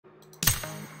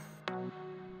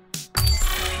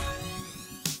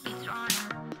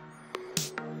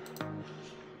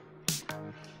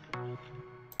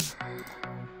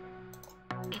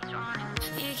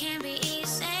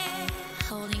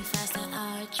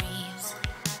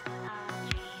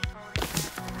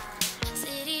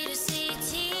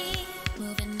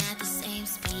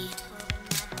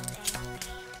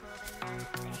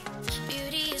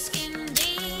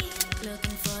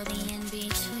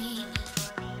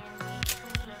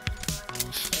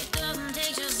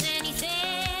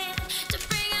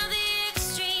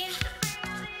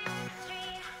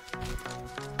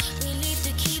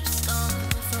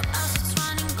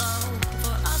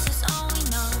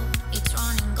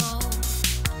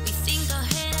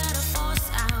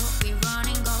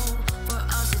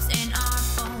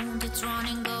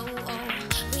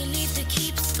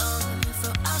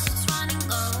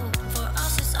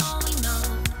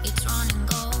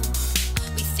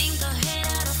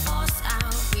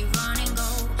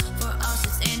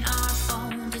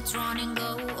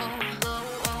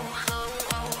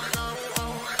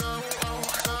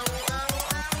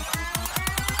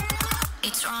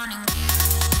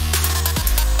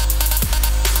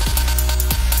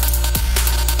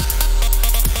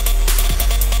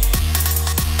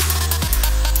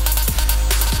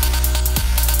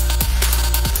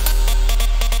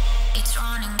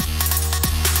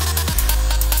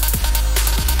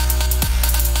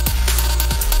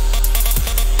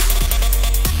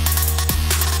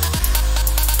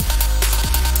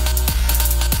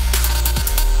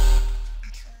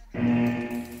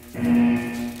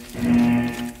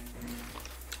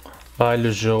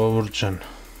Այլ ժողովուրդ ջան։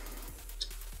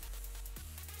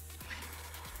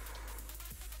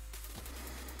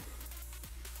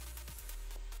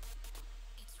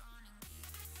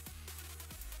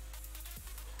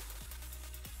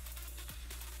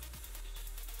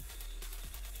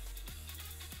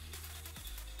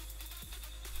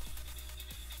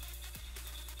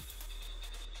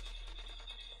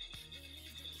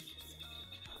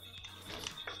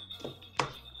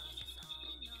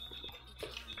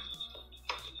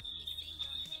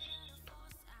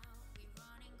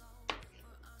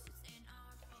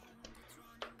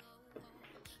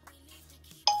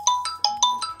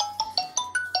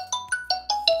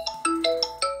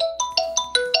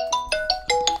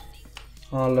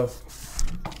 Ալավ,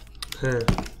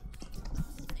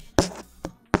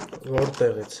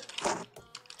 որտեղից,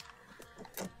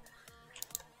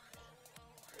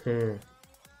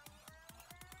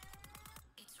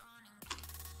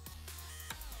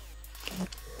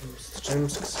 Չեմ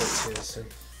սկսեցի ասեմ,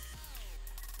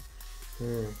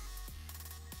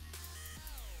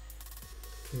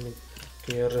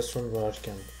 30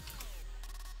 վարկյան,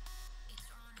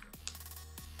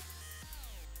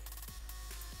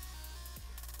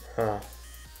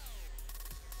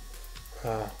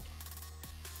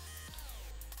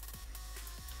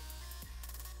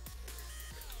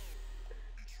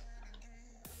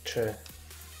 Չէ,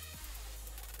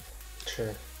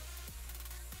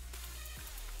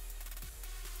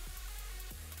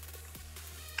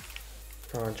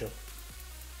 Հաջո,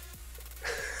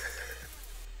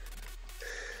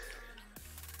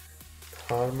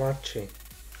 հարմար չի,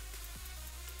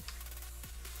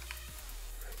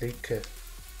 լիքը,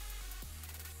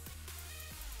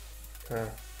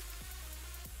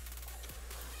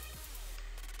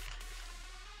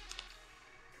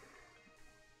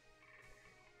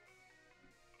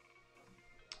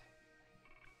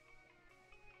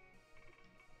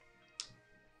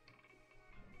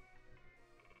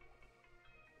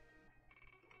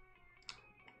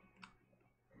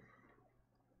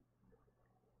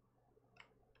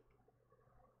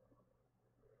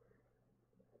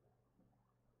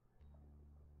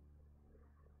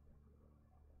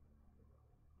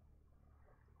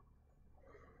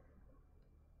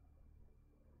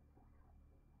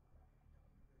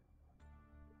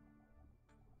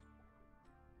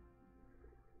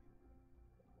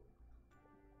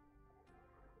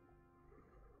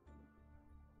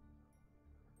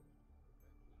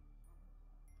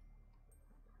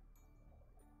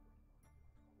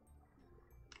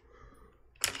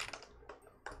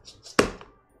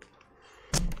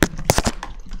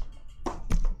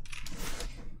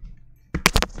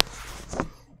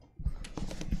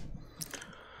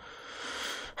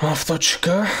 Ավտո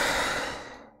չկա,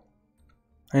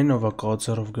 այնով է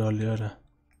կացերով գալի արա,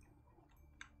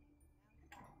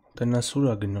 տնաս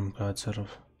ուրա գնում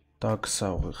կացերով, տակս է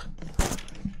ուղիղ,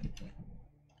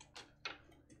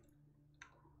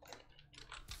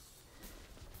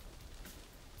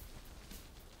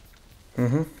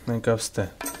 եկավ ստե,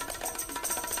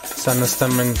 սա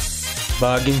նստեմ են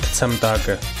բագին կցեմ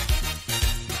տակը,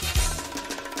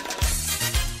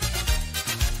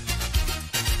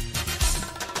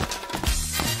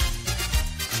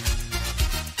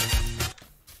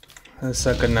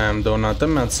 Հեսա կնայեմ դոնատը,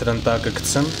 մյատ սրընտակը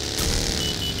կցեմ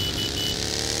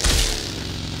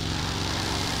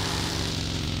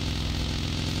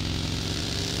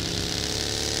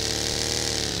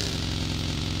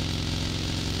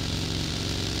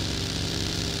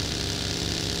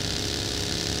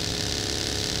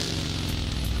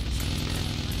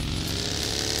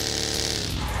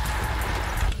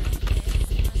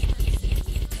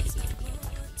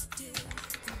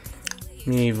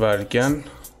Մի վարկյան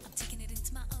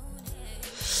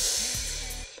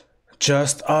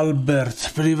Just Albert,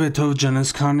 պրիվեթով ջան,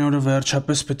 ես քանի օրը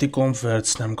վերջապես պետք է կոմպ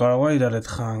վերցնեմ, կարող է իրար հետ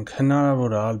խանք,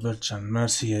 հնարավոր է Albert ջան,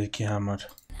 մերսի երկի համար։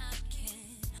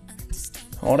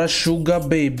 Օրա Sugar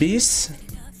Babies,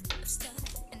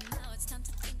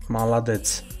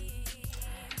 Մալադեց։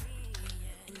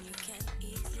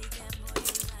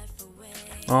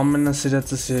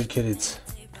 Ամենասիրածս երկերից։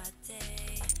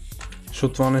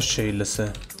 Շուտվանես չէի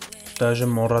լսե,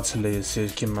 դաժե մոռացել է ես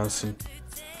երկի մասին։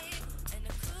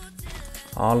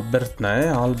 Ալբերտն է,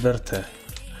 Ալբերտ է։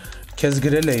 Քեզ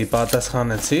գրել էի,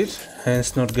 պատասխանեցիր,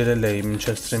 հենց նոր գրել էի,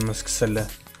 մինչև սթրիմը սկսել է։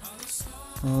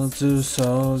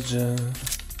 Ալջը։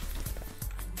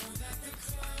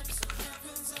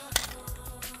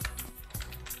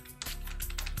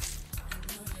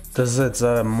 Դզեց,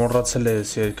 արա, մոռացել է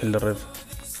ես երկը լրև։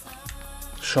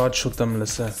 Շատ շուտ եմ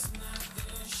լսել։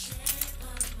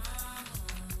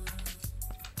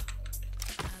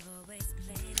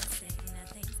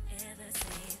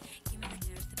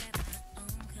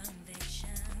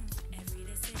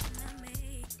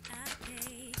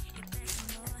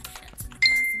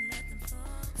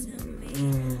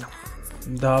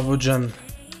 Դավո ջան,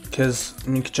 քեզ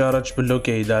մի քիչ առաջ բլոկ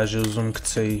էի դաժե ուզում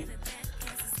գցեի։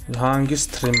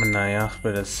 Հանգիստ սթրիմը նայ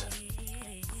ախպերս։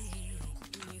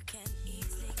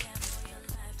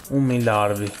 Ու մի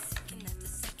լարվի։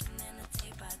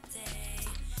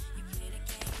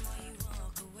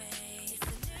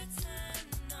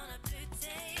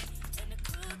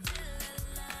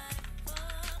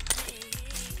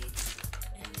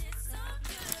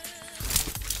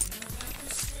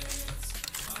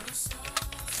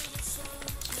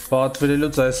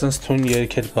 Պատվիրելուց այսպես թույն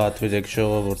երգեր պատվիրեք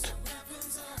ժողովուրդ։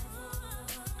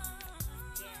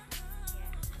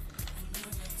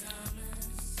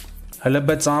 Հələ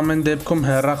բայց ամեն դեպքում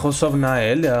հեռախոսով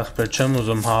նայել է ախպեր, չեմ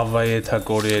ուզում Հավայի հետ հա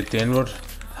կորի հետ են, որ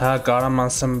հա կարամ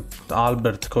ասեմ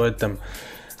Ալբերտ քո հետ եմ,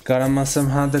 կարամ ասեմ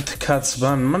հա դե թքած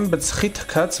բան, ման բայց խի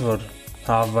թքած որ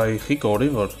Հավայի խի կորի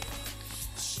որ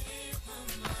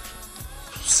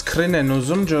Սկրին են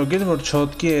ուզում ջոգիր, որ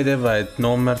չոտքի երև այդ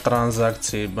նոմեր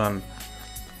տրանզակցիի բան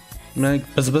Մենք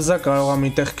բզբզա կարողա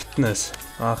միտեղ գտնես,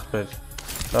 ախպեր,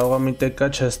 կարողա միտեղ կա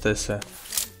չես տեսը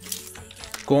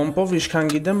Կոմպով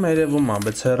իշքան գիդեմ երևում ա,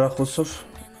 բայց հեռախոսով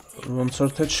ոնց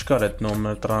որ թե չկար այդ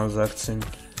նոմեր տրանզակցին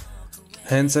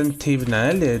Հենց են թիվն է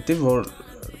էլի էտի, որ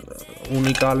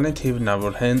ունիկալն է թիվն է,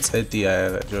 որ հենց էտի ա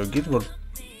եղել ջոգիր, որ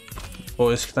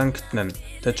պոյսկտան գտնեն,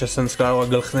 թե չէ սենց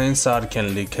կարողա գլխներին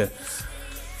սարքեն լիքը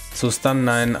Սուստան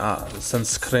նայն սենց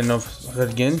սկրինով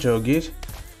գրգեն ջոգիր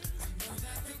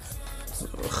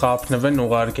խապնվեն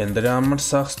ուղարկեն, դրա համար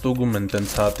սաղ ստուգում են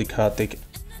տենց հատիկ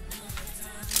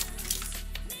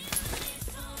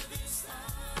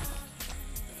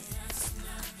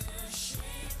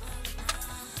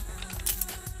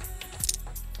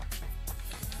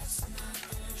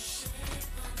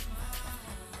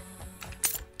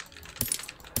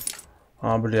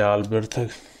Աբրի Ալբերտը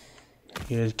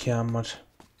երկի համար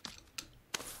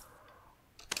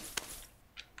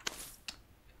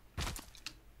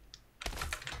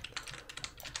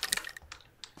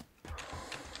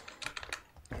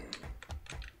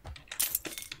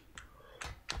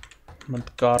Մտ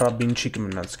կարաբինչիկ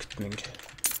մնաց գտնենք,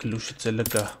 գլուշից էլը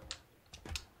կա,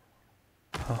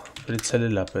 հա, բրիցել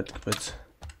էլա պետք պես,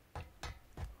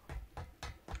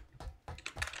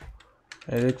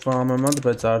 երեկվա ամեմատ,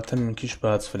 բայց արդեն մի քիչ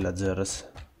բացվել է ձերս,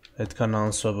 հետքան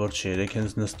անսովոր չի, երեք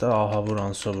հենց նստա ահավոր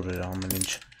անսովոր էր ամեն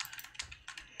ինչ,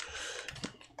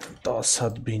 10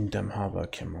 հատ բինտ եմ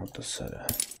հավաք եմ ոտս էրը,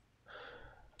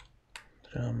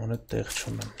 դրա համար է տեղ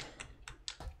չունեմ,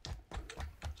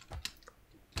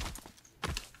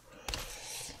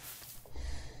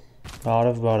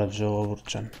 Բարև ժողովուրդ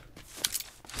ջան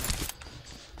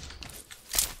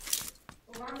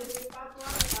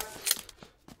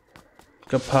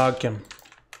Կփակեմ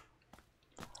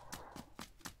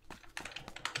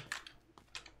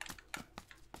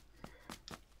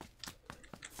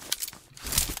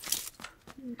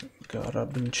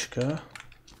Կարաբին չկա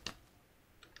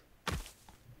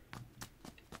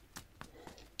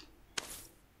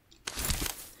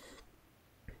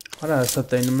Արա հեսա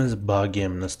տենում ես բագի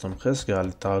եմ նստում, խես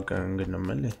գալի տաղակը ընգնում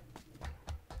էլի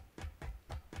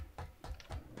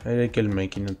Երեկ էլ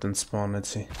մեկինը տնց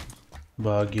սպանեցի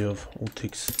բագիով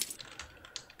 8x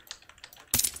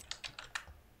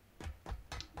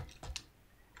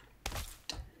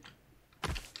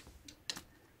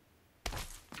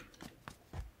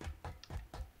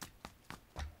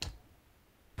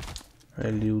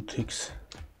Էլի 8x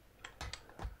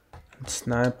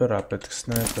Սնայպեր ա պետք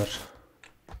սնայպեր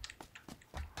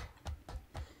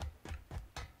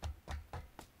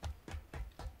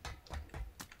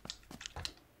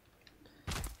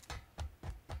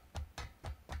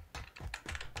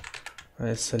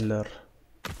SLR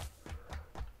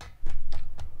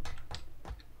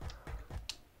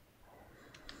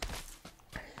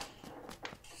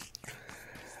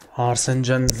Արսեն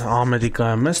ջան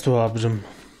Ամերիկայում ես դու ապրում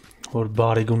որ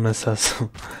բարիգ ունես ասում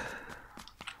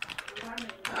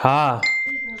Հա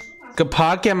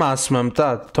կփակեմ ասում եմ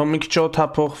տա թո մի քիչ օդա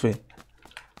փոխվի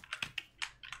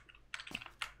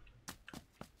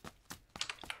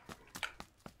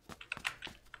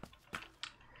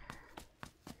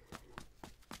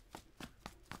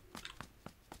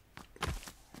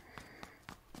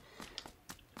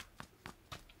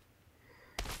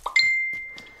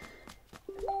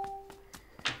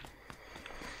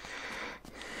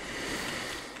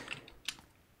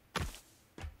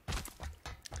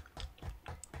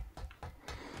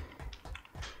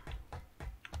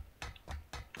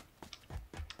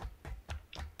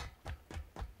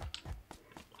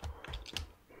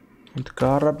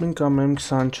Կարաբին կամ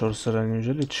M24 սրան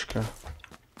ուժելի չկա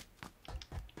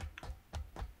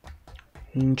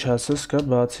Ինչ ասես կա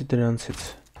բացի դրանցից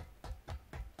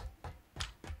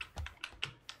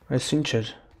Այս ինչ էր,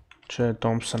 չէ,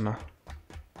 Thompson-ը։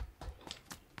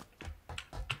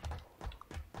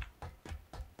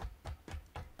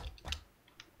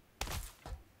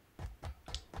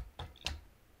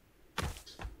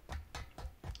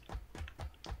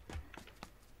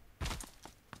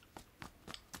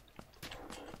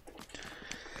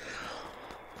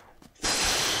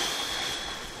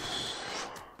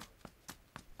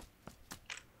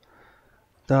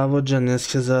 Դավոտ ջան, ես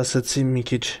քեզ ասացի մի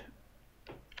քիչ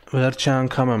վերջի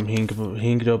անգամ եմ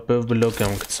 5 րոպեով բլոկ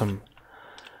եմ գցում։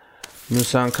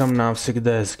 Մյուս անգամ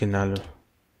նավսիկդա ես գնալու։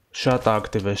 Շատ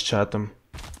ակտիվ ես չաթում։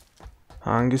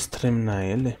 Հանգիստ սթրիմ նայ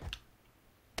էլի։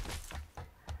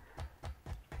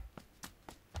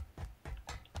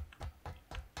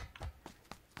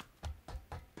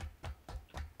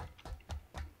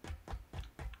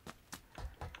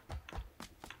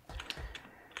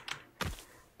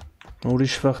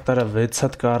 Ուրիշ վաղ տարա 6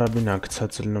 հատ կարաբին ա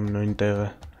գցած լինում նույն տեղը,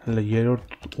 հələ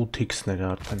 3-րդ 8x-ներ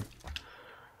արդեն։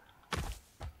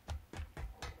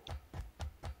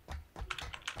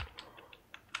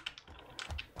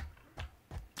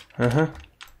 Ահա,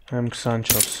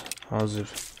 M24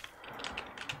 հազիվ։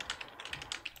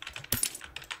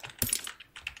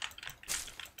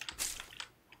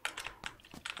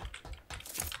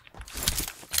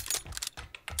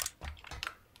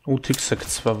 Ութիքսը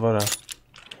գցվա վրա։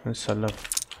 Հեսա լավ։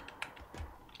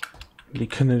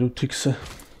 Լիքներ ութիքսը։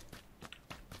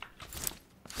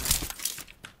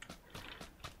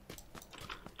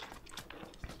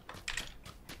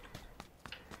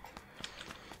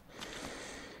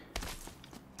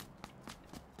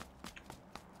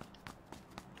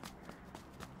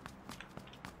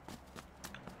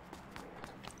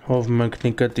 Ով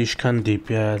մկնիկը տիշքան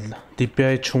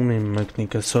DPI չունի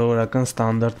մկնիկը, սովորական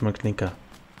ստանդարտ մկնիկը։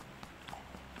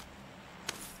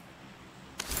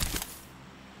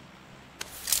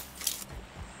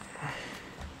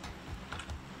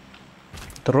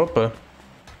 Դրոպը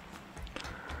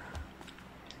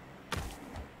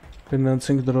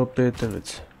գնացինք դրոպի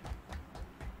հետևից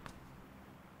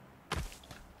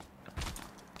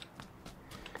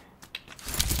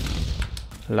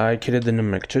լայքերը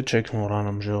դնում եք, չէ, չեք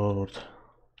մոռանում ժողովուրդ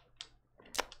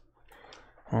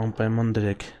անպայման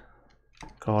դրեք,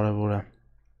 կարևոր է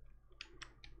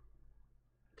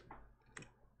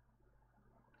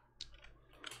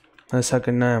հեսա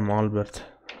կնայեմ Ալբերտ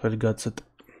վրգացդ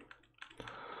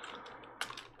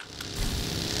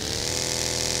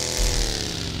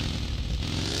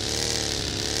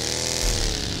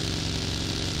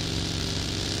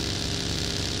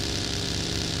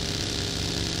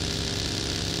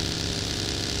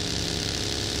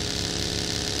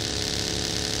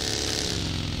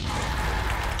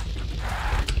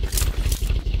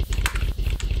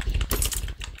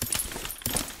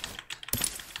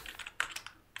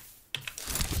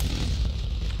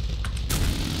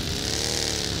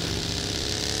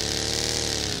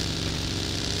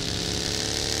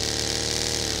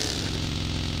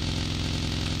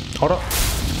Ora.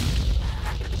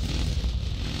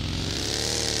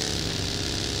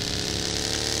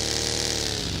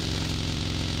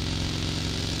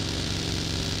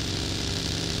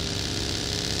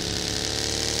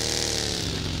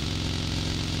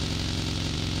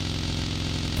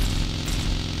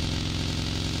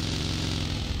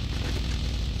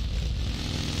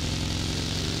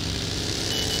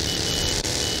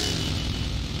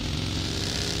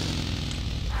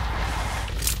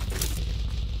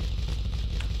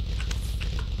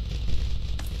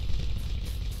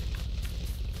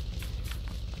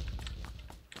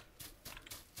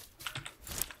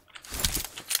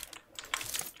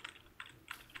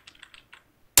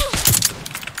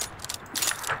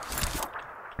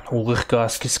 Ուղիղ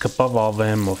կասկից կպավ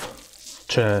AVM-ով,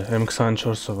 չէ,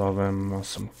 M24-ով AVM-ով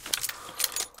ասում,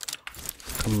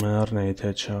 կմերն էի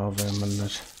թե չէ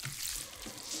AVM-ներ,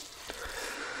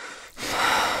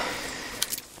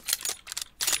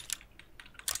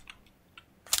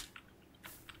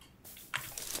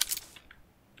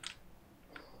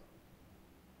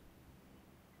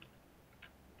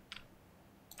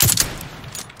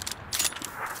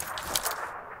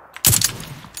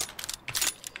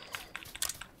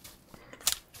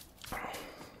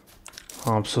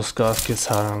 Ափսոս կասկից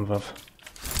հարանվավ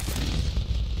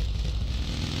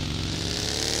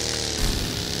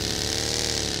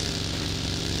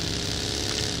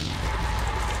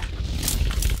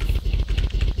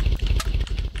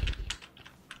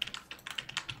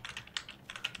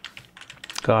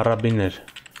Կարաբին էր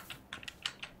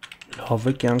Լավ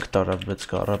է կյանք տարավ բայց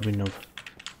կարաբինով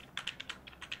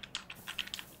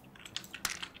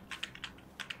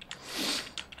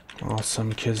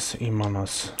Ասեմ քեզ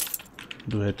իմանաս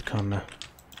Դու այդքան է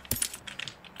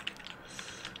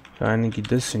Կայանի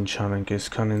գիտես ինչ անենք,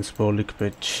 այսքան ինձ բոլիկ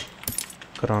պետք չի,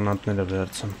 կրանատները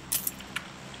վերցեմ։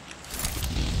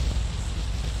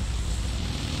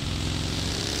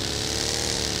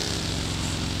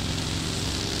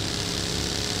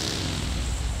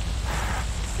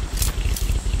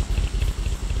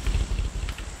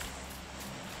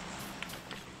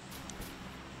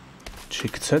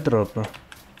 Չի գցե դրոպը։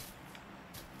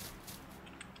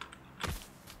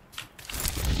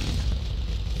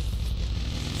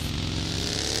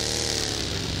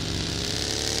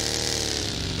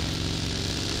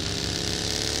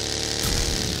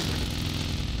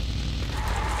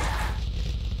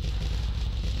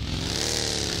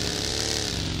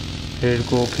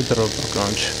 Երկու օքի դրոպը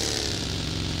կանչ։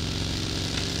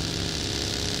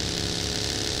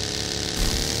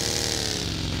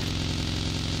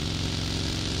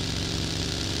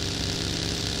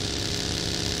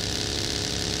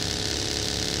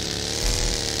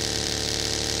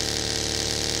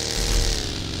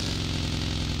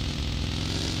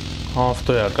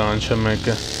 Ավտոյա կանչը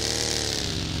մեկը։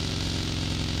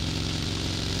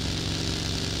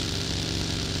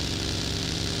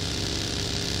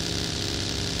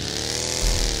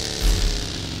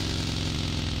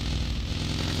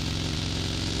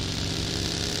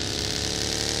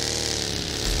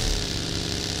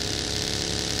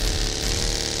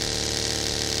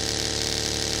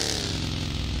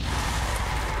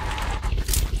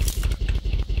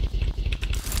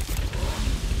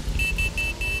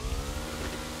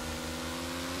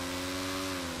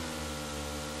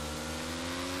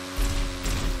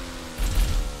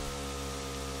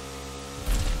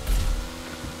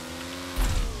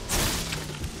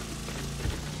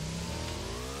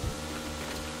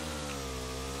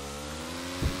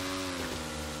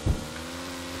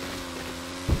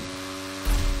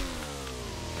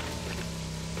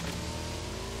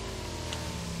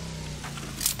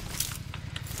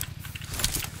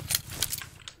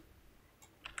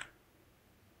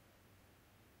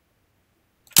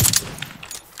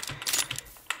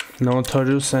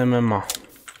 Notorious MMA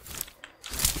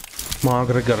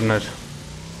McGregorներ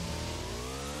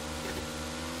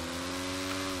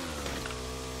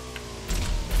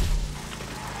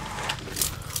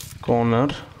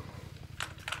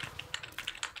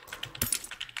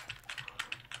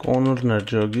Connorներ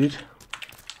ջոգիր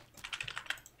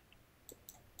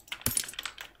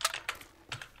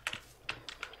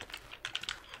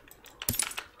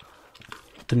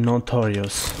The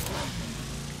Notorious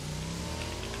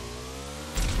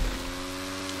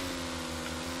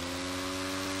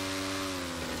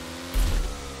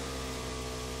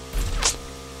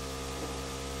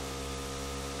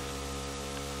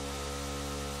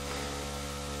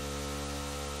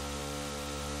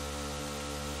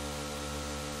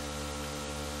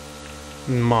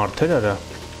Martır ara.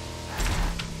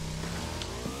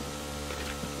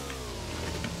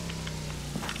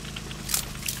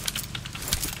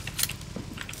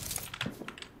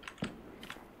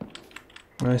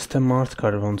 Այստե մարդ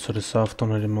կար ոնց որ սա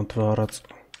ավտոների մոտ վառած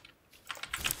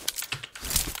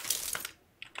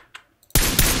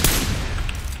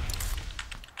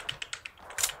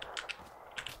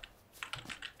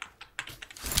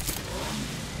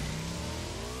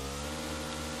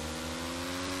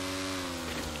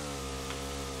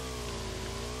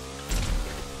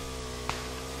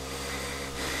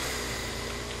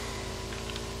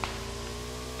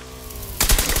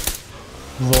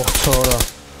Ողջորա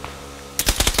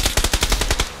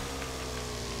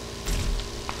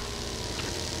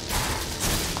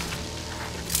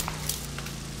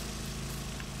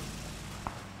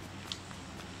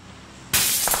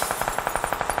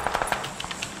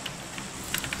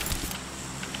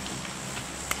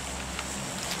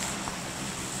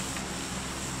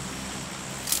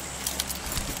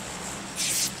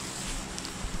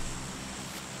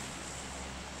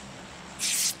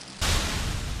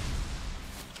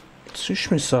Ինչ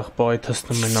մի սաղ պայթ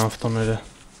հսնում են ավտոները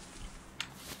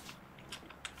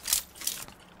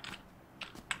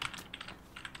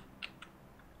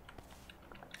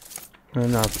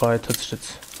Նա պայթ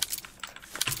հծրեց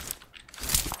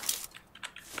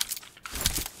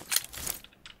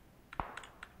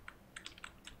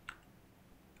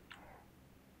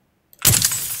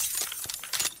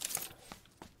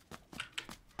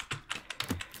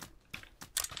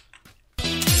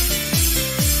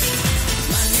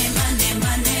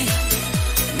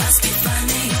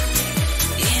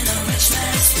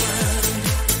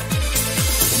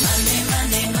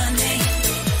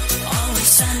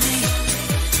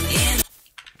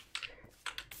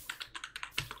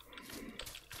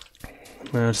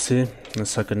Merci,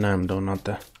 հեսա կնայեմ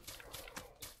դոնատը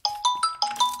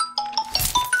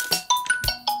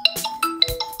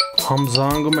Համ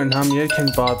զանգում են, համ երգ են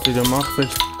պատվիրում,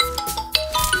 ախպեր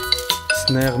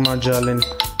Սնեղմաջալին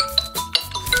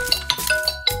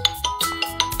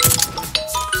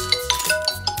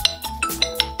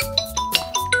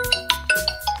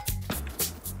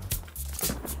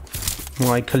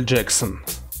Michael Jackson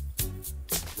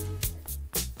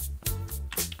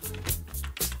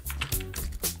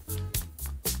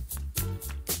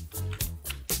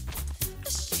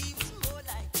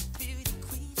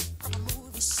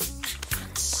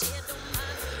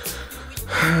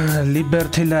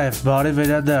Liberty Life, բարի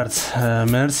վերադարձ,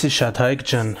 մերսի շատ հայք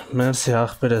ջան, մերսի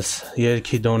ախպերս,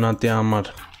 երկի դոնատի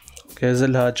համար, կեզ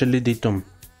էլ հաճելի դիտում,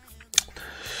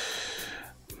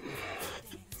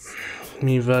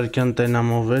 մի վարկյան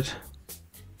տենամով էր,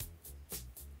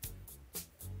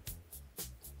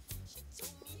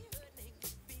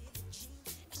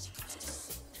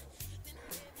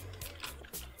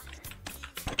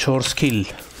 չորս կիլ,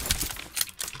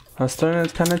 Աստորեն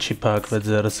այդքանը չի պակվեց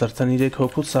ձերս, արդեն 3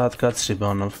 հոգու սատկացրի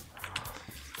բանով,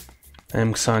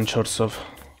 M24-ով,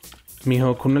 մի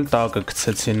հոգուն էլ տակը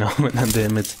կցեցին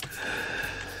ամենադեմից,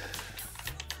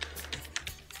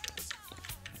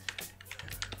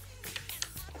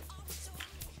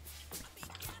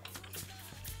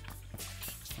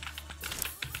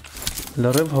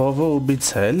 լրև հովը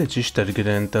ուբից է էլի, ճիշտ էր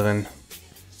գրեն տղեն,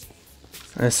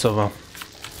 էսովա,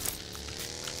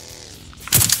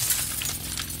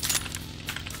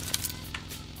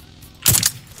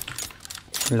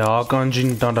 Լականջին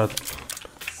տանրատ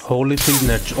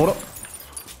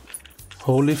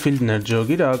Հոլիֆիլդներ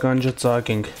ջոգիր ականջը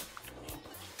ծակ ենք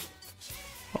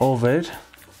Ով էր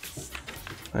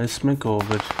Այս մեկ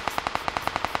ով էր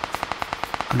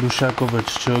Լուշակով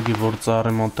էր ջոգի որ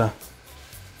ծարի մոտա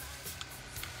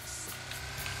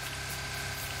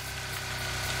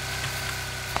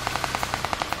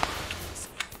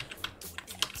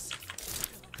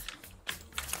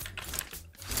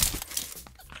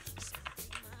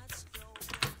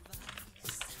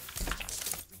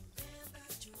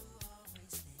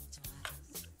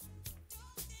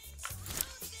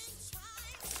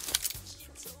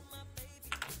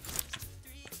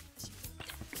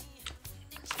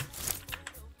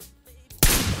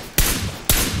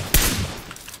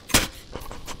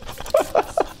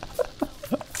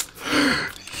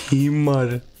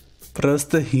Հիմար,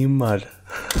 պրաստը հիմար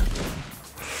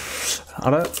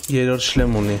Արա երորդ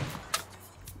շլեմ ունի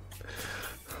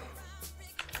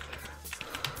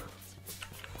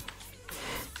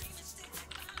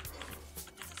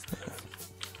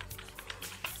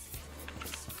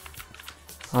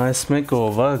Այս մեկ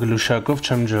ով է, գլուշակով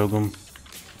չեմ ջոգում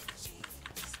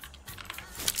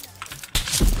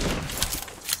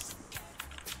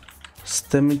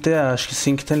Ստեմիտե աշկիս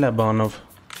ինքն էլ է բանով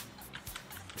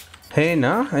Հեն,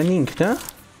 այն ինքն է,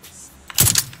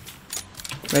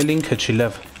 էլ ինքը չի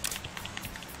լավ,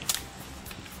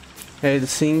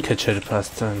 էլս ինքը չեր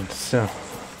պաստան, սյա,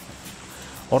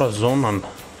 որա զոնան,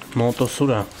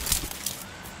 մոտոսուրա,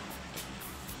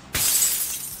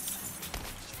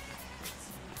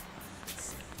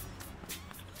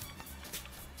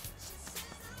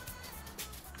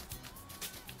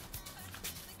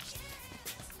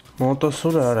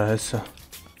 մոտոսուրը արա հեսա,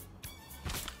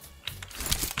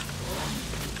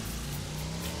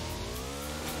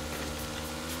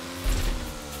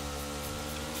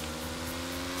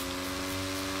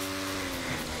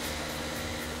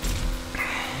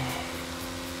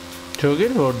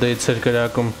 Ջոգիր որ դեյց էր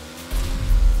կրակում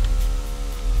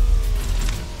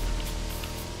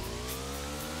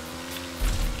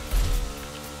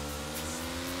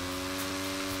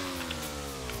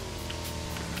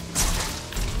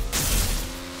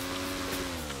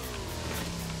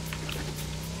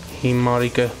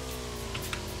Հիմարիկը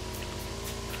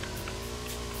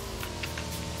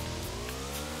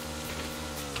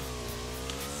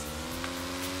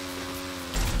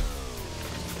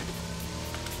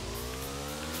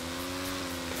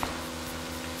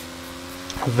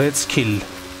Վեց կիլ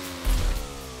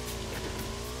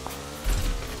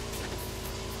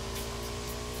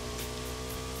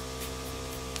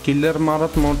Կիլեր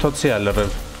մարատ մոնթոցի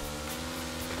ալրև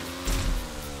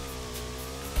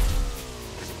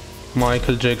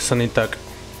Michael Jackson-ի տակ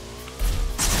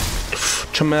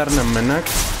Չմերն եմ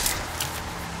մենակ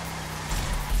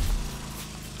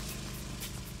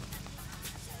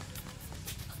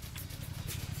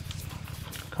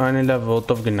Կայնելա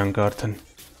ոտով գնանք արդեն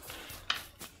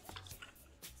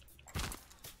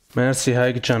Մերսի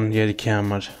հայք ջան երիքի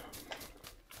համար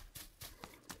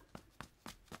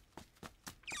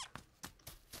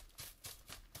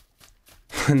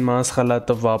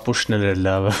Մասխալատով վապուշն էր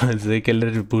լավ Զեկել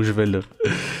էր բուժվելու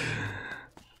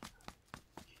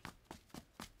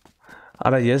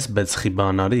Արա ես բեցխի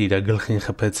բանարի իրա գլխին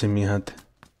խփեցի մի հատ։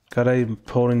 Կարայի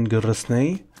փորին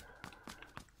գրսնեի։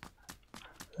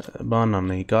 Բան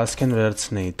անեի, կասկեն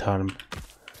վերցնեի թարմ։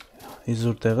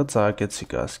 Իզուր տեղը ծակեցի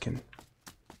կասկեն։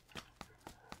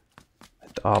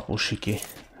 Այդ ապուշիկի,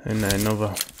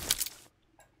 այնովա։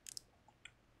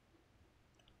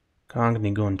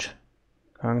 Կանգնի գոնջ,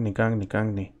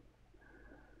 կանգնի։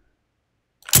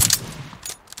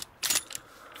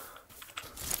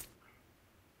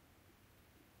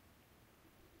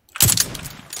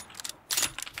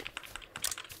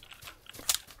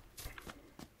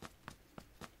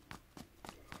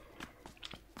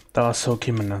 Տաս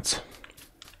հոգի մնաց։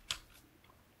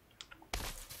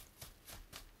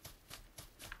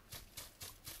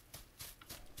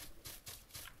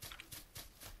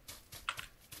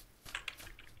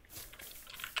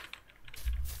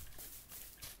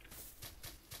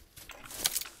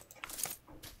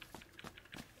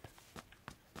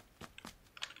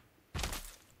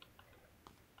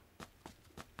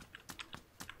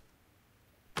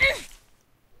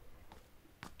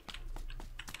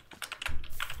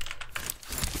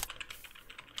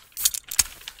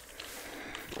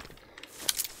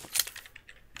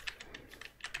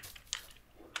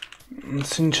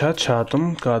 Ինչա չատում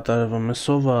կատարվում է,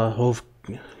 սովա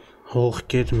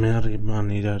հողկեր մերի բան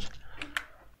իրար։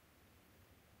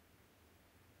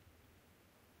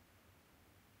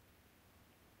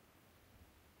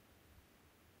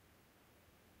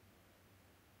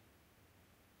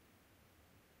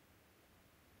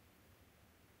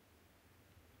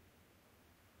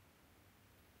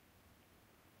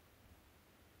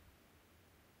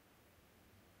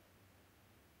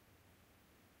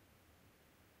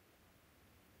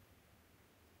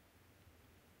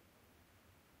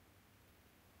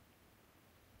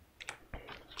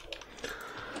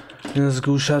 Ինձ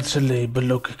գուշացրել էի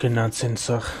բլոկ գնացին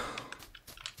սաղ։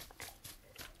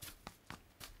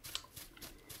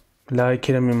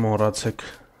 Լայքերը մի մոռացեք,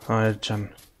 հայր ջան։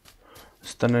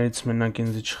 Ստներից մենակ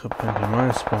ինձ չխփեն հիմա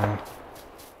այս բանը։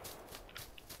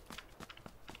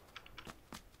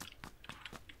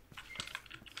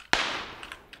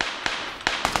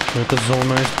 Մեկը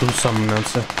զոնայից դուրս է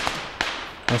մնացել։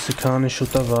 Ասի քանի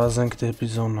շուտա վազենք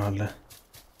դեպի զոնալ է։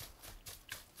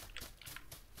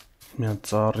 Մի հատ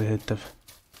ծառի հետև։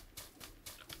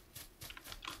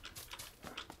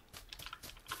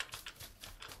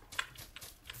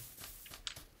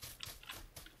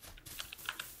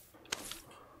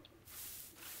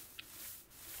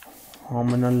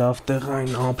 Ամենալավ տեղը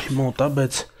այն ափի մոտ է,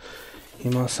 բայց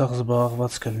հիմա սաղ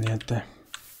զբաղված կլինի հետը։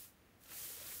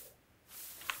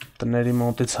 Տների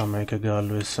մոտից է մեկը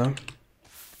գալու ես, հա։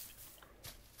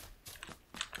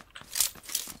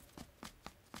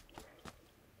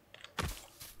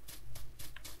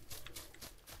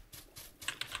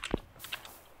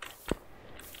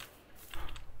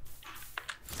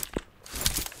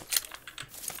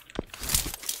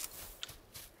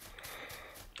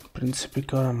 Պրինցիպի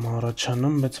կարամ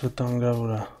առաջանում, բայց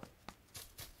վտանգավոր է։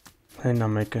 Հենա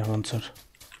մեկը ոնց էր։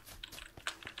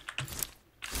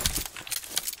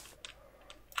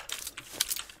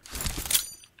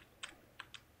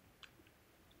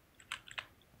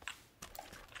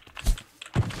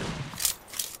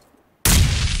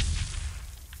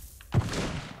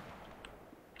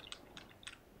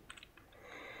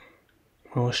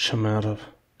 Ոչ չմերավ։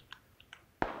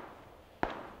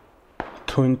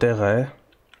 Թույն տեղը է։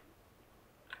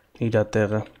 Իրա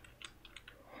տեղը։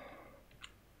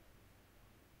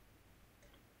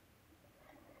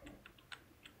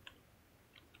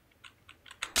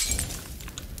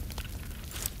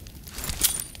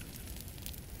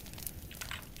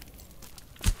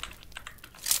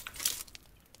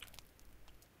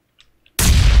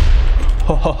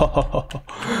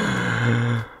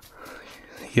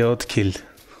 Յոթ քիլ։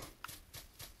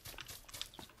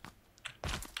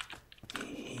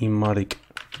 Հիմարիկ։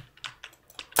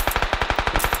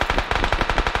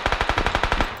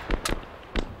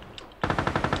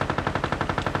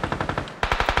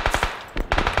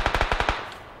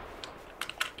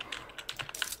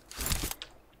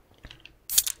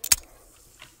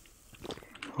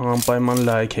 Անպայման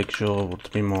լայք եք ժողովուրդ,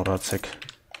 մի մոռացեք։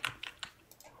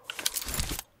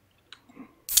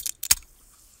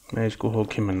 Երկու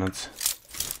հոգի մնաց։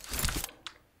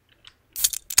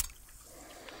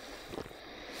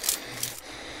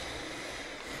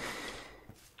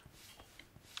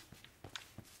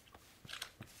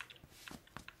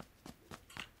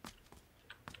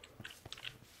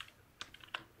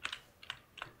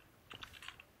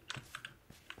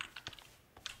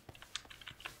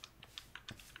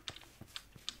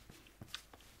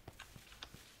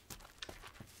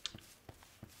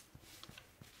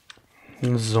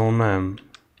 Զոնա եմ,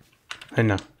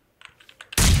 հենա։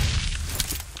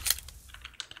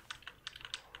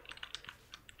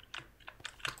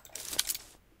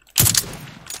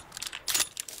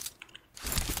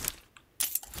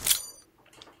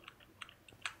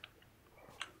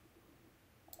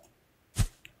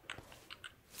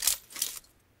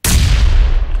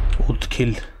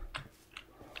 Kill.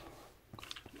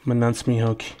 Մնաց մի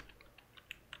հոգի։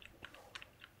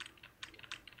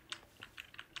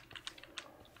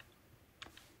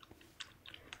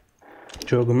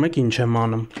 Ջոգում եք ինչ եմ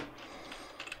անում։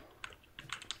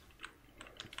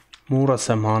 Մուրաս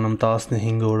եմ անում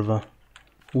 15 օրվա։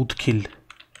 8 kill։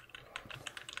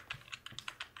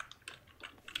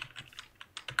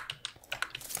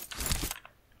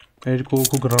 Երկու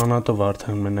հոգու գրանատով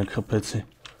արդեն մենակ խփեցի։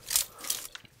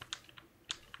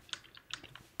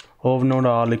 Ով նոր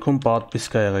ալիքում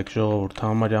պատվիսկա եղեք ժողովուրդ,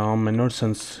 համարյա ամեն օր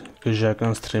սենց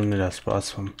գժական սթրիմներ է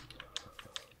սպասվում։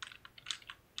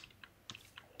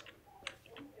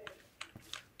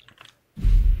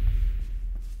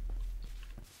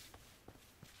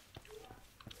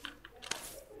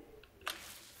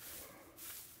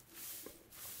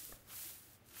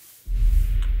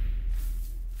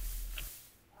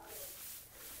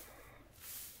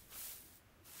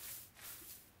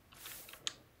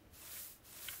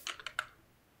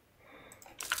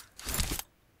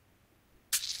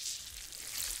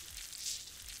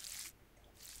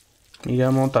 Իրա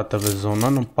մոտ է տվե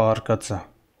զոնան ու պարկած է։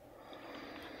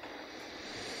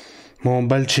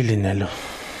 Մոբայլ չի լինելու,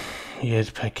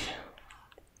 երբեք։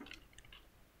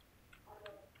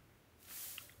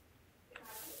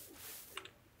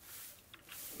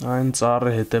 Այն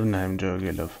ծառի հետև նայեմ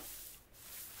ջոգելով։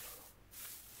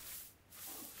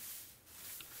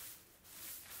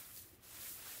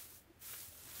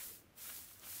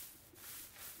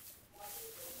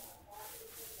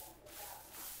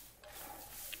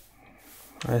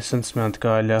 Այսենց մի հատ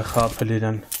կարելի է խաբել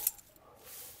իրան։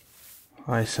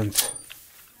 Այսենց։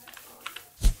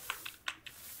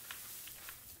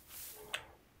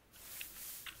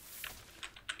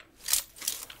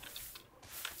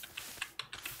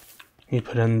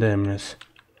 Իբր ընդեմ ես։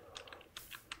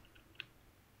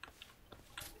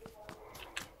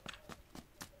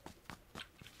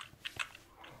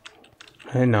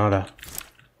 Հեն արա։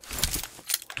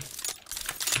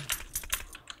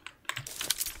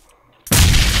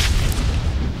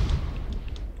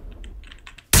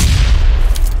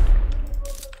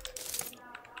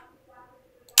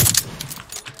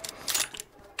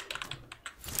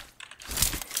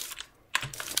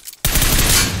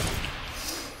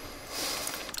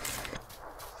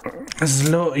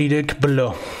 Զլո 3 բլո,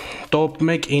 տոպ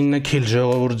 1 9 kill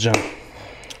ժողովուրդ ջան։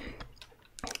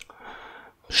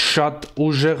 Շատ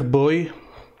ուժեղ բոյ,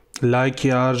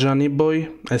 լայքի արժանի բոյ,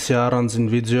 այսի առանձին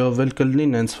վիդեով էլ կլինի,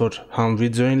 նենց որ համ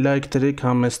վիդեոին լայք դրեք,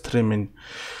 համ է սթրիմին։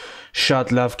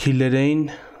 Շատ լավ քիլեր էին,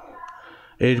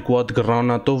 2 հատ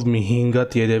գրանատով, մի 5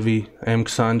 հատ երևի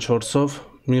M24-ով,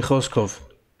 մի խոսքով,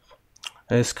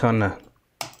 այսքանը,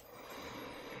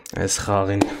 այս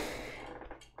խաղին։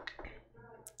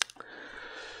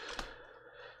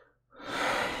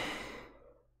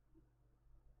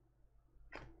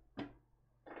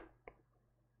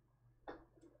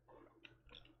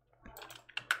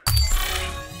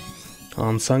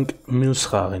 Անցանք մյուս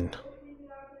խաղին։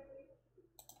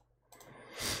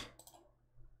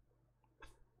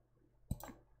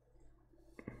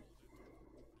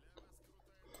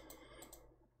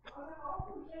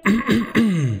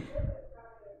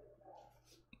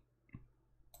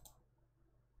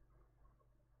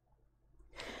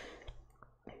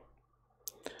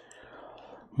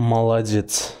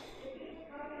 Молодец.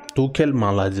 Դուք էլ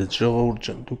молодец, ժողովուրդ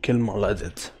ջան, դուք էլ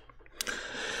молодец։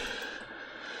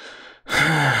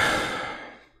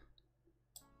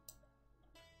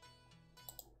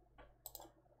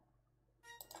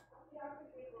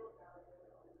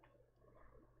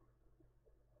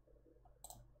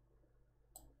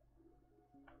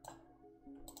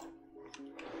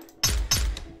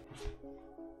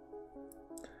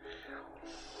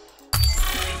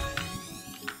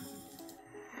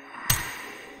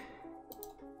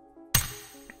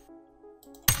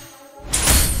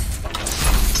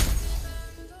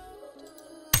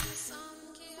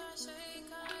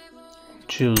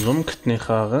 Չի ուզում գտնի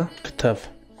խաղը, գտավ։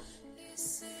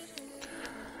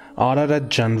 Արարատ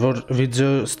ջան, որ վիդեո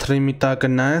սթրիմի տակը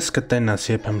նայես, կտենաս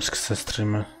երբ եմ սկսել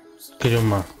սթրիմը։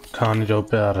 Գրում է, քանի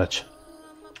րոպե առաջ։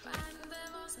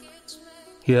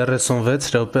 36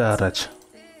 րոպե առաջ։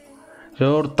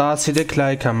 Որ 13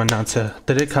 լայք է մնացել,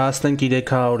 դրեք հասնենք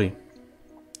 300-ի։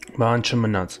 Բան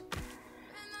չմնաց։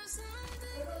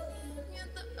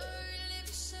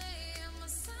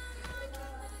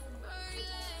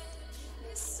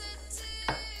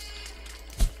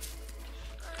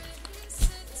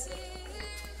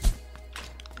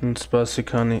 Սպասի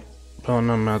քանի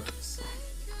բանամ հատ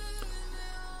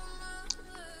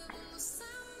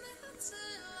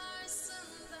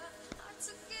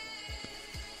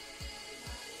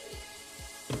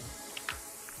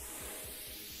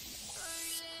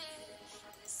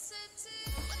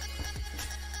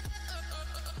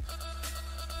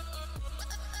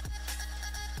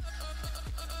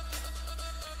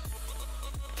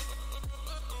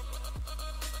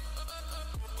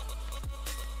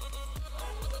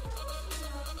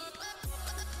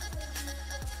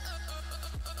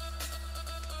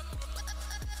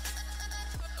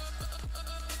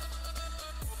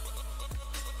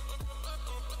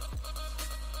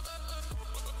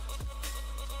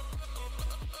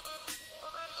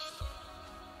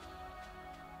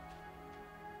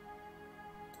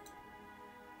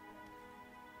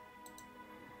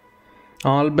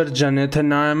Ալբերտ ջան, եթե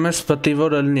նայում ես, պտի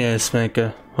որ ըլնի ես մեկը,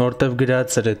 որտև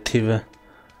գրած էր այդ թիվը։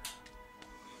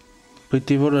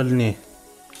 Պիտի որ ըլնի։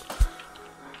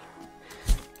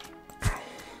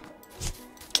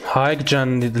 Հայկ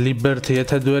ջան, Լիբերթի,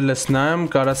 եթե դու էլ ես նայում,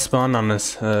 կարաս բան անես,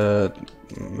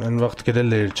 են վաղտ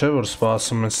գրել էր, չէ, որ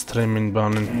սպասում ես ստրիմին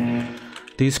բանին։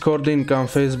 Discord-ին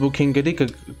կամ Facebook-ին գրի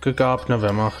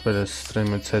կկապնվեմ ախպեր ես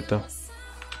ստրիմից հետո։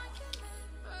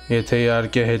 Եթե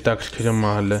իհարկե հետաքրքրում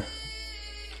ահել է։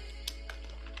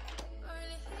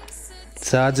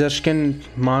 Задержкин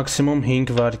максимум 5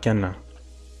 վայրկյան է։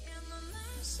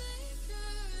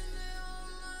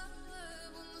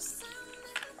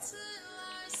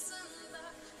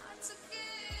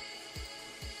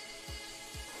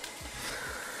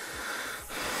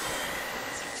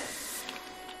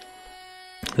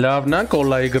 Լավն է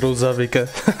կոլայի գրուզավիկը։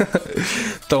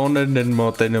 Տոներն են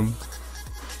մոտենում։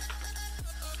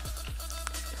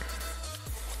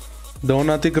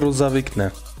 Դոնատի գրուզավիկն է։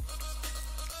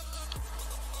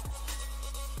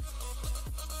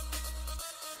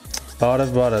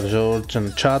 Բարև, ժողովուրդ ջան,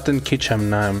 չաթին քիչ եմ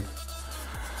նայում։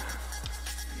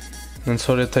 Ոնց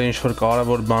որ եթե ինչ-որ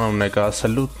կարևոր բան ունեք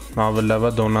ասելու, ավելի լավ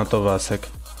է դոնատով ասեք։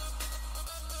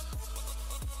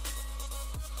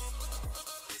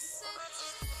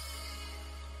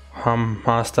 Համ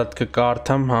հաստատ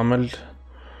կկարդամ, համ էլ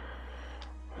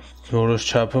որոշ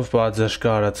չափով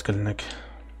բաժաշկա արած կլնեք։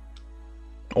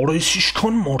 Օրես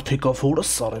իշքան մարդ եկավ,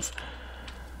 որս սարև։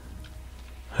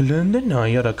 Հլը նա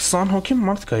երա 20 հոգի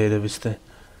մարդ կա երևից թե։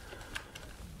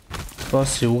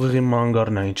 Սպասի ուղեղի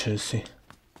մանգարն է ինչ էսի։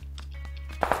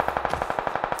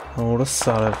 Որս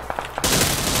սարև։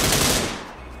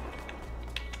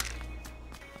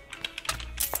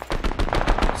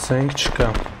 Սենք չկա։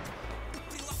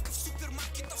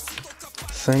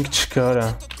 Սենք չկա արա։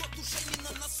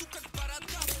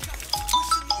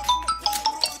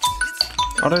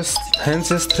 Արես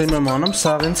հենց ես ստրիմ եմ անում,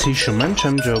 սաղ ինձ հիշում եմ,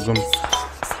 չեմ ջոգում։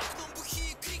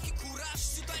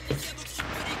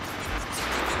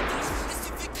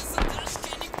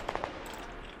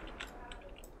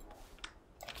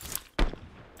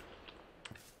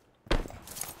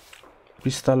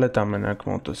 Պիստոլետ ամենակ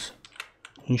մոտս,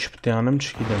 ինչ պտի անեմ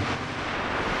չգիտեմ։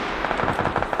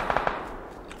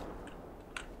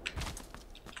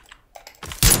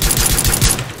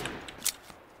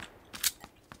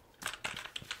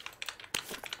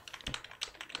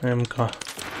 Եմ կա։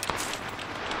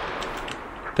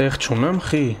 Տեղ չունեմ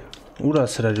խի, ուր է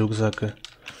սրա ռյուգզակը։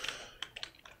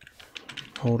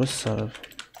 Հորս սարև։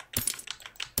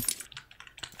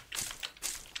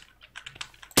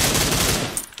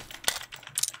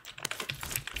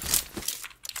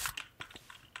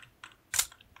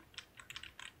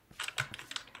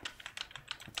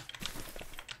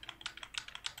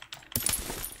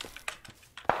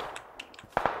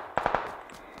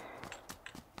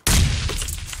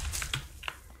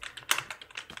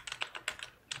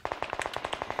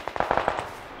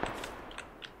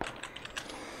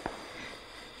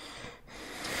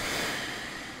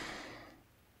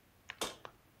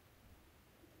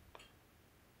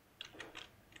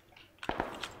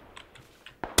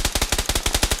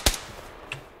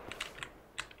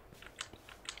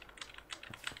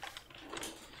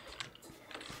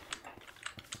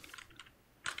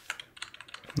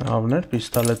 Avner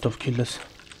pistoletov killes.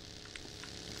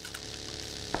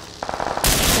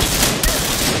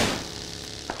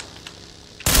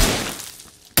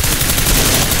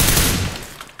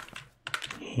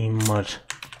 Հիմար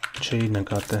չի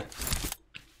նկատել։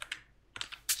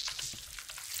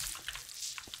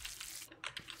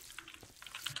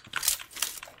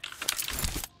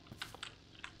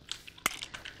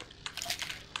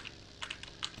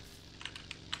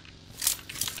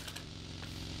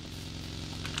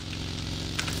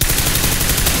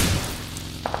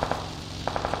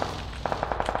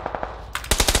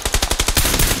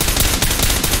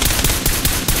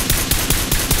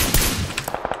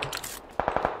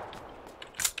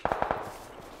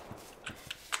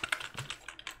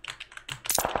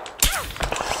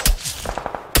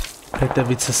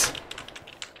 Հետևիցս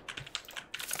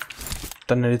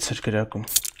տներից էր գրակում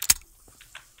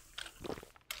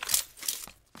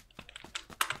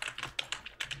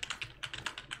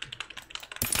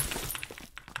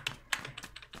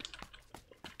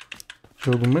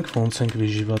Ժողում եք ոնց ենք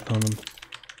վիժիվատ անում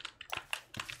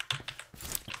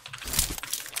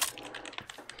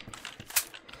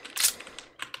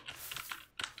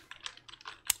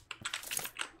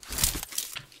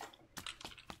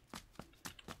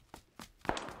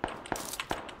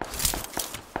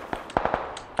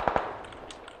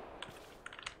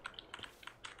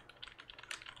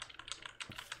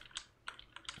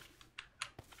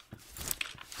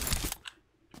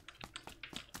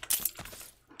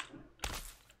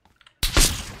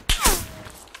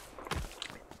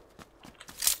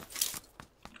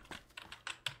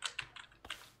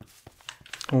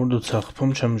Ու դու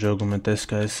ծախփում չեմ ժողում է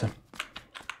տեսկա էսը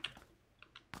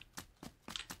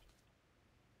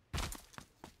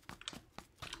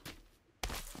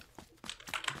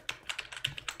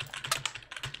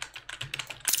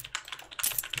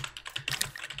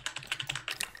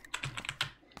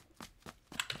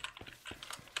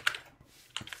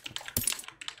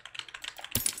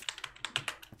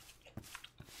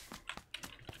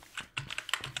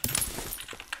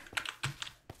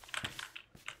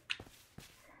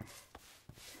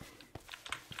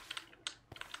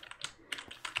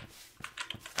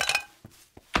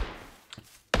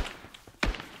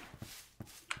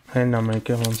Հենա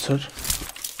մեկը ոնց էր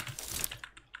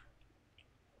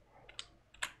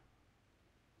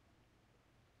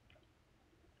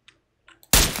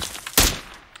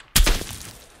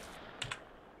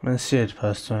Մենսի էր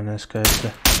պաստուան ես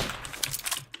կայսը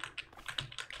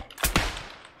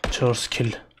 4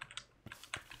 քիլ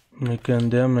Մեկը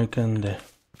ընդ է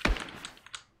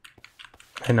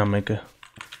Հենա մեկը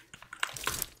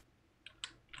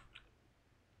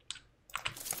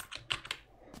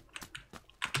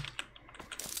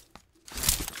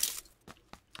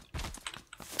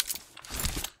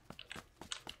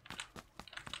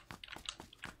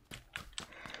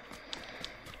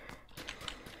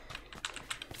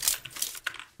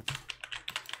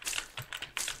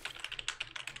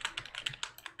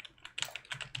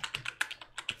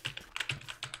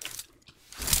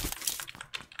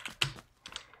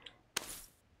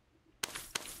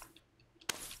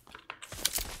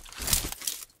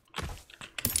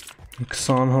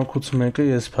Քսան հոգուց մեկը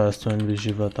ես պաստուան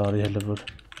վիժիվատ արի հելը որ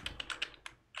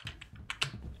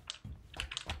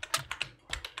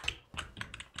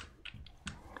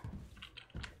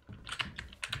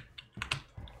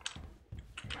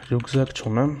Rюкзак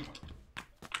չունեմ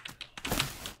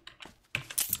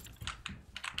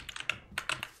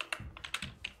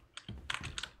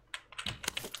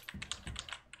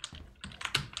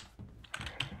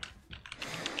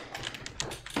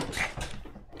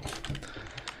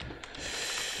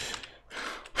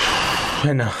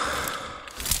Հենա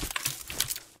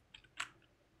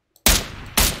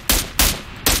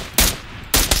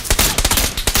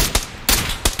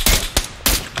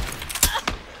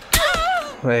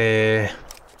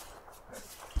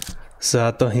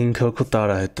Զատո 5 հոգու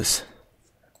տարա հետս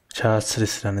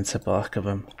Չհասցրի սրանից է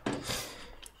պաղկվեմ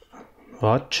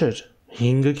Վատ չեր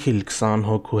 5 քիլ 20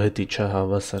 հոգու հետի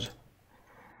չհավասար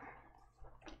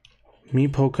Մի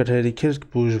փոքր հերիք էր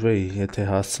կբուժվեի եթե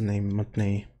հասցնեի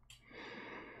մտնեի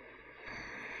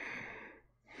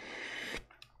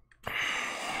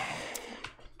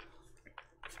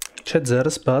Չէ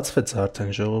ձերս բացվեց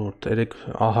արդեն ժողովուրդ, երեք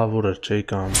ահավոր էր չէի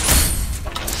կանում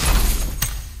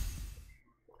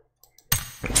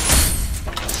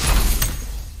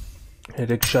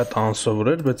Երեք շատ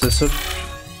անսովոր էր, բայց այսօր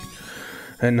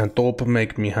հենա տոպ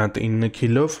 1 մի հատ 9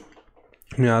 քիլով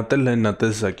մի հատ էլ հենա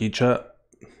տեսակ իջա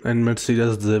են մեր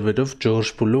սիրած ձևերով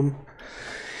Ջորջ Պուլում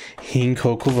 5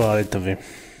 հոգու վարի տվի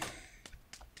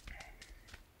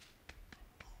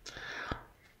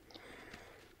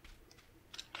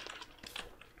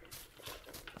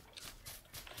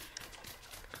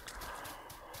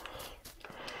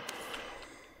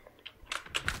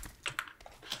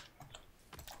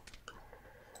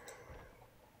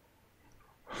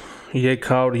Եկ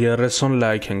 130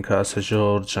 լայք ենք ասը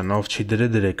ժողորդ ճան, ով չի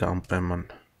դրեք ամպեման,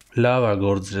 լավ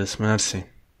ագործրես, մերսի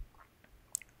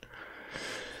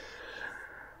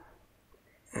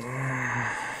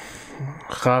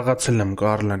Խաղացել եմ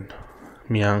կարլեն,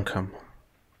 մի անգամ,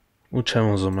 ու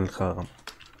չեմ ուզում էլ խաղամ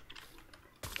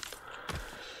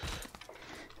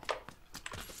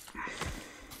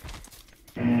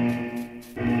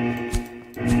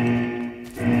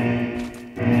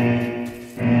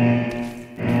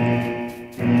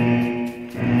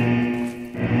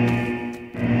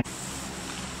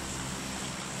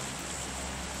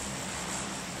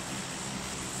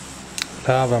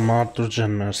Լավ եմ Արտուր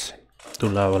ջան, մերսի,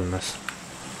 դու լավ ելնես։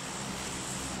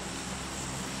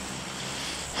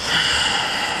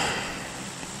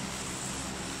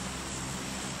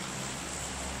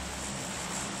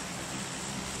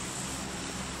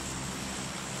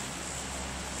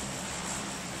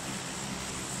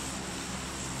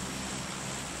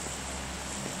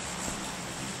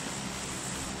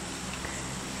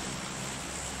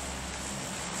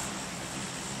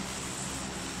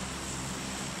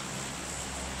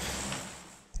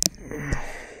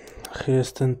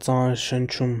 Ես տեն ծանր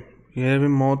շնչում, երևի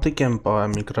մոտիկ եմ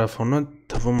պահել միկրոֆոնը,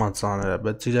 թվում է ծանր է,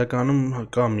 բայց իրականում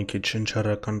կա մի քիչ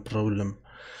շնչառական պրոբլեմ։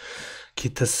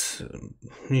 Քիթս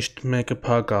միշտ մեկը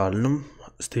փակ է ալնում,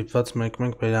 ստիպված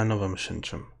մեկ-մեկ բերանով եմ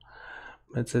շնչում։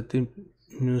 Բայց էդի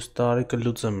մյուս տարի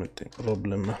կլուծեմ էդի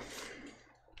պրոբլեմը։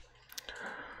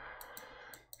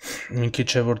 Մի քիչ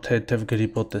է որ թեթև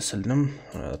գրիպոտ ես ելնում,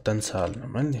 տենց է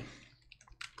ալնում, էլի։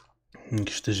 Մի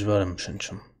քիչ դժվար եմ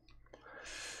շնչում։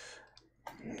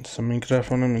 Սա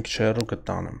միկրոֆոնը մի քիչ հեռու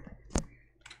կտանեմ։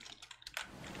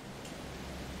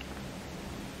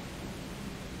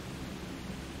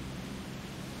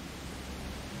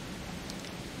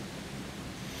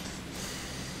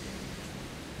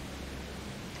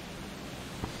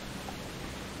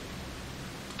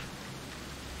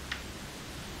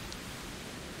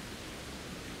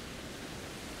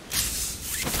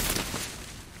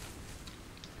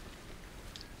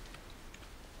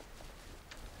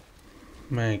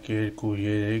 Մեկ, երկու,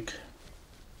 երեք,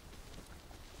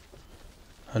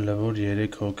 հələ որ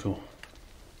երեք հոգու,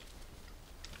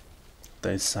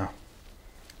 տեսա,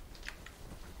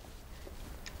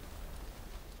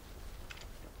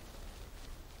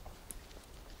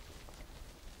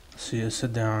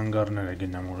 CS-ը դե հանգարները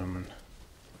գնամ ուրեմն,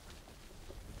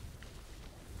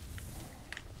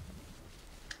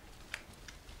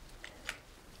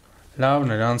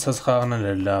 լավն էր, անցած խաղն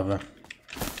էր լավը,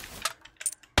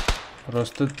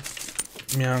 Պրոստը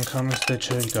մի անգամից դե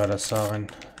չէր կարա սաղեն,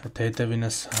 հետ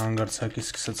հետևինս հանգարցակի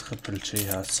սկսեց խպել չի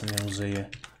հասցնի ուզեի է։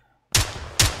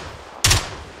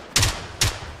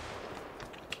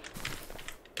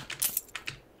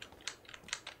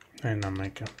 Այն է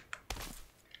մեկը։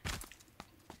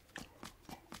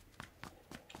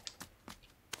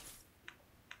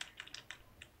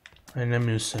 Այն է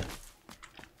մյուսը։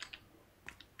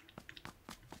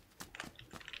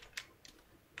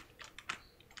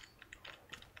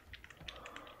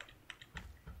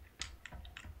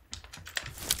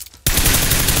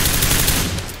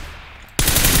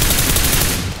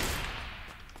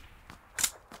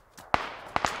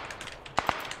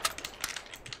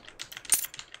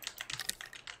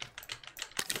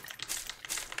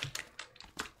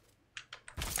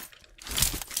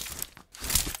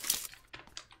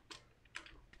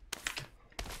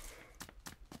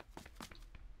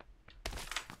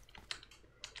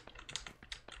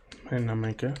 Այն է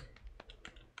մեկը։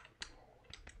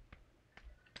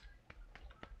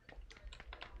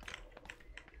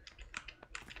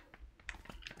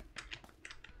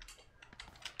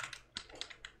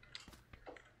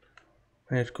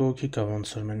 Երկու հոգի կա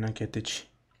ոնց որ մենակ էդի չի։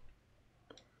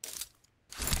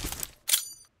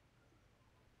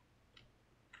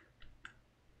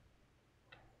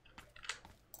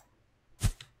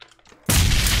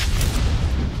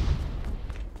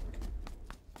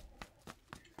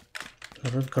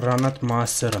 Գրանատ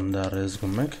մաստեր եմ դար է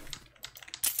զգում եք,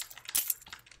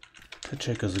 թե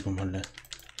չեք զգում հլե,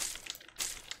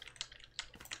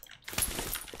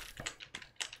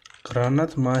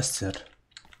 գրանատ մաստեր,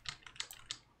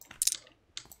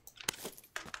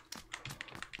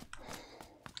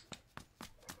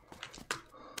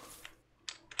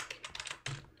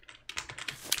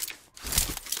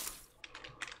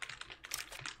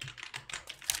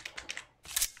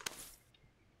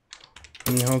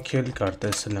 մի հոգի էլ կար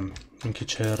տեսել եմ, մի քիչ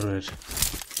հեռու էր։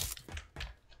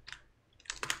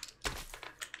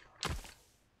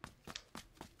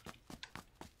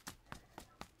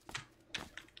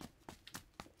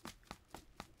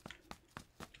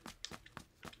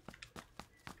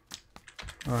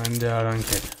 Այն դե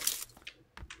արանք էր,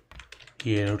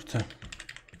 երորդը։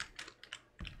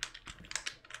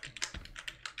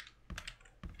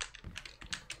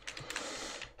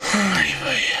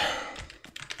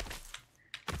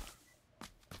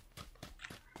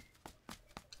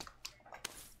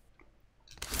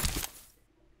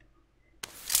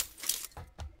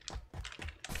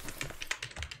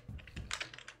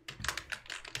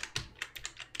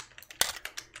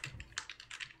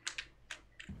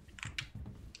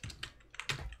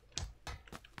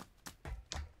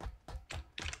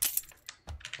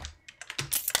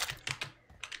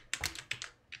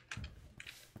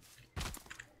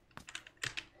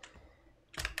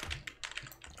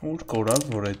 Ուր կորավ,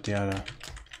 որ էդի արա։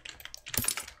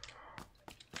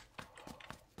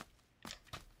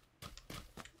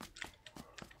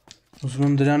 Ուզում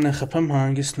եմ դրան է խփեմ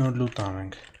հանգիստ նոր լուտ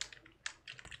անենք։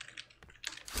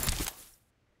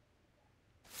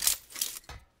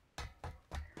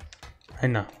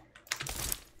 Հենա։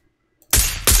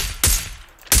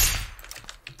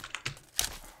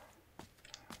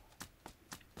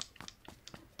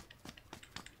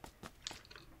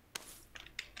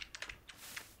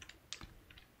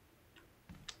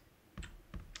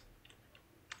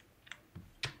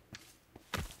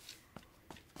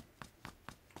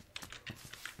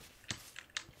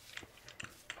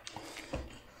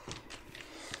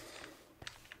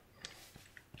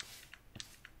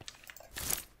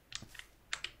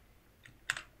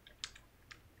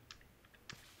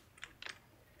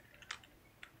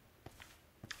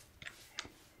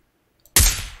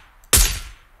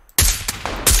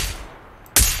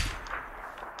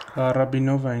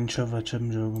 Կարաբինով է ինչով է չեմ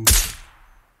ժողում։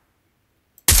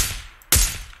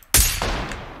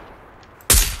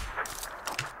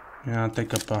 Մի հատ է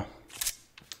կպա։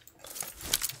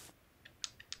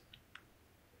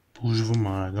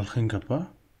 Բուժվում արա, գլխին կպա։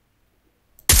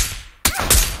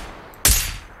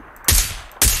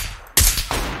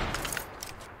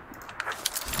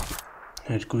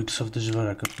 Երկու X-ով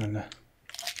դժվար է կպնել է։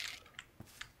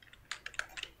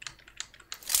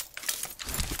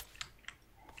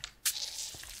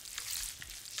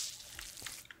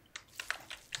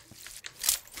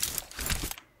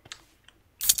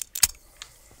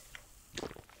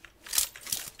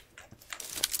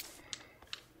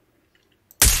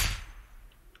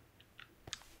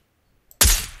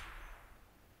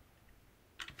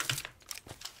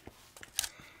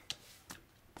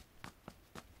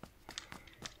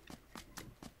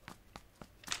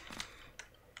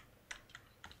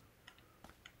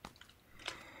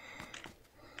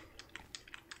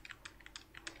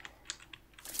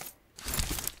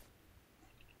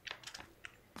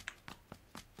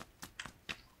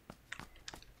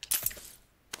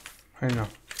 Հենա։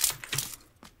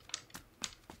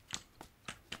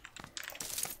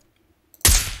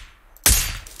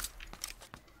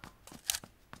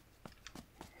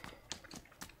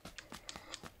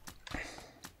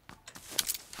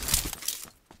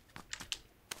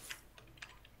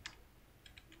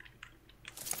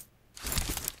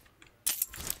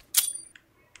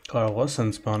 Կարող է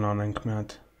սենց բան անենք մի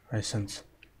հատ, այսենց։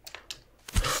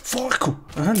 Ֆոկու,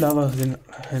 ահա լավ է,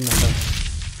 հենա լավ։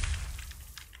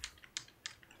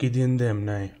 Գիդին դեմ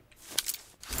նայ։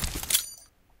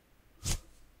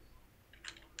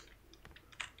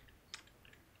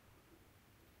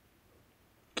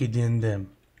 Գիդին դեմ։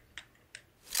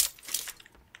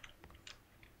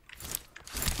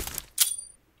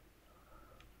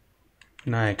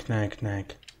 Նայք։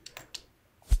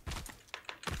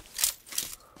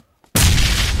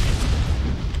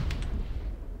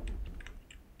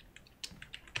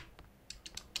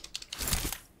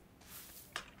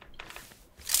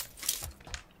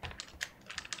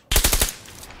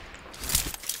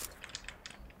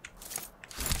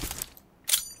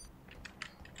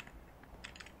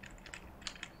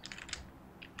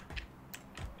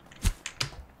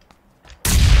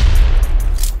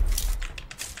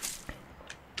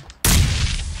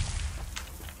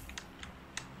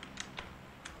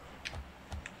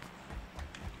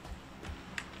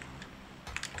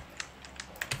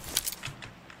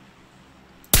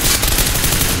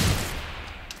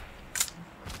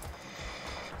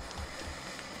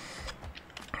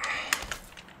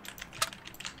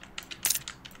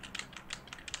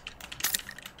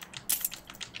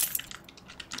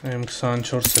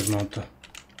 M24 է մոտը։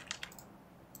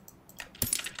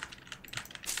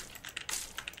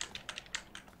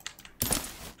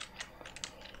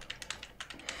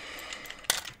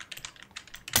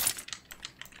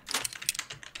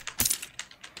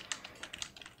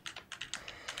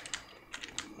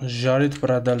 Жарит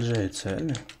продолжается,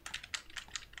 или?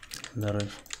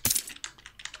 Здоров.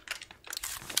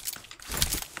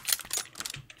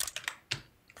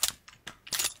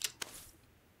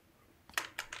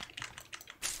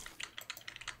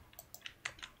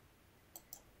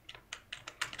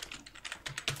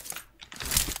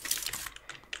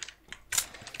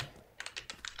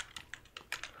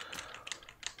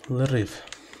 Լրիվ։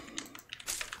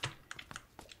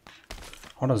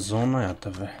 Հորա զոնա է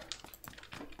տվե։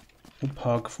 Ու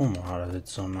փակվում է հարած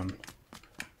այդ զոնան։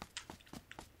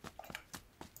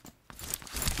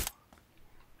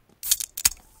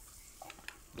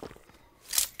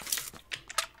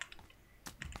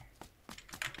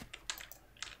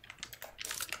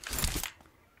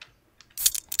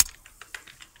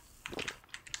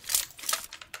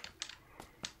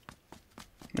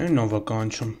 Այն ով է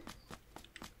կանչում։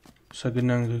 Սա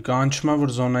գնանք կանչումա,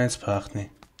 որ զոնայից փախնի։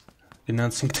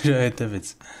 Գնացինք դրա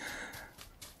հետևից։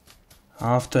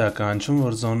 Ավտո է կանչում,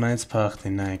 որ զոնայից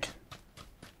փախնի, նայեք։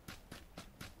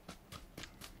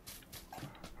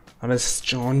 Արես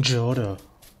John Joro։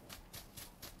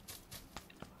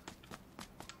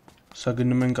 Սա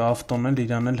գնում ենք ավտոն էլ,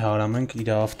 իրան էլ հարամ ենք,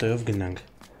 իր ավտոյով գնանք։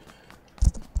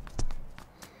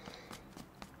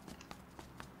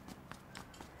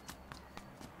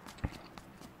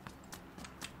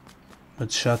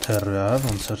 Բայց շատ հեռու է,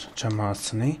 ոնց որ չեմ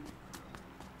հասցնի։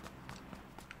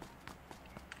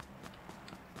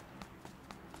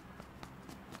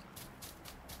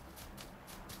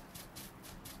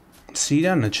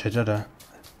 Սիրանը չէր արա։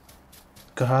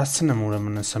 Կհասցնեմ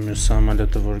ուրեմն ասա մյուս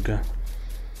սամալյոտը որ գա։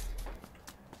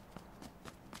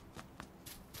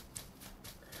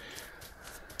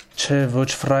 Չէ, ոչ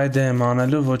Friday եմ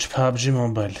անելու, ոչ PUBG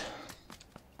Mobile։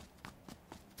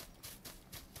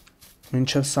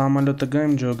 Մինչև սամալյոտը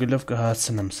գայմ ջոգելով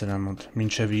կհասցնեմ սրա մոտ,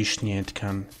 մինչև իշնի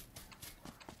այդքան։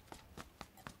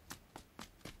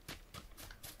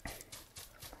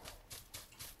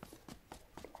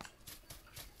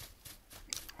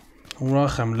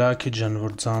 Ուրախ եմ լաքի ջան,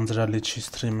 որ ձանձրալի չի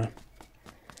սթրիմը։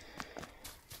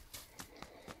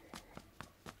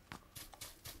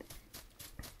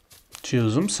 Չի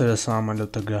ուզում սերը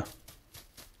սամալյոտը գա։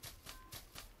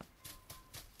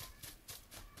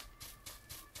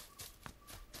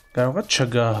 Կարող է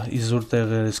չգա իզուր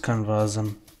տեղեր այսքան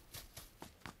վազեմ։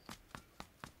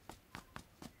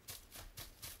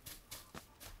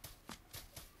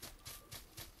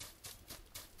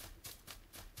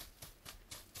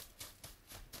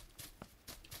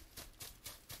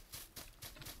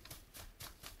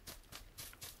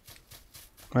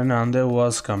 Այն անդե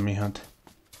ուազ կա մի հատ։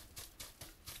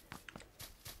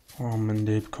 Ամեն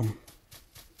դեպքում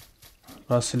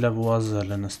Վասիլավ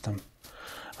ուազել են ստեմ։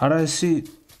 Արա էսի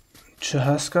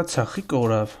չհասկացա խի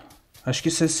կորավ։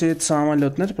 Աշկիս էսի այդ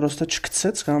սամալյոտներ պրոստը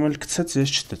չկցեց կամ էլ կցեց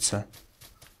ես չտեցա։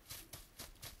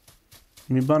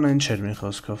 Մի բան այն չէր մի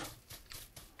խոսքով։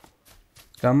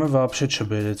 Կամ է վապշե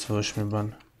չբերեց ոչ մի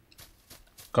բան։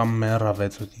 Կամ մեռավ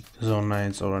այդ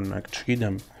զոնայից օրինակ,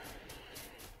 չգիտեմ։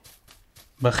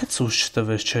 Բախից ուշ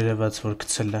չտվեց չերևաց որ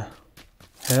կցել է։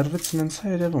 Հերվից նենց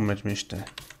է երևում էր միշտ է։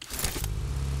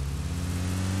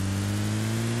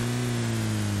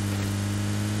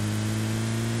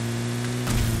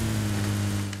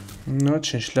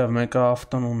 Նոչ լավ, մեկը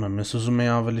ավտոն ունեմ, ես ուզում էի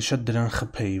ավելի շատ դրան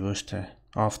խփեի, ոչ թե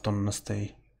ավտոն նստեի։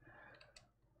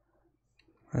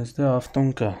 Այս դե ավտոն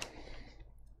կա։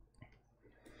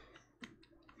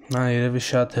 Նա երևի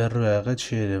շատ հեռու է եղել,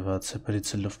 չի երևաց,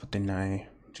 պրիցելով պետք է նայի,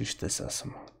 ճիշտ ես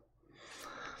ասում։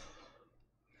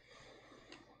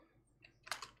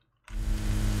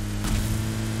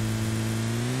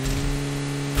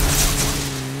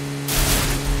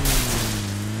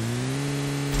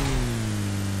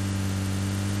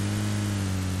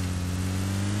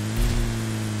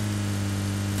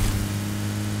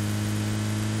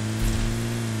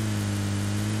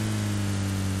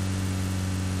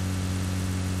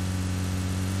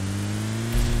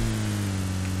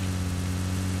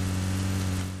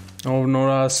 Ով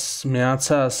նորաս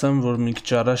միացա ասեմ, որ մի քիչ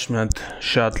առաջ մի հատ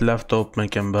շատ լավ տոպ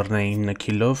մեկ եմ բռնել 9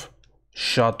 քիլով,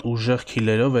 շատ ուժեղ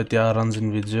քիլերով, էդի առանձին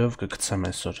վիդեոյով կգցեմ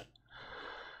այսօր։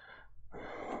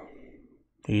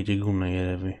 Իրիգուն է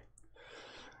երևի։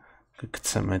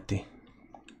 Կգցեմ էդի։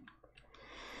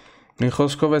 Մի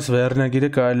խոսքով այս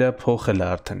վերնագիրը կարելի է փոխել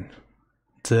արդեն։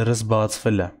 Ձեռս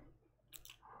բացվել է։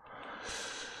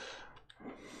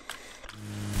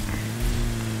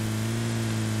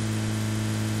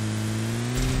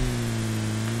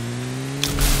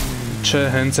 Չէ,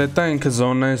 հենց էտա ինքը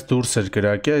զոնայից դուրս էր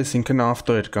գրակի, այսինքն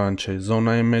ավտո էր կանչի,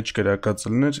 զոնայի մեջ գրակած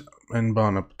լներ, այն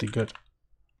բանը պտի գար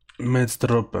մեծ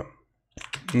դրոպը,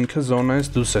 ինքը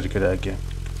զոնայից դուրս էր գրակի։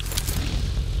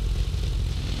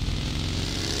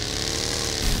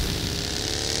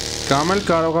 Կամ էլ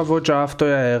կարող է ոչ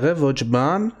ավտո է եղել, ոչ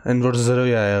բան, այն որ 0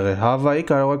 է եղել, հավայի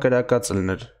կարող է գրակած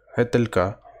լներ, հետ էլ կա։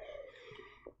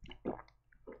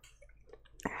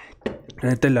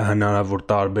 Հետ էլ է հնարավոր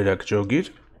տարբերակ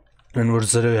ջոգիր, Այն որ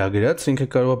 0 է գրած, ինքը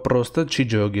կարող է պրոստը չի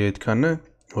ջոգի այդքանը,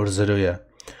 որ 0 է,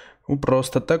 ու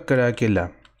պրոստը տակ կրակել է։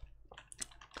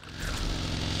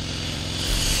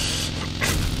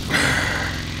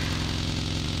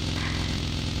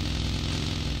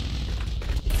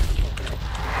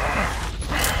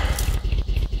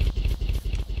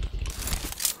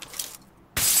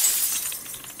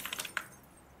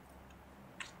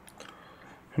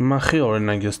 Հիմա խի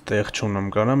օրինակ ես տեղ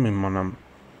չունեմ, կարամ իմանամ։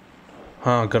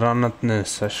 Հա, գրանատն է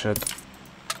սա շատ։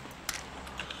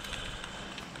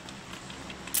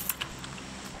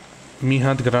 մի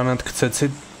հատ գրանատ գցեցի,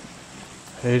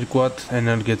 երկու հատ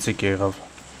էներգետիկ եղավ։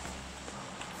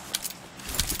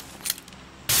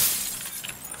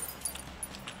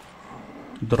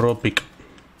 Դրոպիկ։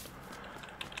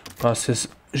 Ասես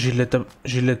ժիլետ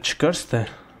չկար ստե,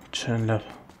 չեն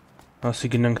լավ։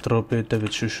 Ասի գնանք դրոպի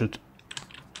հետևից շուշուտ։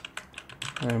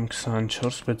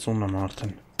 M24 բայց ունեմ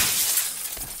արդեն։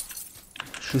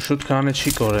 Շուշուտ կանը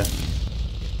չի կորե։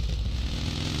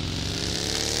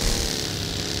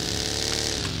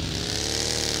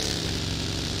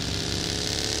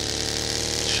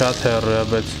 Շատ հեռու է,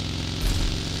 բայց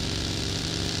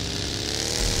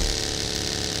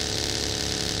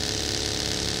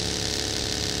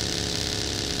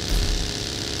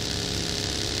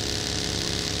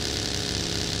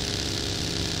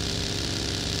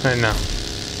Այնա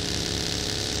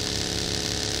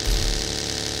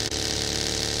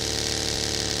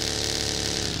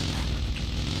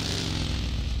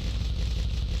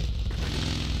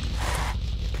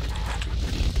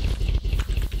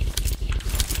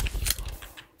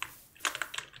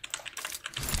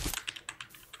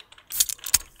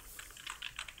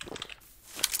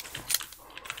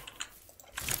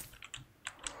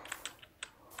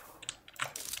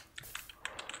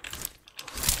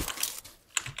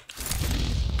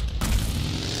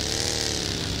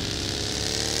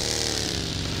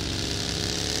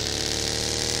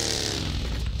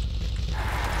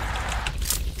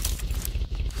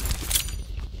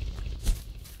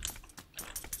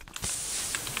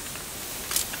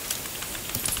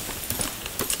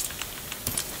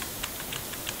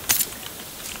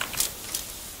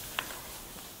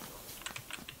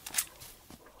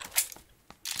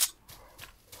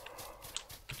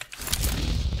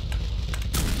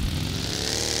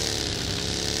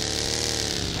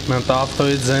Mən də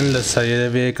avtoyu ձենլսա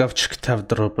երևի եկավ չգտավ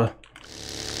դրոպը։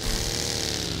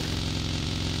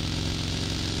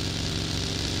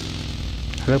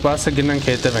 Հələ պասը գնանք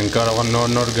հետև են, կարող են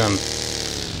նոր գան։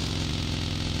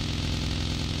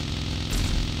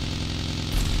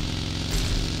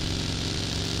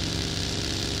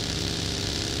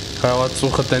 Կարող է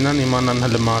ծուխը տենան իմանան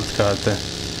հələ մարդ կա հատե։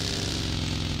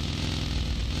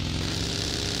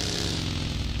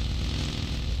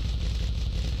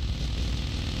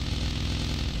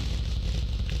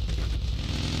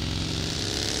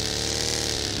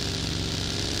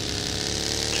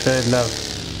 Չէ,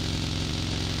 լավ։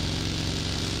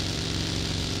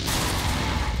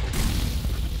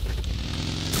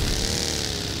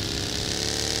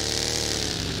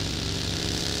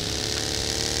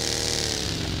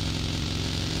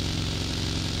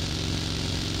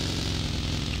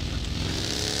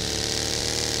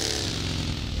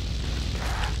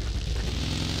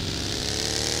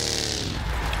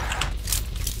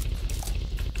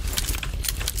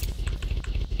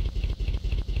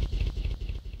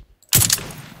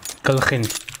 Գլխին։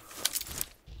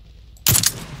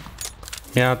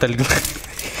 Մի հատ էլ գլխին։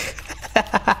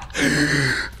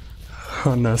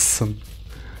 Անասն։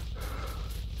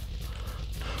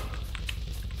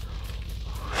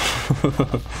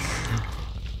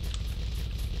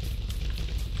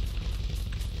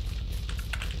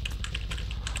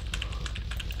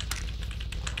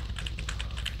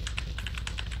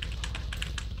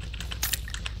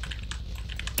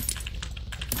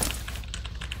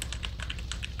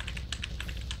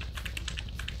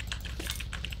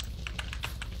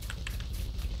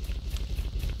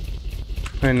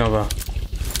 Այնով է։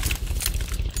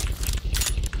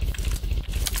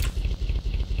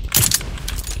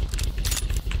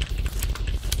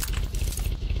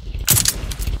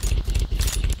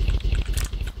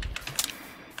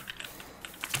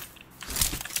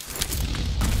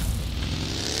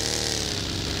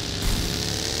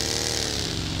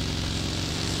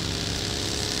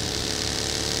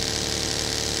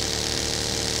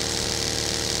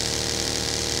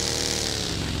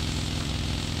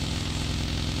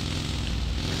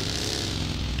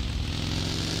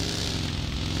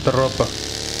 Дропа.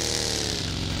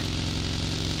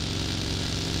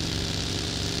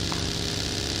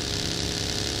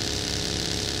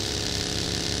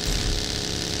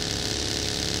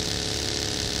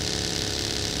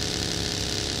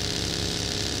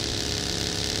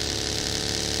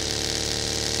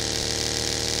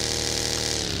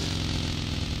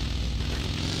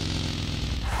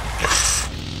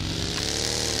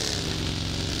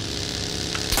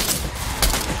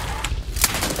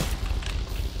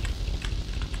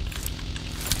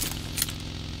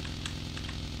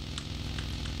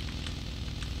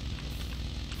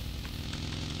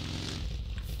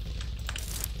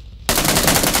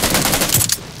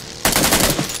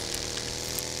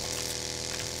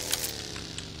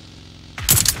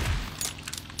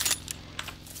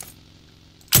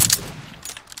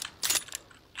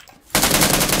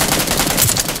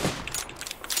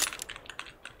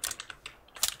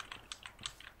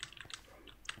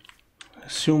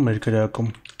 Սյում էր գրակում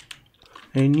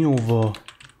Էնի ովա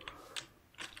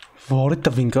Վարի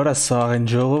տվին կարա սաղեն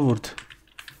ժողովուրդ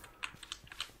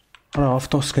Արա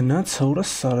ավտոս գնաց,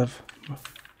 ուրս սարև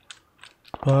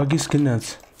Բագիս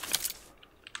գնաց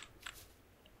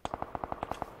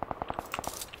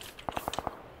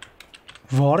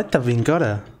Վարի տվին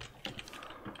կարա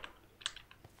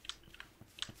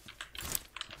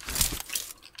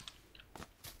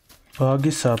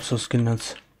Բագիս ափսոս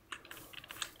գնաց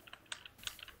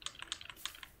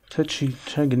Թե չի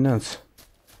գնաց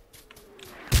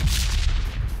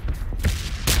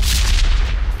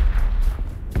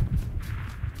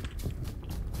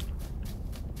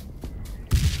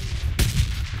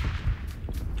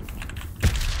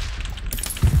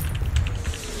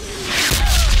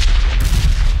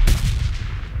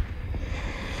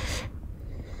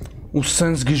Ու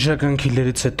սենց գիժական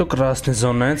քիլերից հետո կրասնի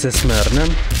զոնայից ես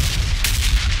մերնեմ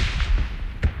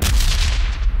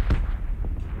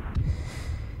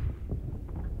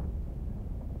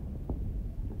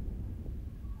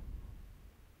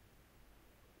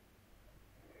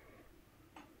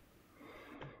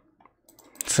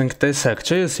Սենք տեսակ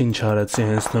չէ ես ինչ արեցի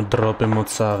հենց նոր դրոպի մոտ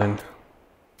սաղին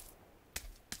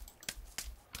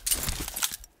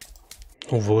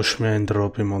ու ոչ միայն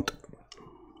դրոպի մոտ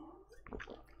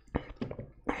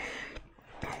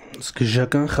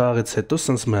Սկիժական խաղից հետո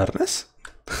սենց մերնես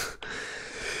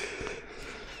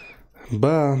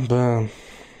Բա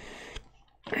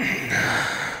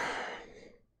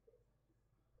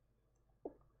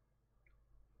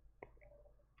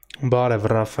Բարև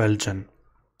Ռաֆայել ջան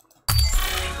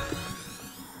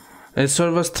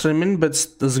Այսօրվա սթրիմին, բայց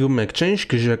զգում եք չէ ինչ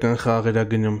գիժական խաղերա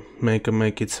գնում մեկը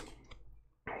մեկից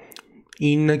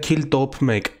 9 քիլ տոպ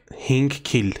 1, 5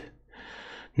 քիլ,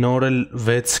 նոր էլ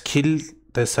 6 քիլ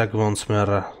տեսակ ոնց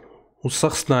մեռա, ու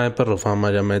սաղ սնայպերով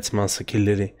համարյա մեծ մասը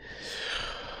քիլերի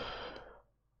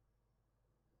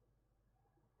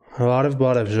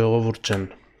Բարև ժողովուրդ ջան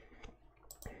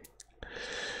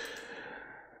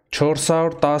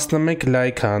 411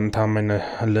 լայք է ընդամենը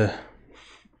հլը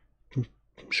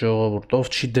Ժողովուրդ, ով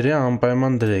չի դրե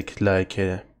անպայման դրեք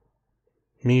լայքերը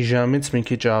Մի ժամից մի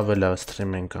քիչ ավել է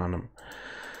սթրիմ ենք անում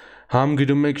Համ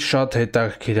գրում եք շատ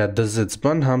հետաքրքիր է դզեց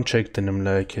բան, համ չեք դնում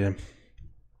լայքերը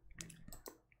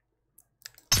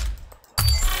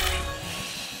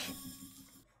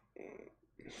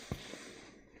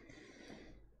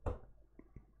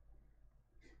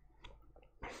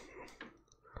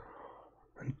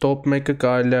Տոպ 1-ը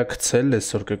կարելի է գցել,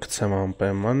 այսօր կգցեմ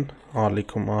անպայման,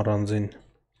 ալիքում առանձին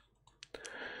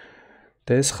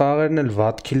Դե այս խաղերն էլ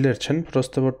վատ քիլեր չեն,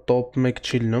 պրոստը որ տոպ 1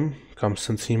 չի լնում, կամ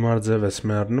սենց հիմար ձև ես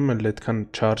մերնում, էլ այդքան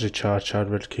չարժի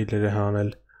չարչարվել քիլերը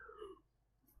հանել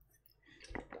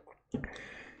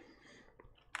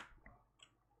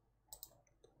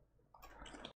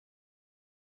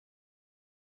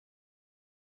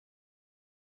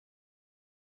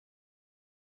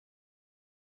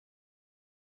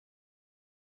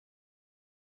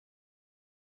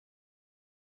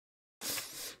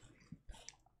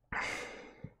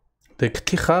Դե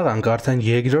կթի խաղանք, արդեն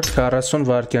երկրորդ 40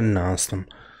 վարկյանն է անցնում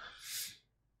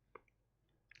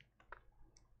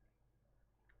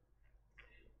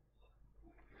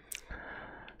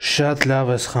Շատ լավ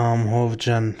ես խաղում հով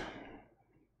ջան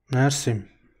Մերսի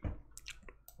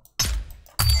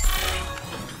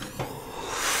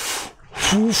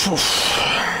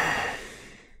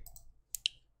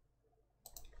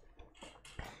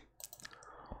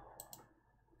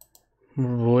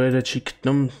Ոերը չի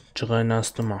գտնում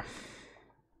ջղայնացնում է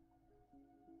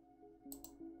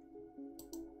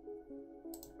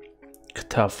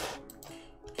Կթավ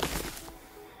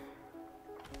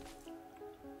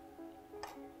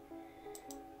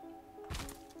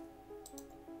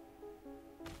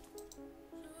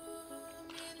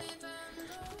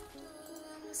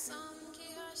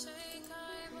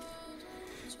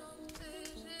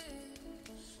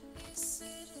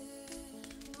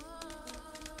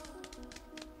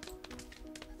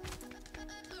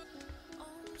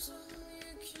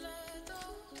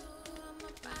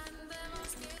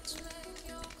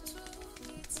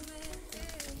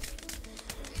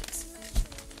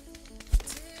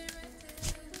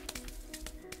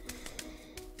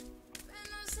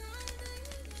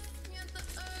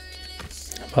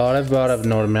Բարև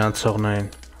նոր միացողներին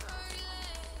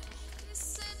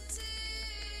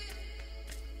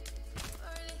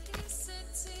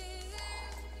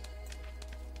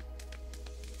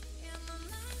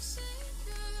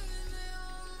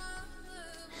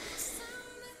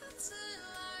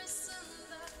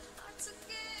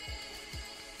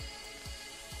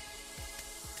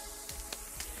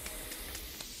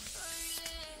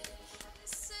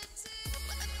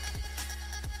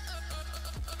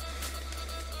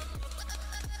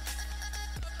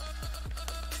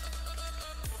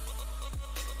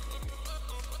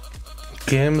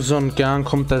Game Zone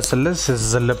կյանքում տեսել ես, ես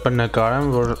ZLP նկարեմ,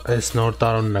 որ այս նոր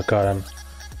տարուն նկարեմ։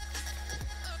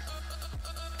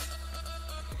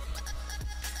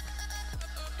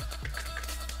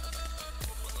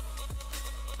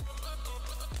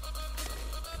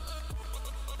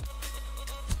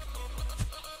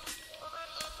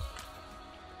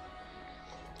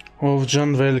 Ով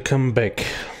ջան, welcome back։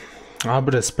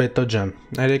 Աբրես պետո ջան,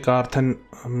 երեք արդեն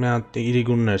մի հատ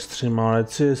իրիգուններ սթրիմ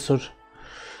արեցի,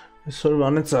 այսօր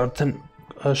վանից արդեն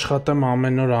աշխատեմ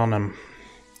ամեն օր անեմ։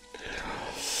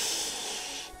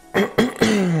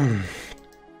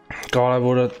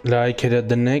 Կարևորը լայքերը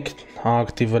դնեք,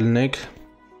 ակտիվ լինեք։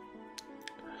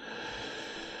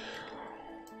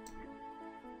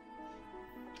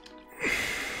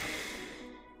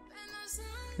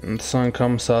 Այս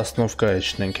անգամ Սասնովկա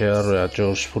իջնենք, հեռու է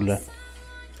Ջորժփուլը։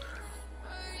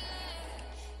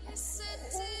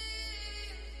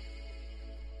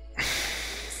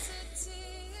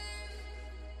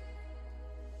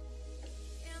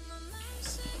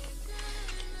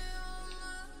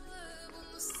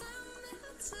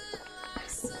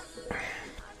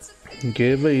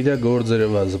 Գևը իր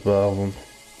գործերով է զբաղվում։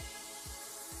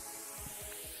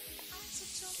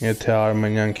 Եթե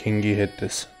Արմենյան Քինգի հետ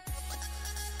ես։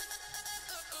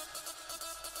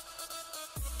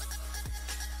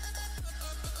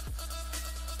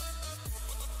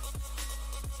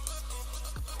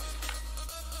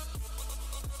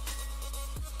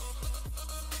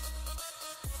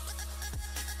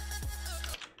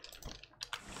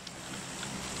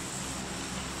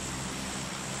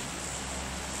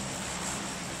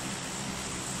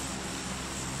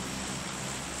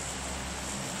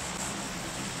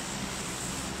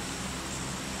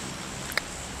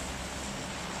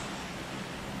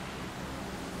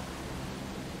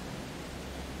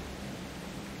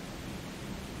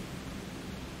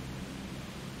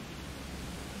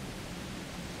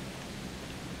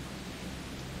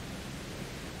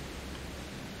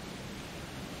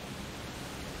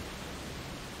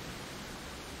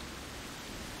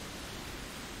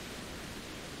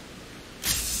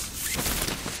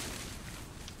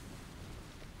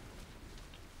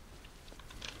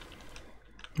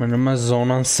 Մնում է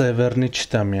զոնան սևերնի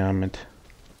չտա մի ամետ։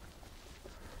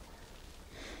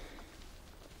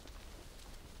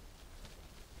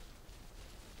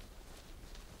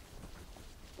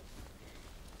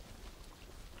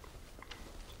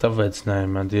 Տվեց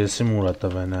նայմ ատ, եսի մուրա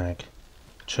տվե նայեք։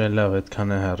 Չէ լավ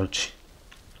էդքան է հեռու չի։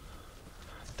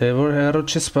 Դե որ հեռու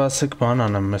չի սպասեք բան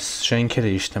անեմ, ես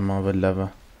շենքերը իշտեմ ավել լավը։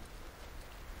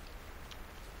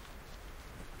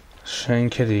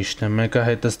 Շենքերը իշտեմ, մեկը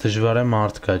հետս դժվար է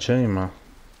մարդ կա, չէ հիմա։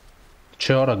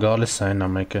 Չէ արա գալիս է այնա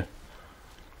մեկը։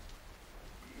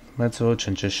 Մեծ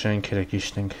ոչինչ է շենքերը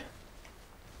կիշտենք։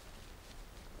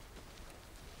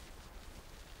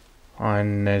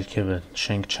 Այն ներքև է,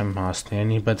 շենք չեմ հասնի,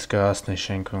 ենի բայց կհասնի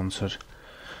շենք ոնց որ։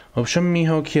 Ոբշեմ մի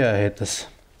հոգի է հետս։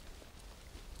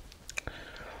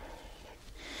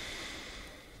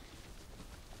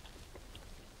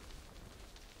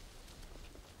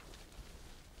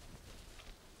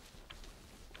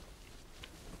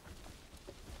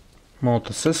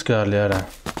 Մոտս ես գալի արա։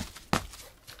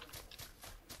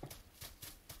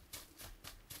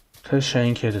 Թե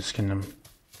շենքերս գնեմ։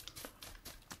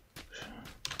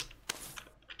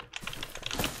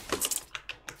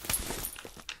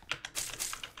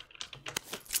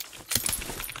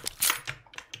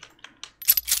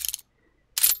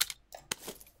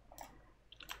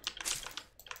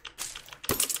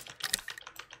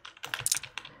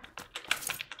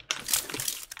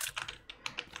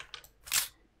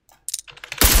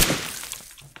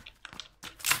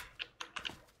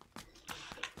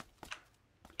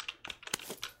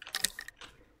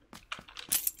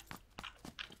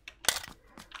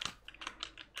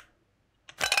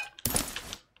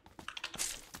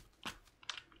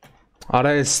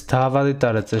 Արա ես դավադի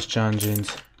տարեց ես ճանջի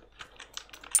ինձ։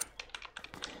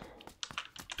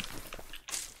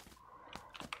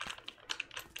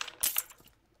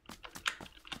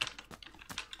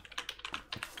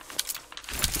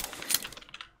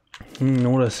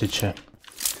 Նուրասի չէ։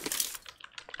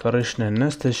 Կարիշն են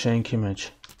ես թե շենքի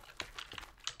մեջ։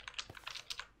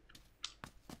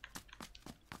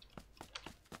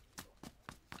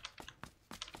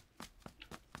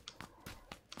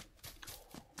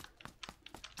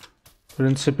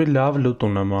 Պրինցիպի լավ լուտ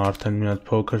ունեմ արդեն մի հատ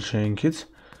փոքր շենքից,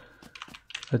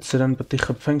 այդ սրան պետք է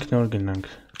խփվենք նոր գնանք։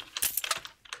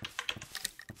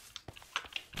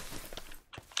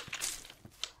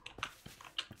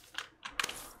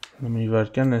 Մի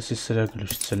վարկյան էսի սրա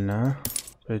գլուշցելն է,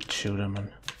 պետք չի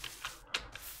ուրեմն։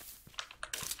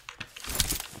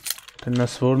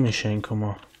 Տնաս որ մի շենքում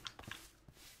է։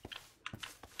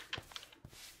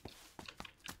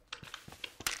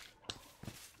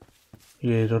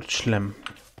 Երրորդ շլեմ։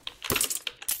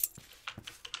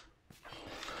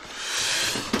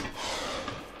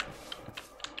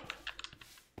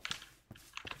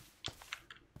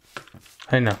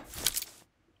 Հենա։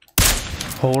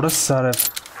 Հորս սարև։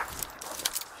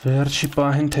 Վերջի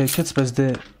պահին թեքեց, բայց դե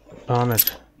բան էր,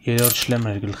 երրորդ շլեմ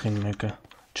էր գլխին մեկը,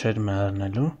 չէր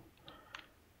մեռնելու,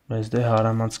 բայց դե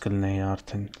հարամած կլնեի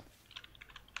արդեն։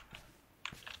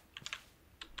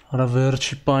 Արա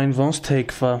վերջի պահին ոնց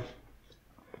թեքվա։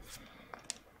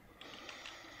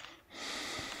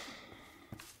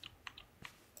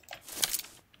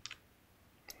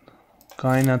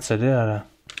 Կայնած էր է արա։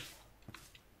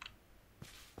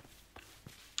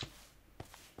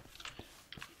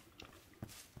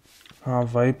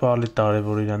 Վայի պալի տարի,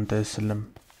 որ իրան տեսել եմ։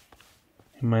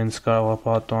 Հիմա ինձ կարող է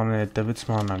պատուանը հետևից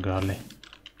մանա գալի։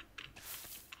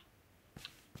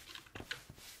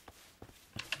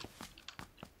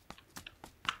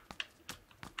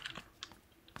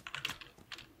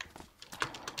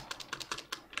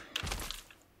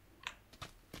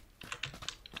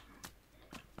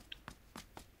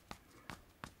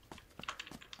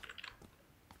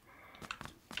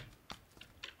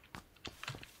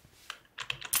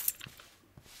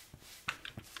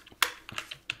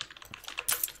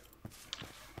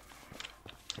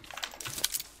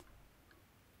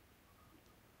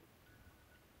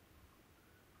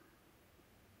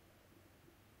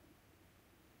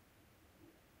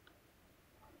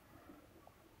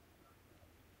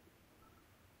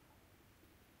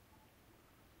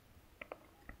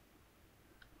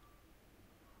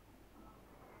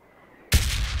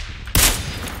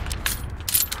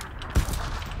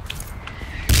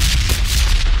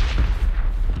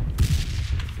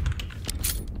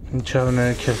 Ինչավ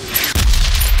ներքև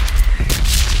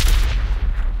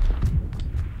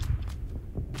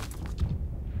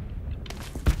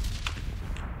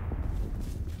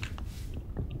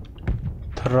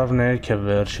թռավ ներքև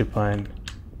վերջի պահին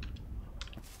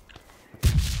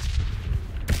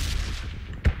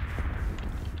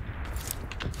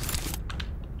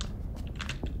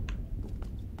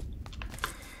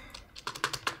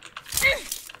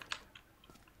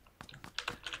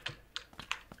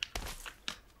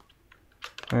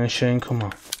Շենքում է,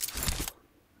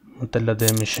 մտել է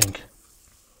դեմի շենք։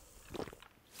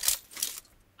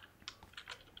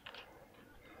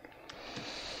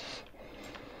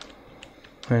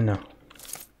 Հենա։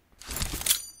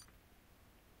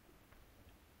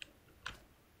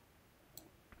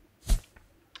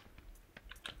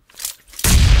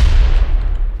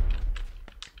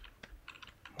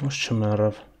 Ոնց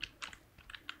չմեռավ։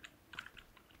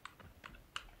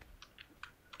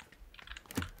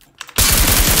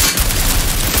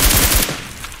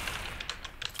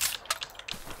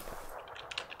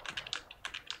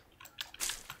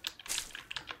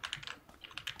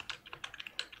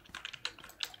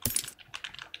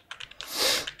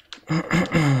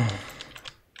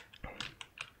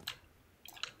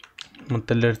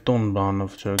 Մտել էր տուն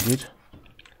բանով ճոգիր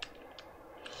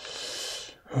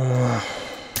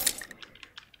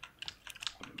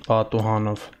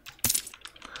պատուհանով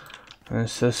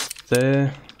այս դե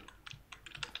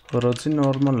վրոցի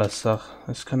նորմալ է սաղ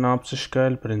այսքան ապսիշկա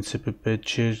էլ պրինցիպի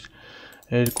պետ չիր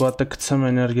երկու հատը կցեմ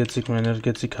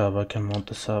էներգետիկ հավաքեմ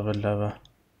մոտս ավել լավ է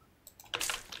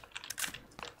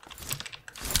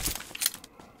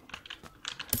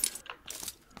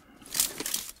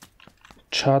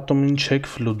Չատում ինչ եք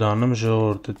ֆլուդանում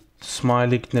ժողորդ,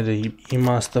 սմայլիկները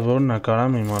իմաստը որն է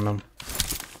կարամ իմանամ,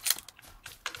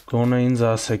 գոնը ինձ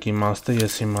ասեք իմաստը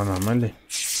ես իմանամ էլի,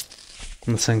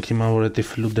 մսենք հիմա որ էտի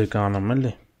ֆլուդ եք անում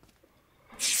էլի,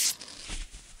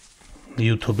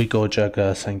 YouTube-ի կոճակը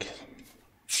ասենք,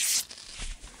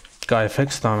 կայֆ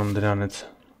եք ստանում դրանից,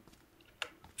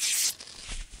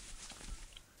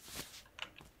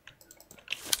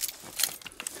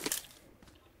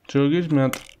 ճոգիր մի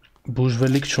հատ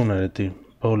Բուժվելիք չուներ էտի,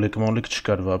 բոլիկ-մոլիկ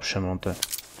չկար վապշե մոտը,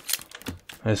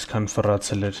 այսքան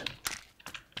ֆրացել էր։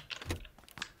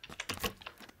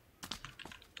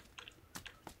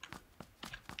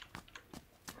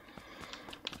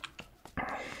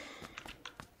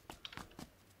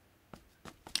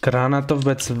 Գրանատով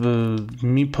բայց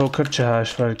մի փոքր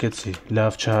չհաշվարկեցի,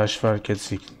 լավ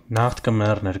չհաշվարկեցի, նախտ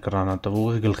կմեռներ գրանատով,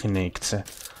 ուղի գլխին էի գցե,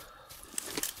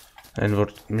 այն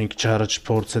որ մի քիչ առաջ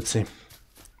փորձեցի։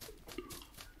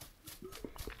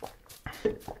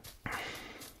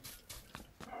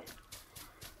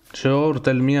 Ժողովուրդ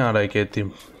էլ մի արեք էտի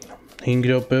 5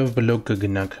 րոպեով բլոկ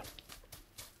կգնաք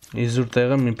իզուր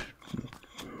տեղը մի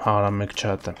հարամեք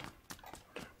չատը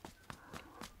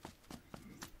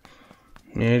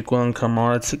մի երկու անգամ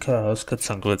արեցիք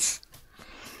հասկացանք բայց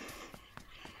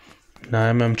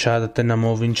Նայում եմ չատը տենամ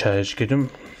ով ինչ է էջգերում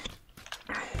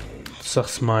Սաղ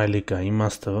սմայլի կա,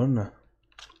 իմաստը որն է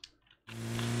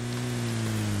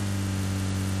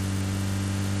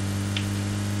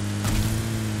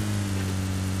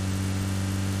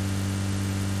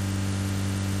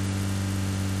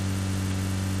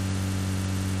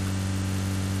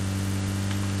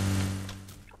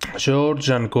Ժորժ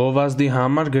ջան, գովազդի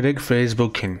համար գրեք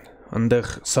Facebook-ին, ընդեղ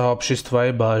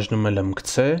սահոբշիստվայի բաժնում եմ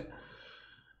գցե,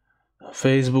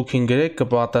 Facebook-ին գրեք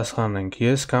կպատասխանենք,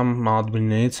 ես կամ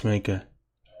ադմիններից մեկը,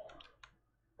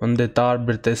 ընդե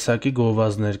տարբեր տեսակի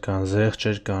գովազդներ կան,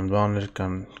 զեղչեր կան, բաներ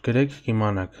կան, գրեք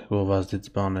կիմանաք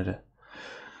գովազդից բաները,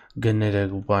 գները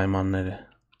ու պայմանները,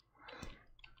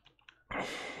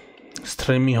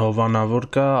 սթրիմի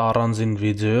հովանավոր կա, առանձին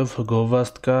վիդեոյով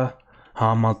գովազդ կա,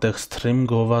 Համատեղ սթրիմ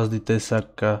գովազդի տեսակ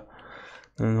կա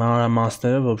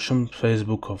մանրամասները, в общем,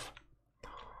 Facebook-ով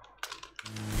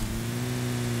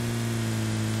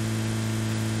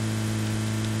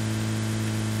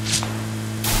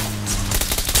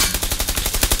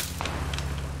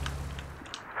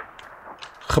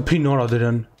Խփի նորա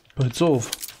դրան, բայց ով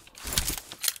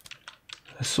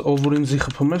Այս ով որ ինձի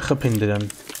խփում էր, խփին դրան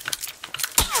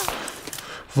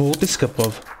Ոտից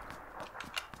կպավ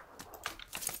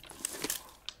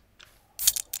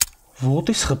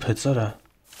Ոտից խփեց արա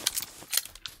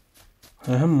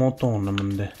Հեմ մոտոն եմ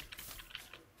ընդե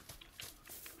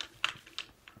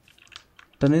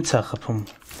Տնից է խփում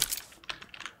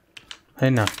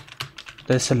Հենա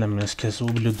Տեսել եմ ես քեզ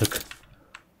ուբլյուդկ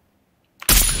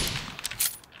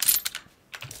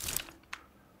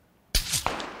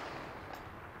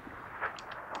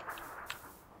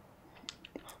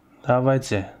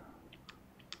Давайте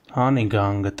Հանի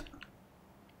գանգտ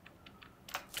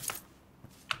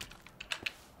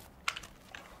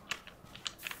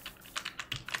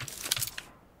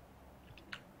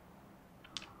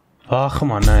Ախ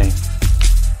մանայ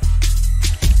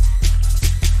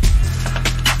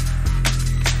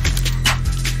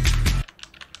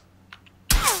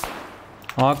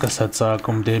Ակս է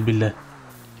ծակում դեբիլ է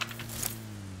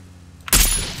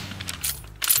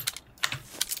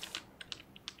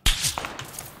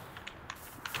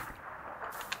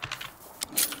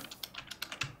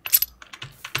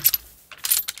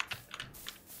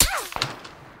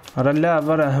Արա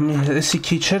լավ արա հմի էսի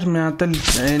քիչ էր մի հատ էլ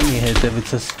էնի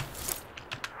հետևիցս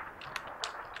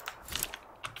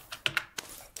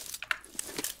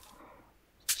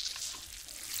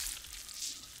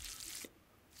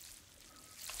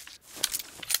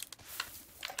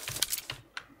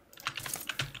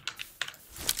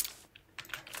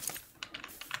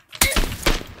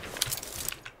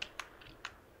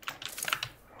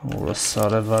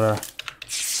Սարը վարա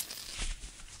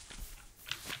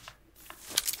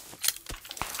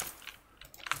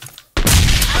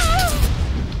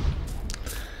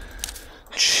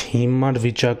Հիմար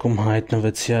վիճակում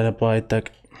հայտնվեցի արա պայտակ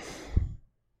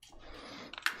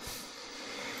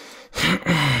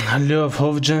Լյով,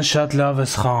 հով ջան շատ լավ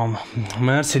ես խաղում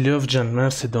Մերսի լյով ջան,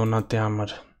 մերսի դոնատի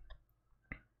համար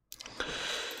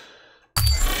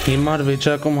Հիմար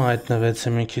վիճակում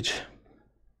հայտնվեցի մի քիչ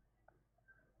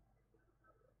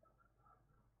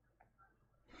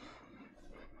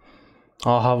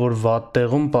Ահա որ վատ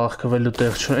տեղում պաղկվելու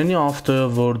տեղ չունի, այնի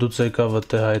ավտոյով որ դուց եկա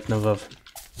վտե հայտնվավ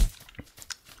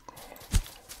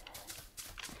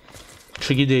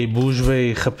Չգիտեի, բուժվեի,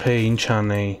 խփեի, ինչ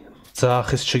անեի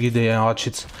Ձախից չգիտեի,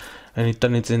 աչից Այնի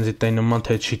տնից ինձի տենում ան,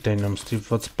 թե չի տենում,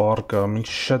 ստիպված պարկա Ինչ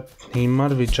շատ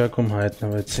հիմար վիճակում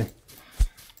հայտնվեցի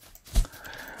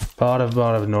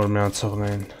Բարև նոր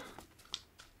միացողներին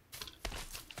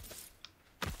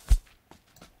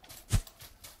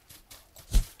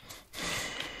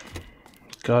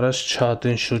Կարաս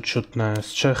չատին շուտ նայես,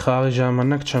 չէ խաղի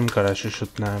ժամանակ չեմ կարա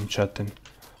շուտ նայեմ չատին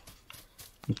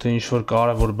Դե ինչ-որ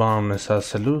կարևոր բան ունես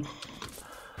ասելու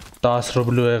 10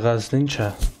 ռուբլու եղածն ինչ է,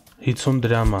 50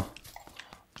 դրամա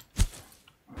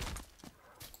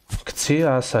Կցի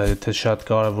ասա, եթե շատ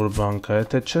կարևոր բան կա,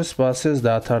 եթե չէ սպասի ես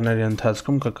դադարների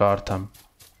ընթացքում կկարդամ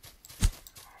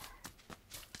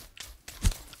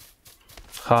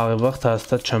Խաղի վաղտ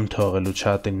հաստատ չեմ թողելու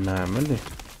չատին նայեմ էլի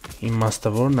Իմաստը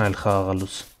որն այլ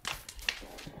խաղալուց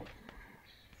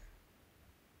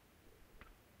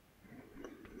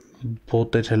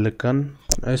Բոտեր հելը կան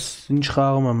Այս ինչ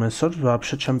խաղում եմ այսօր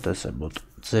վաբշե չեմ տեսել բոտ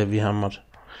ձևի համար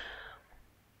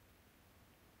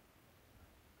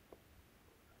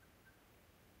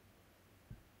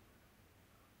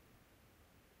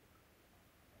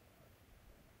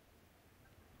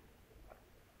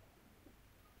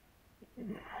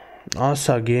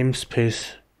Ասա Game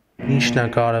Space Ինչն է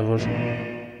կարևոր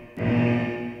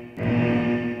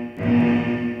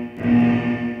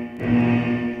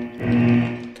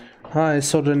Հա,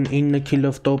 այսօր 9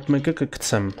 կիլով տոպ մեկը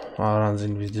կգցեմ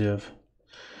առանձին վիդեով։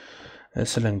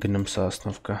 Ես էլ են գնում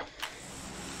Սասնովկա։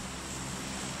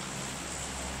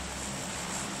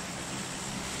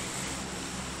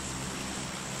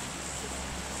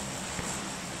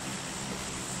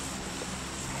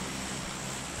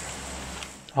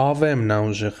 AVM-ն է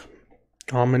ուժեղ։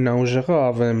 Ամենաուժեղը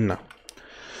AVM-ն է։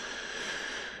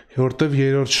 Որտև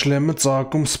երրորդ շլեմը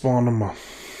ծակում սպանում է։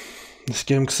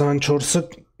 Իսկ M24-ը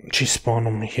չի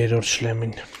սպանում երրորդ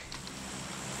շլեմին։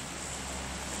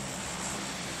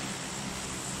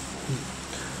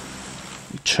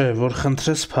 Չէ, որ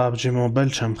խնդրես PUBG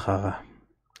Mobile չեմ խաղա։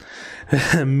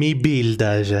 Mi build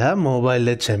даже, հա,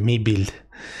 mobile-ը չէ, mi build։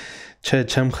 Չէ,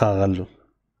 չեմ խաղալու։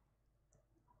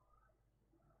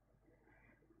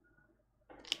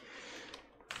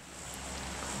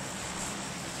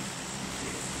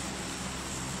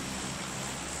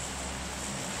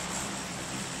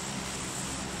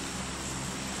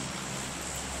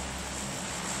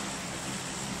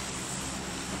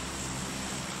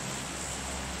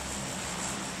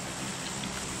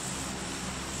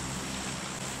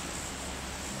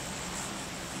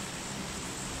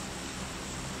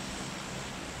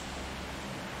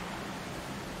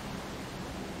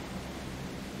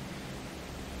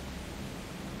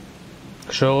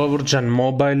 Ժողովուրդ ջան,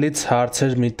 մոբայլից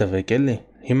հարցեր մի տվեք էլի։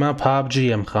 Հիմա PUBG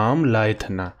եմ խաղում,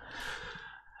 լայթն է։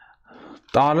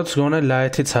 Տալուց գոնե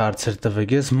լայթից հարցեր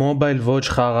տվեք։ Ես մոբայլ ոչ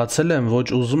խաղացել եմ, ոչ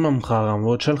ուզում եմ խաղամ,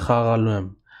 ոչ էլ խաղալու եմ։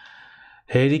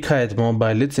 Հերիք է այդ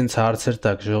մոբայլից ինձ հարցեր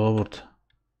տակ, ժողովուրդ։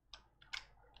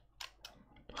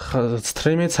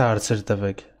 Սթրիմից հարցեր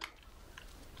տվեք։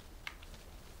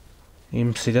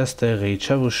 Իմ սիրած տեղը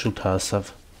իջավ ու շուտ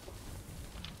հասավ։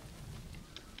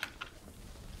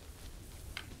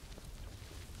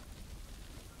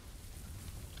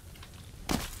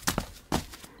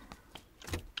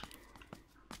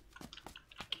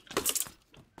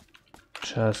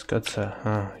 Չհասկացա,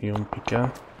 հա, յումպիկ է։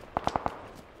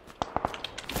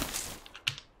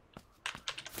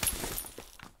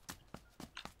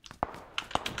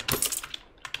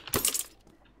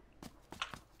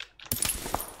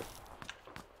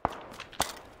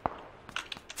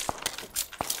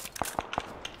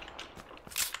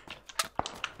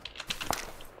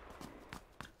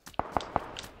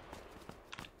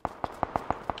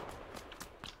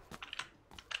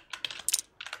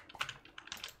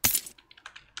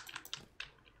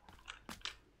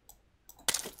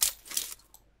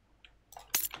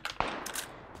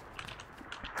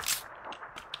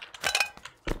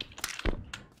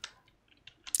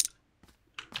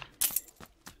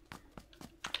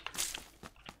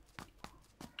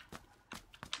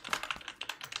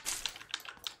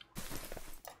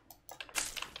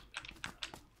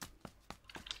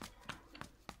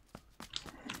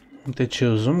 Դե չի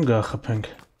ուզում գա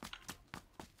խփենք։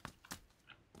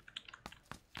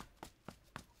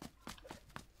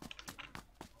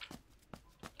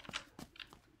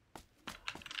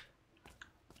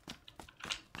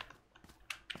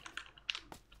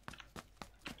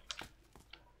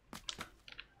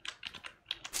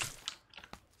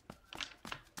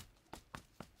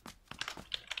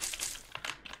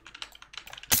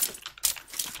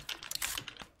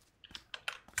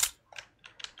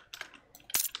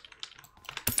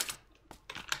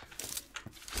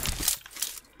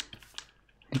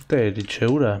 Տերի չէ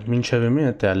ուրա, մինչև իմի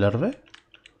հետ է լրվե։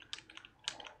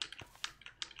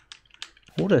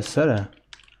 Ուր է սարը։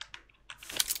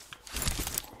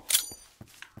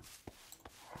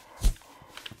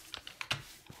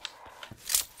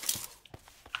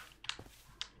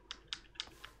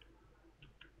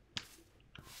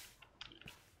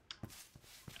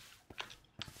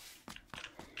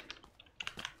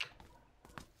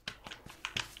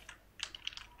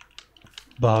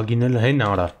 Բագին էլ հեն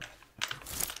արա։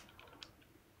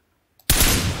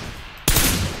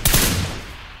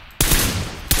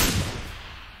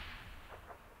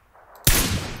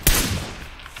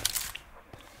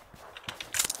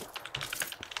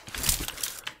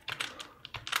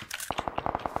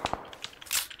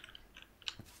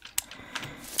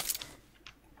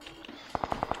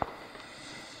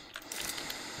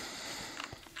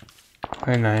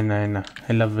 Այնա,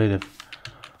 հելա վերև,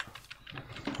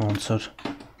 ոնց որ,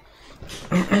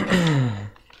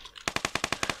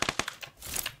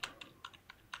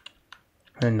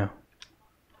 այնա,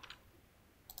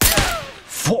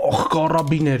 վող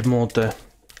կարաբին էր մոտ է,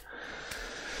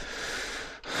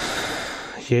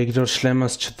 երկրորդ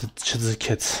շլեմս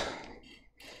չձգեց,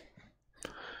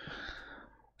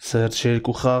 սերջ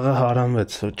երկու խաղը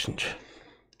հարամվեց, ոչինչ,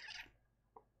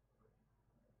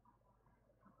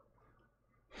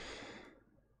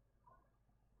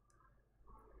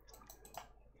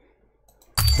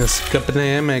 Ես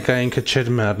կպնեի մեկա ինքը չեր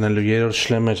մեռնելու, երորդ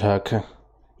շլեմ էր հակը։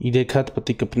 3 հատ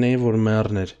պտի կպնեի, որ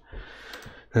մեռներ։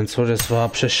 Հենց որ ես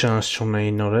վապշե շանս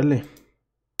չունեի նոր էլի։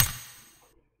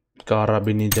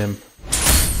 Կարաբինի դեմ։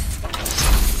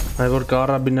 Այ որ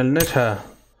կարաբին ելներ, հա,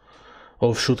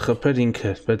 ով շուտ խփեր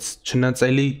ինքը, բայց չնայած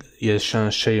էլի ես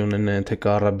շանս չէի ունենա թե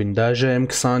կարաբին, դաժե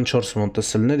M24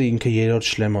 մոնտես ելներ, ինքը երորդ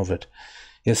շլեմով էր։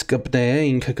 Ես կպնեի,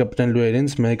 ինքը կպնելու էր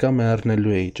ինձ, մեկա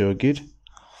մեռնելու էի, ջոգիր։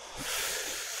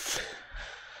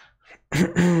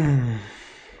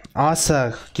 Ասա,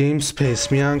 GameSpace,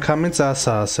 մի անգամից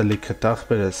ասա ասելիքը,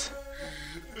 տախբեր ես։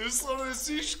 Ես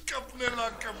ինչ կապնել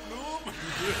ակապնում։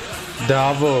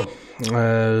 Դավո,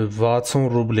 60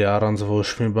 ռուբլի առանց ոչ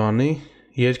մի բանի,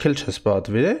 երկել չես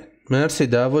պատվիրե, մերսի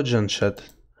դավո ջան շատ,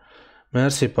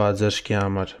 մերսի պատզերշկի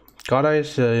համար, կարա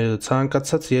իր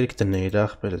ծանկացած երկ դնեիր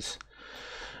ախբեր ես,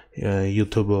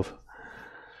 YouTube-ով,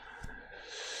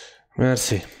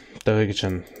 մերսի, տղեկ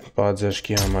ջան,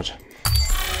 պատզերշկի համար։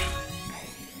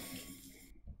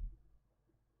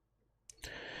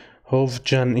 Հով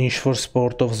ջան, ինչ-որ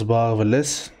սպորտով զբաղվել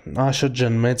ես, Աշոտ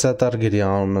ջան, մեծատար գրի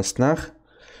անունս նախ,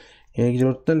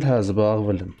 երկրորդն էլ հա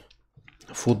զբաղվել եմ,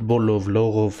 ֆուտբոլով,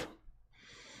 լողով,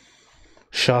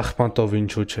 շախմատով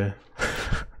ինչու չէ,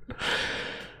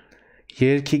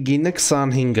 երկի գինը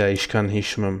 25 է իշքան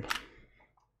հիշում եմ,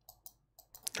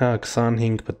 հա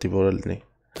 25 պտի որ ելնի,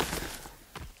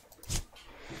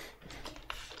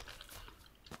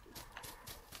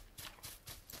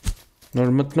 նոր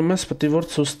մտնում ես պտի որ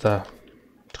ցույց տա,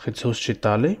 տխի ցույց չի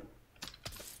տալի,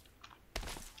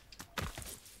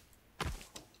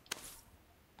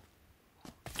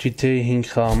 GTA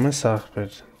 5 խաղում ես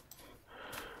ախպեր,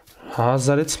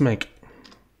 1000-ից մեկ,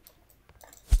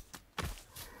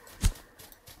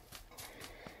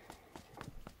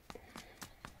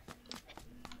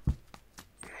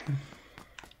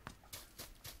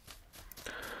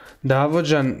 Դավո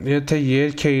ջան, եթե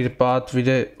երկ է իր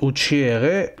պատվիրե ու չի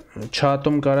եղե,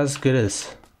 չատում կարաս գրես,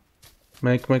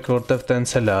 մեկ որտև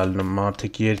տենց էլ է ալնում,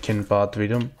 մարդիկ երկ են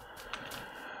պատվիրում,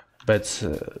 բայց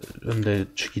ընդե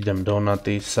չգիտեմ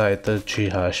դոնատի սայտը չի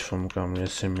հաշվում կամ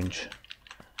ես իմ ինչ։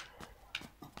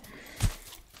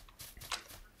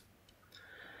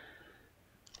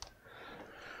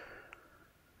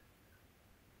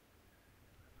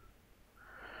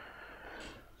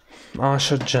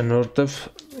 Աշոտ ջան, որտև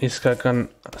իսկական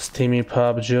Steam-ի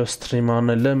PUBG-ով սթրիմ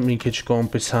անելը մի քիչ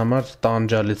կոմպիս համար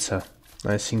տանջալից է,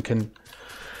 այսինքն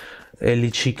էլի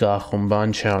չի կախում,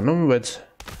 բան չի անում, բայց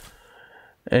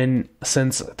այն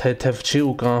սենց թեթև չի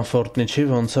ու կամֆորտնի չի,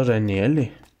 ոնց որ էնի էլի։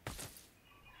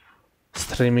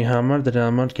 Սթրիմի համար դրա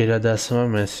համար գերադասում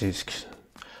եմ ես իսկ,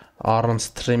 առանց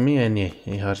սթրիմի էնի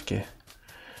իհարկե,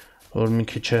 որ մի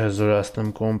քիչ է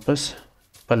հզորացնում կոմպս,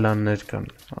 պլաններ կան,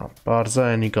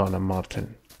 պարզա էնի կանեմ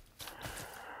արդեն։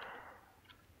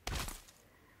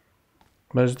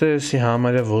 Բայց դե եսի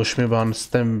համարյա ոչ մի բան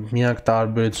ստեմ միակ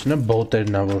տարբերությունը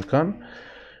բոտերն ա որ կան,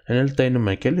 են էլ տենում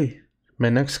եք էլի,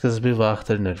 մենակ սկզբի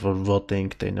վաղթերն էր, որ ոտ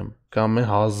էինք տենում, կամ է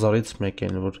 1000-ից մեկ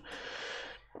են, որ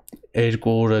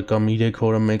 2 օրը կամ 3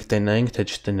 օրը մեկ տենայինք, թե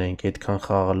չտենայինք այդքան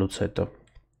խաղալուց հետո։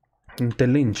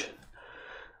 Ընտել ինչ,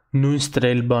 նույն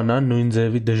ստրելբան ա, նույն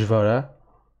ձևի դժվար ա,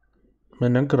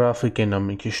 մենակ գրաֆիկ են ա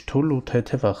մի քիչ թույլ ու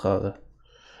թեթև ա խաղը։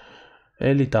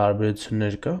 Էլի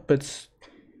տարբերություններ կա, բայց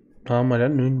համարյա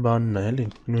նույն բանն է, էլի,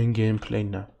 նույն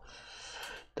գեյմփլեյն է։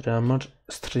 Դրա համար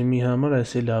սթրիմի համար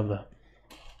այսի լավ է։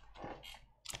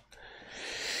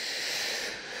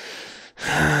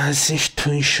 Այս ինչ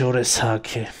թույն շոր ես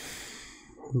հաք է։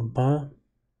 Բա։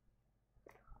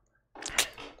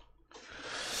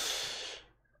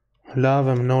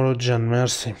 Լավ եմ, նորոտ ջան,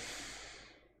 մերսի։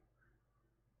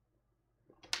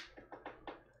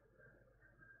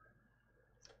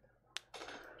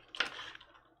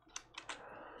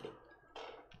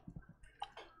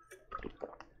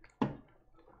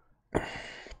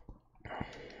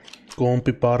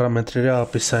 Կոմպի պարամետրերը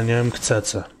ապիսանյայում գծած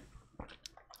է։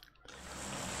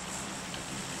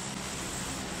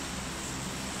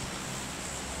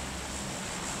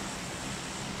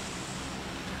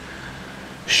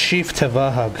 Shift-ը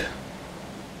վահագ։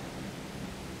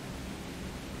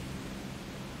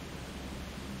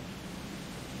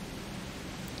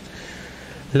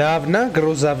 Լավն է,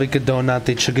 գրոզավիկը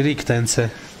դոնատի չգրիք տենց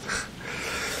է։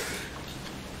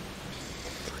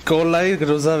 Կոլայի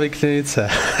գրոզավիկներից է,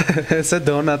 ես է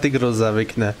դոնատի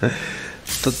գրոզավիկն է,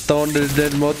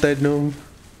 տոներներ մոտենում,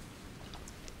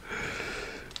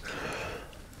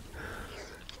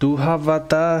 դու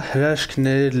հավատա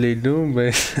հրաշքներ լինում,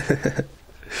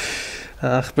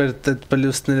 ախպեր տետ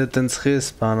պլյուսները տենց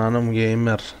խիս բանանում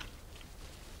գեյմեր,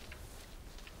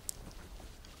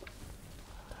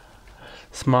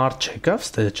 Smart չեկավ,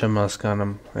 ստե չեմ հասկանում,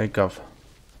 եկավ։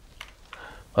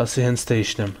 Ասի հենց թե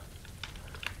իշնեմ։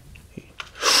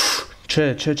 Չէ,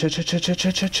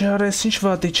 արես ինչ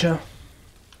վատի չա։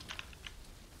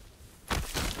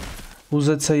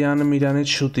 Ուզեցա յանում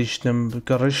իրանից շուտ իշնեմ,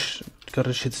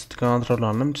 կռիշից կոնտրոլ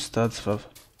անեմ, չստացվավ։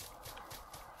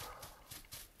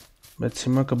 Բայց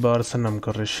հիմա կբարձնամ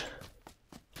կռիշ։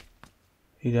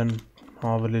 Իրան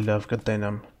ավելի լավ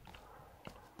կտենամ։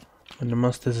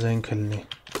 Նմաստ է զենք լնի։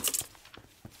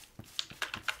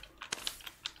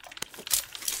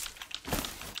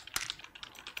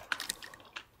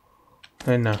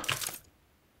 Այնա։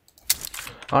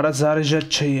 Արա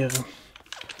զարիժետ չէ եղմ։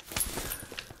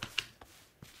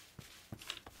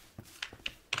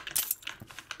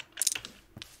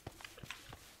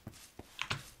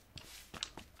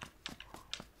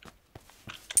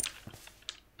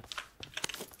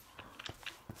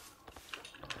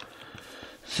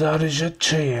 Զարիժետ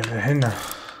չէ եղը, հենա։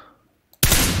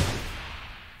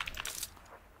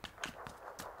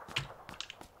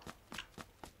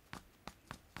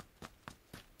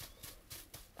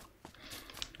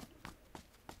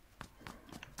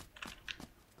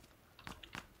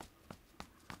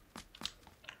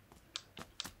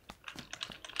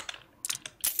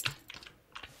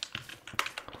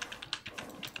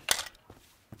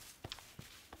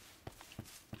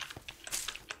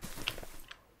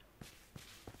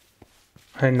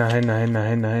 Հենա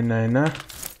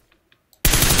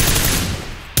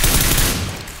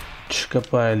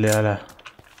չկպայելի արա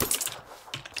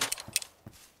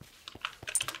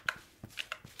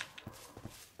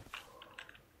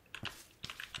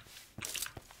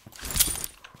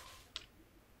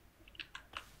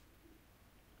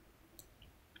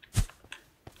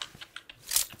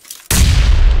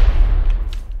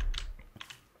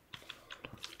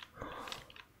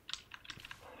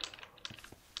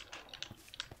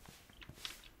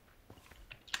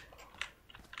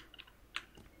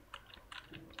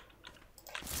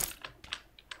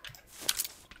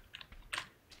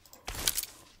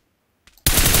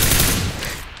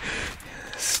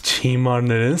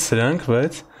Հիմարներ են սրանք,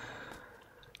 բայց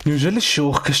Նյուժելի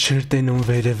շողքս չեր տենում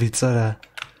վերևից, արա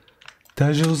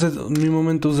Դաժե մի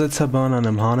մոմենտ ուզեցա բան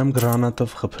անեմ, հանեմ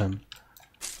գրանատով խփեմ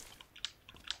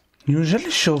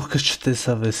Նյուժելի շողքս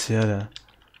չտեսավ էսի, արա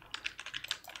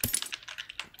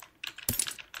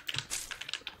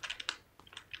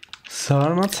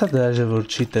Սարմացա դաժե, որ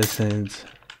չի տեսե ինձ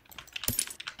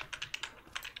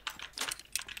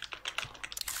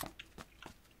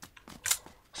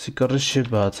Սիկարից չի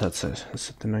բացացեր,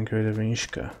 ասա տնանք վերևը ինչ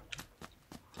կա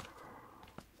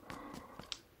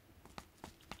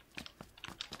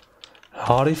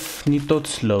Հարիվ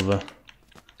նիտոց լովը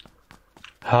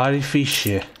Հարիվ իշ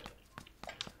է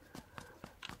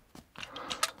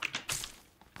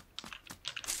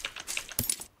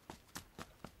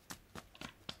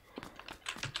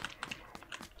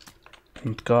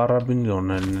Կարաբին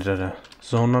լոն են նրերը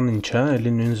Զոնան ինչ է,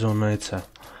 էլի նույն զոնայից է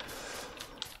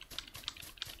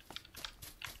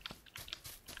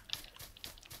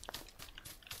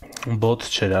Բոտ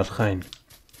չեր արխային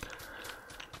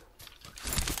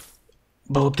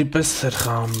Բոտի պես սեր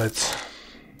խաղում, բայց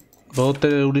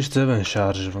Բոտերը ուրիշ ձև են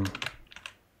շարժվում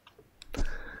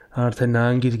Արդեն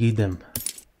անգիր գիդեմ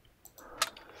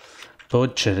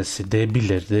Բոտ չեր էսի,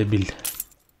 դեբիլ էր, դեբիլ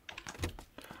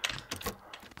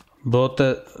Բոտը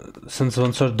սենց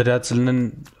ոնց որ դրած լնեն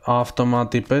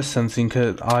ավտոմատի պես, սենց ինքը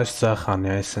այս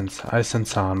ծախանի,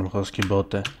 այսենց անում խոսքի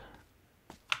բոտը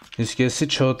Իսկ եսի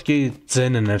չոտքի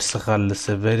ձենն էր սխալ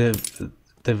լսը,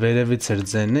 վերևից էր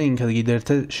ձենը, ինքը գիտեր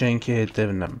թե շենքի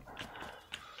հետևն եմ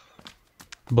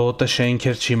Բոտը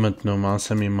շենքեր չի մտնում,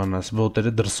 ասեմ իմանաս,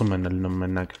 բոտերը դրսում են լնում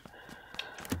մենակ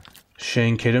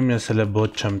Շենքերում ես հələ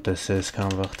բոտ չեմ տեսե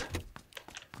այսքան վաղտ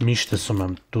Միշտ տեսում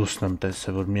եմ, դուսն եմ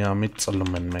տեսե, որ մի ամիտ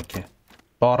ծլում են մեկ է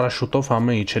Պարաշուտով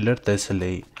համը իջել էր տեսել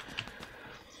էի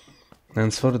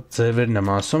Հենց որ ձևերն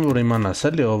եմ ասում, որ իմանաս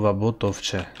էլի ով է բոտ, ով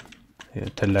չէ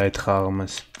Եթե լայթ խաղում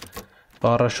ես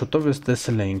Պարաշուտով ես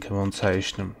տեսել է ինքը ոնց է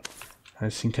իշնում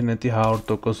Այսինքն էտի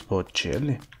 100% բոտ չի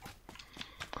էլի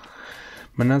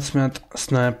Մնաց մի հատ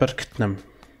սնայպեր գտնեմ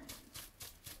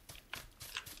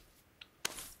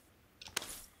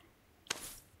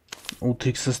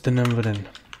Ութիքսս տնեմ վրեն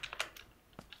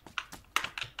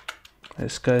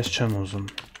Ես կա ես չեմ ուզում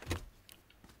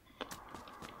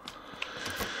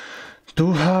Դու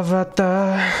հավատա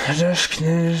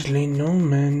հրաշքներ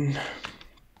լինում են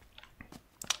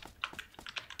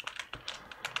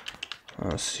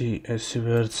Ասի, էսի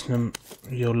վերցնեմ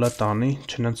յոլա տանի,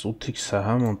 չնած 8x է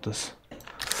հա մոտս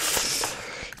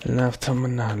Լավ թա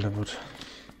մնալը, որ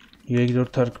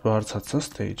երկրորդ հարկ բարձացած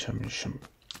թե իչ եմ իշում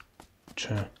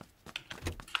Չէ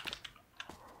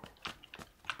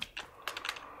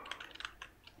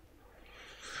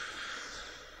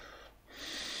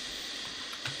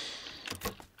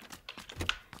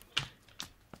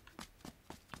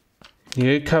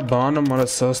Եկա բանը մարը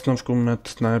սասնովկում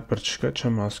մետ սնայպեր չկա,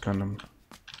 չեմ հասկանում։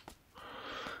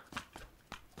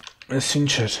 Ես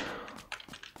ինչ էր։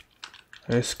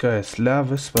 Ես կա ես,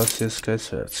 լավ ես, բաց ես կա ես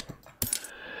վերցնում։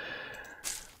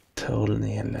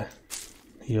 Թողլնի էլ է,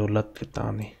 յոլատ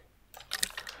կտանի։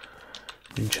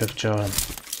 Ինչև ճարեմ։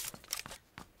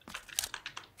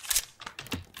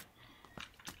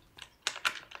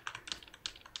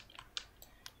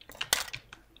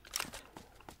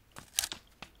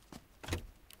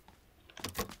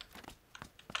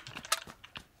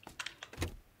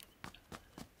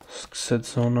 Սկսեց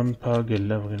զոնան պագել,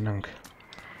 լավ գնանք։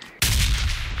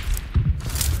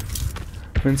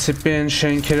 Պրինցիպի են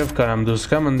շենքերով կարամ դուս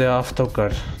կամ, ընդե ավտո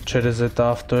կար, չերեզ էտ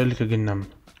ավտո էլ կգնամ։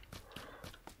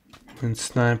 Ինձ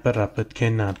սնայպերա պետք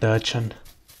է նա, դաչան։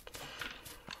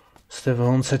 Ստև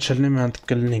ոնց է չլնի մանդ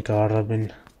կլնի կարաբին։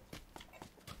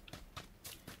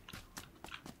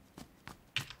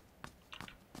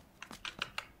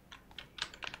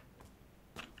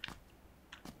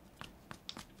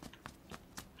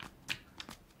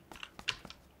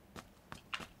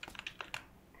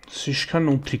 Սիշքան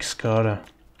Optic կարա։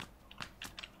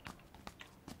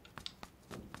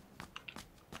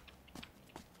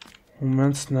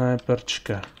 Ումեն սնայպեր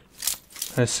չկա։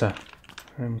 Հեսա,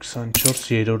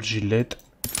 M24 երոր ժիլետ,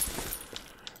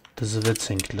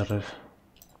 դզվեցենք լրև։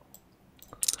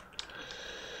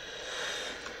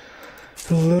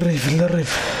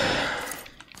 Լրիվ։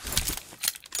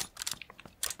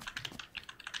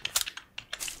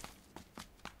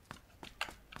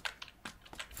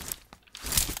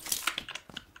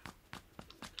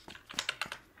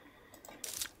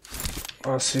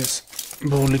 Ասիս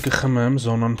բոլիկը խմեմ,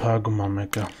 զոնան պագում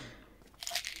ամեկա։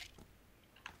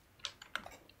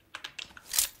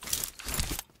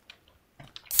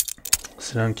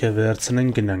 Սրանք է վերցնեն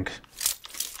գնանք։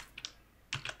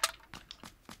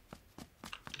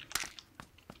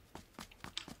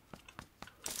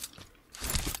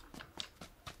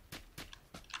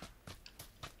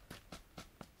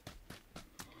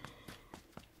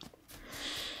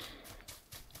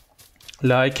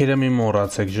 Լայքերը մի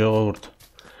մոռացեք ժողովուրդ։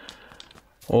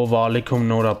 Ով ալիքում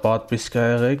նորա պատվիսկա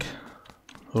եղեք,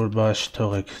 որ բաշ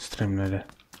թողեք ստրիմները։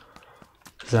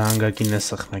 Զանգակին է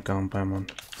սխմեք անպայման։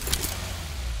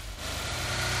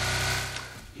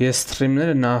 Ես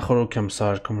ստրիմները նախորոք եմ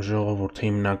սարքում ժողովուրդ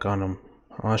հիմնականում։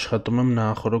 Աշխատում եմ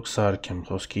նախորոք սարքեմ,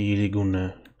 խոսքի իրիգունը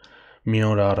մի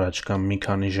օր առաջ կամ մի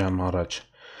քանի ժամ առաջ։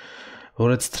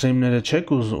 Որ այդ ստրիմները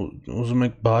չեք ուզում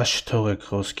եք բաշ թողեք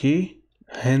խոսքի,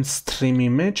 հենց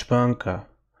ստրիմի մեջ բան կա։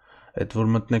 Այդ որ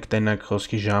մտնեք տենակ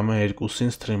խոսքի ժամը 2-ին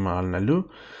ստրիմը ալնելու,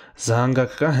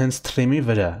 զանգակ կա հենց ստրիմի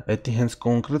վրա, էդի հենց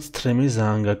կոնկրետ ստրիմի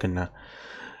զանգակն է։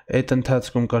 Այդ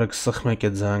ընթացքում կարեք սխմեք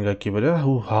այդ զանգակի վրա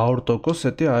ու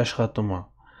 100% էդի աշխատում է։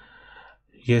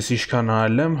 Ես իշքան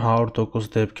արել եմ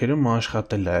 100% դեպքերում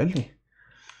աշխատել է, էլի։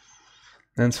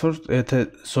 Հենց որ եթե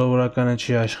սովորականը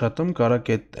չի աշխատում,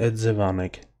 կարաք այդ ձև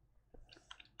անեք։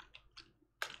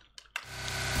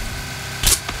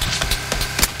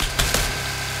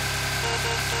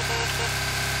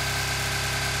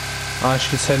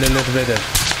 Աշկից հելել էր վերև։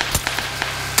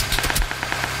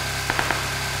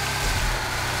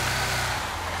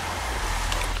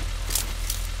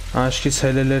 Աշկից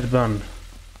հելել էր բան։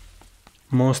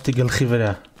 Մոստի գլխի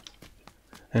վրա։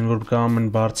 Են որ կամ են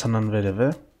բարձանան վերև է։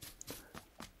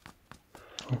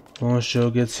 Ոնց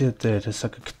ժոգեցի է տեր, հեսա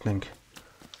կգտնենք։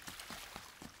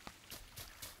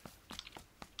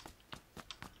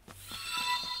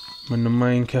 Մնում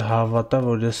է ինքը հավատա,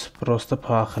 որ ես պրոստը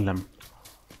պախել եմ։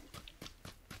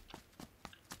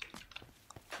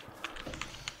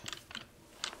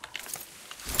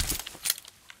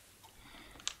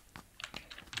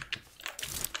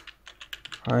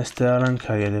 Այստեղ արանք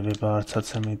է երևի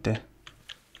բարձացեմ իտե։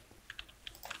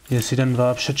 Ես իրեն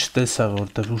վապշը չտեսա,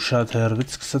 որտև ու շատ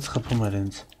հեռվից սկսեց խփում էր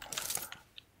ինձ։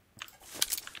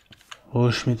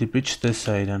 Ոչ մի տիպի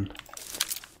չտեսա իրեն։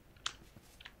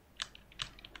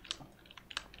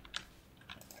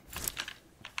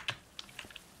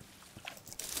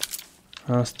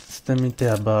 Աստծեմ իտե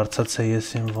է բարձացե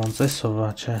ես իմ ոնց է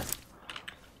սովա չէ։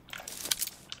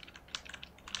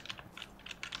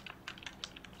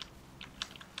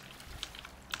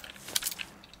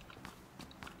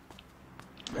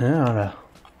 Հե արա։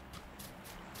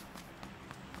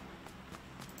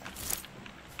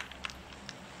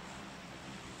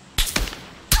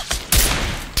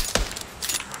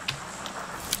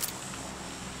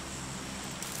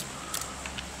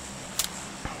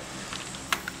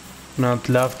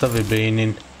 Մատ լավ տվի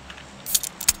բեյնին։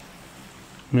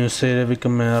 Մյուսը երևի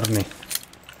կմեռնի։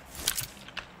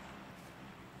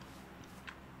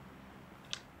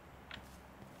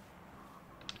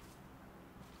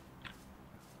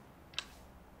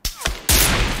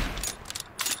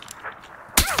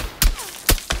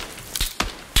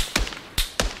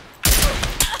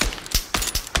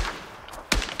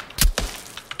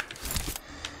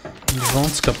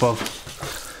 ոնց կպավ։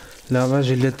 Լավ է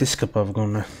ժիլետից կպավ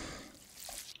գոնե։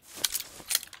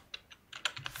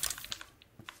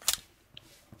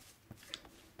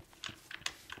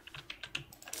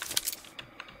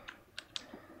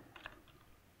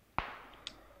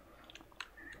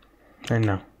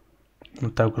 Այնա,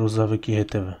 մտավ գրոզավեկի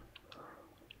հետևը։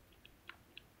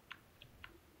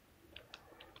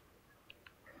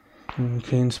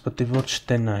 Ինքը ինձ պետք է որ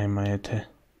չտենա հիմա եթե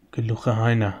գլուխը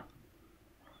հայն է։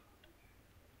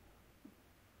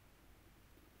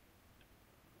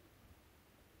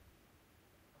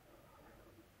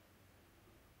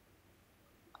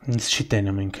 Ինձ չի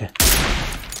տենում ինքը։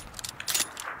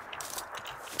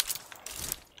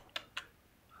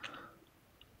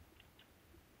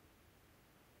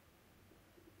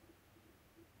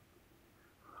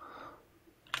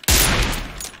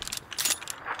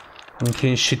 Ինքը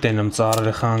ինձ չի տենում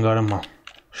ծառերը խանգարում է,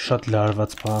 շատ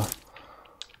լարված բա։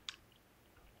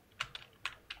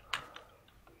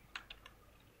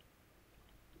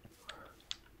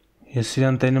 Ես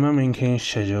իրան տենում եմ, ինքը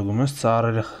ինձ չէ ջոգում, ես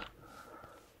ծառերը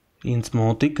ինձ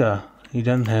մոտիկ է,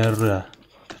 իրան հեռու է,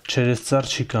 չերես ծառ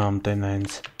չի կամ տենա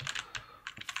ինձ։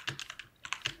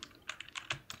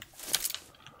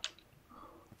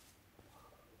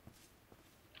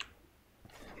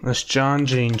 Ես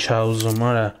ճանջը ինչ է ուզում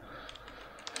արա։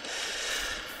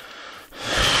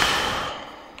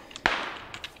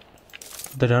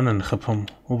 Դրան են խփում,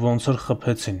 ու ոնց որ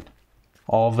խփեցին,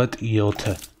 ավետ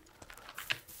 7-ը։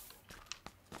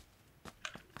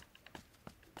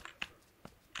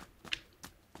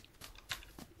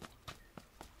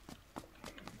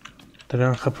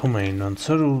 Դրան խփում էին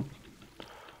ոնցր ու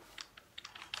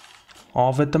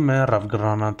ավետը մեռավ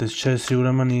գրանատից, չէ, սի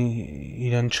ուրեմն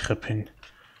իրան չխփին։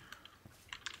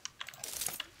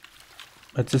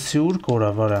 Բայց սի ուր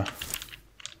կորավ արա։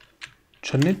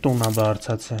 Չնի տունա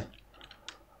բարձած է։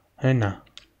 Հենա։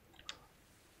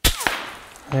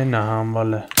 Հենա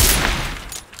համվալ է։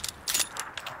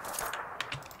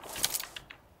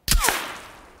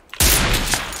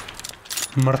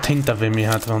 Մրթին տվի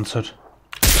մի հատ ոնց որ։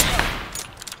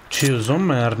 Չի ուզում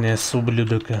մեռնի ես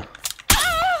ублյուդոկը։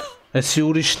 Էսի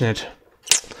ուրիշն էր։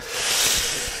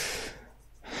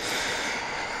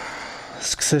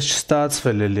 Սկսեց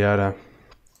չստացվել էլի արա։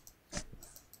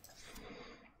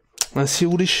 Էսի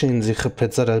ուրիշը ինձի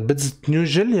խփեց արա, բայց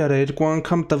նյուժելի արա երկու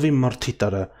անգամ տվի մրթի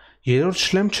տարա։ Երորդ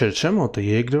շլեմ չէր, չէ մոտը,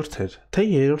 երկրորդ էր, թե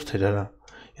երորդ էր արա։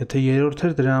 Եթե երորդ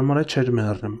էր դրա համար է չէր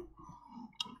մեռնում։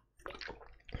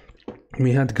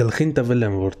 Մի հատ գլխին տվել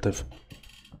եմ որտև։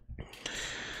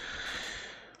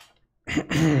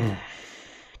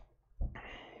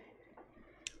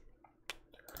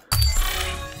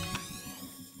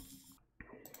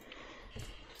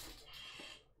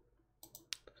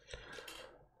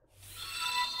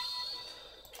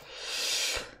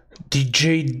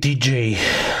 DJ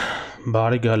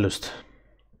բարի գալուստ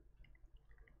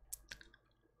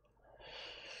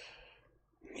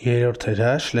երորդ էր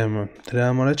հա շլեմը դրա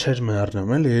համար է չէր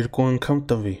մեռնում էլ երկու անգամ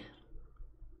տվի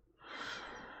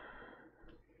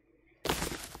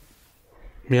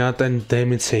մի հատ են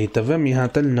դեմից էի տվե մի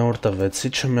հատ էլ նոր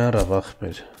տվեցի չմեռավ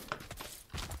ախպեր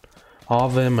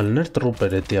AVM-ն էր տրուպ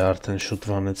էր էդի արդեն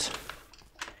շուտվանեց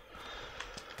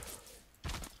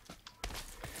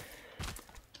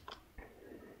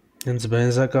Ինձ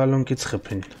բենզակալոնքից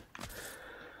խփին,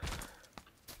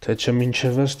 թե չէ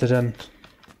մինչև ես դրան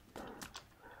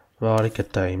վարի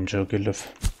կտա իմ ջոգելով։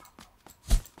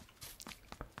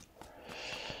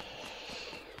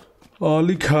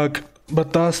 Ալիքակ, բա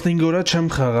 15 օրա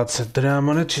չեմ խաղացել, դրա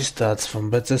համար է չի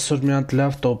ստացվում, բայց այսօր մի հատ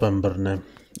լավ տոպ եմ բռնեմ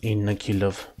 9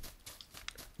 կիլով։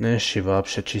 Նեշի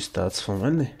վաբշե չի ստացվում,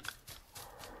 էլի։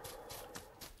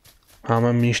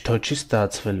 Համը միշտ հո չի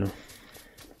ստացվելու։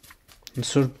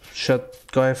 Այսօր շատ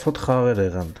կայֆոտ խաղեր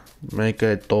եղան, մեկը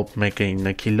տոպ մեկը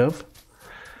 9 կիլով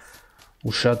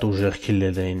ու շատ ուժեղ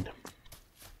կիլեր էին,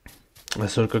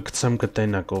 այսօր կգցեմ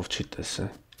կտենակ ով չի տեսը,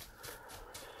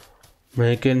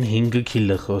 մեկն 5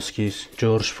 կիլը խոսքիս,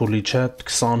 Ջորջ Փուլիչա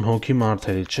 20 հոգի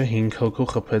մարդերի չէ, 5 հոգու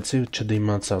խպեցի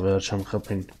չդիմացա վերջամ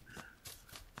խպին,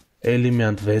 էլի մի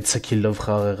հատ 6 կիլով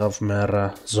խաղ եղավ մեռա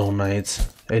զոնայից,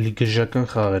 էլի գժական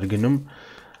խաղեր գնում,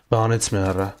 բանից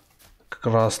մեռա,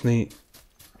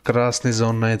 Կրասնի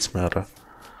զոնայից մեռա։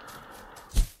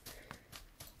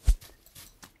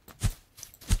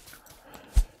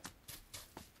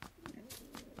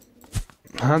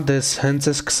 Հա դες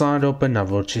հենց ես 20 րոպեն է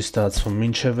որ չի ստացվում,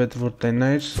 մինչև էդ որ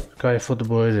տենայր կայֆոտ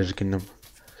բոյեր էր գնում։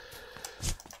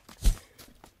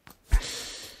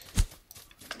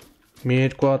 Մի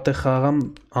երկու հատ է խաղամ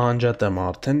անջատ եմ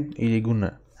արդեն, իրիգուն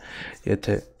է,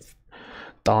 եթե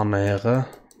տանը եղա,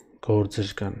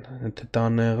 գործեր կան, եթե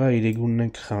տանը եղա իրիգունն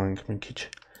ենք խաղանք մի քիչ։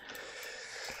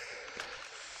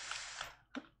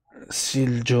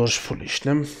 Սիլ Ջորջ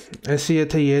Ֆուլիշն եմ, էսի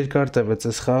եթե երկար տևեց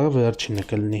ես խաղը վերջինը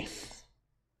կլնի։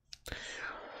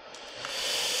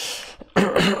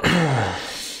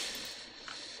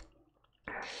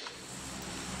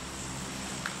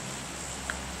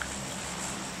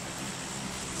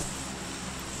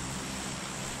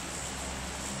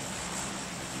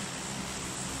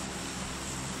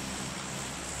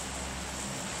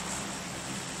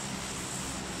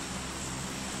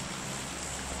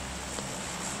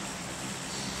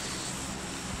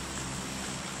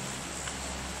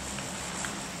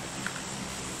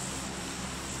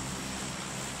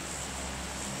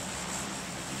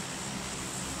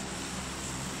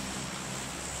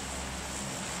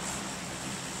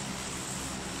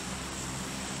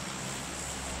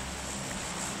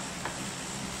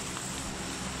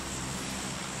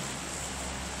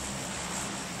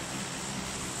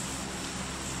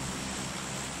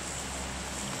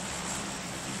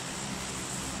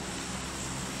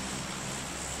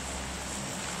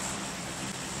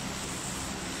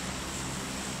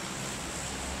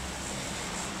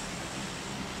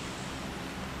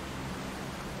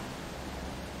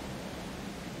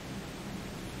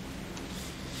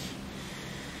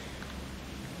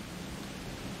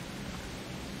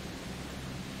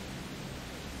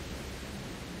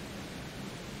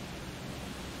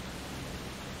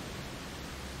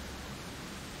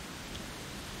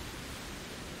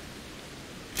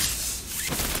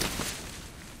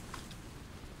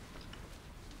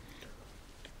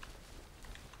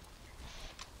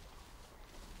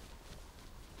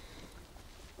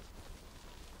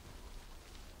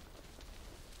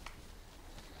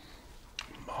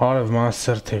 Հարև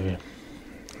Master TV,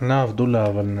 լավ դու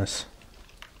լավն ես։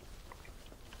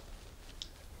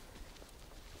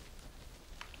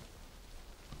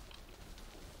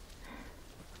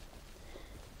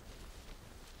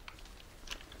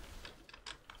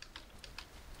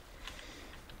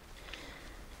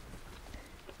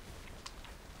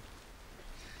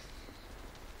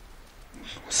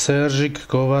 Սերժիկ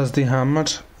գովազդի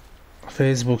համար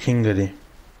Facebook-ին գրի։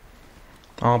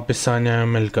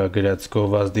 Ապիսանյայում էլ կա գրած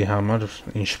գովազդի համար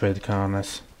ինչ պետք է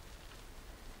անես։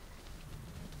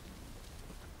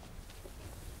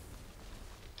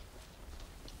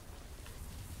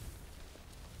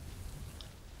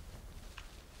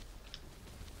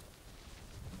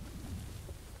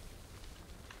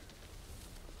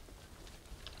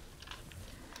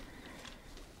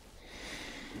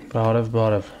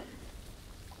 Բարև։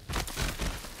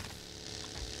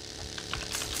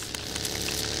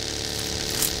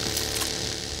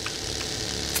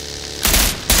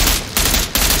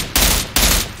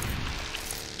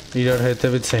 Իրար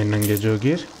հետևից էին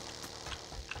ընգեջոգիր։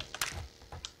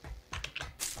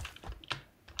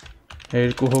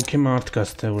 Երկու հոգի մարդ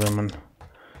կաց թե ուրեմն։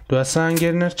 Դու ասա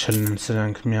ընգերներ չլնեն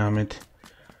սրանք միամիտ։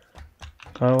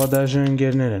 Կարող է դաժե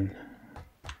ընգերներ են։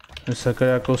 Հեսա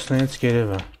կրակոսներից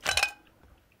գերևա։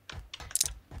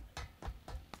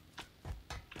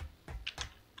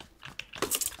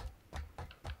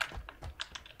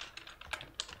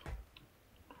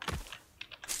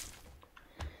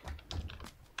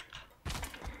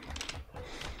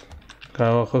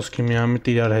 Կարող խոսքի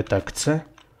միամիտ իրար հետ ակցե։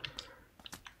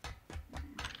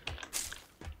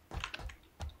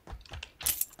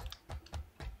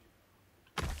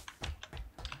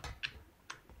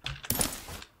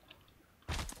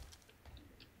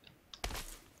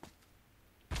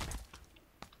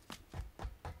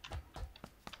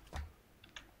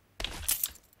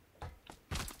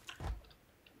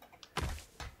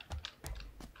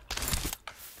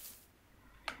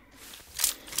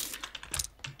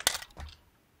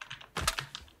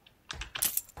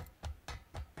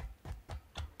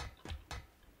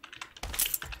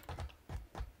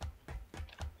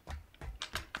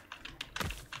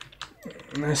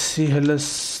 Էսի հելը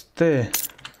ստե,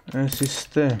 էսի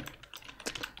ստե,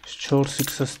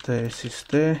 4x ստե, էսի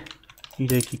ստե,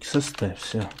 3x ստե,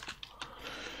 վսյա։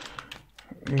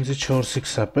 Ինձի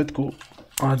 4x-ա պետք ու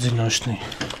ադինոշնի։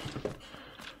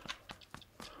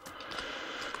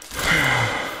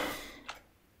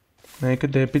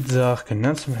 Մեկը դեպի ձախ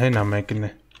գնաց, հենա մեկն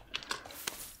է։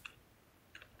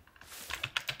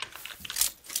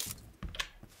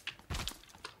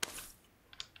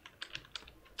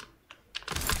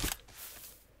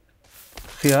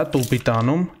 Խիա տուպի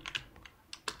տանում։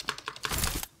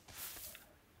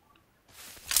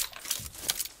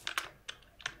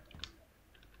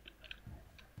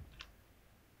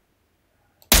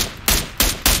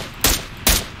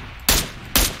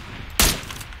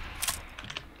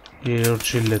 Երորդ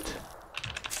ժիլետ։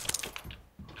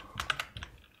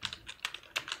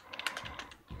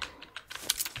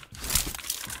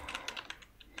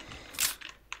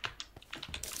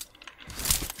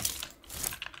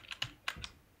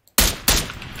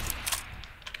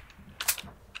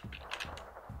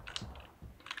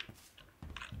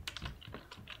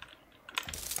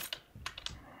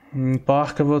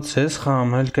 Պահկը ոնց ես խամ,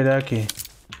 հել կրակի։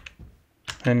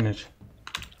 Հեններ։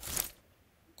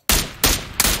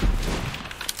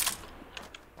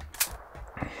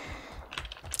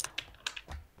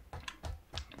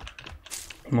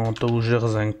 Մոտը ուժեղ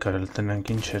զենք կարել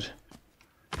տնենք ինչ էր։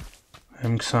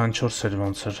 M24 էր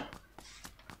ոնց էր։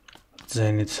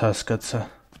 Ձենից հասկացա։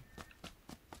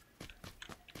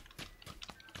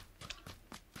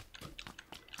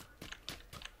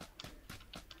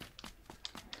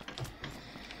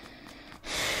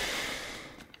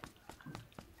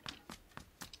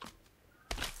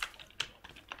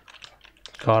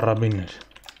 Կարաբին էր։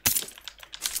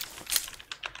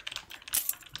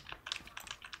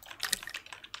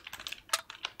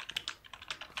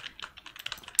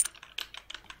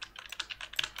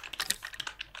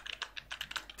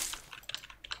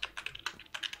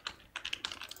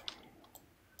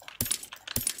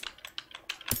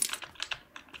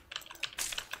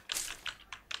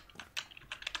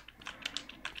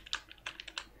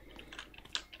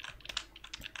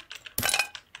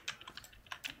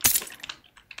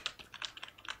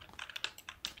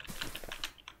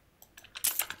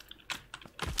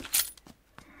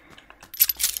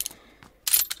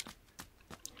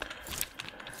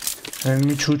 Են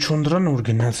մի չուչունդրան ուր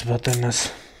գնաց բատենաս։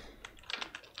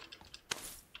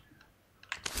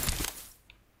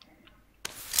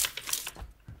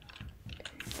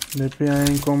 Դեպի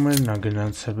այն կոմերն ա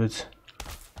գնաց է, բայց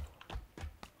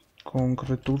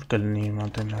կոնկրետ ուր կլնի իմ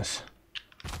ատենաս։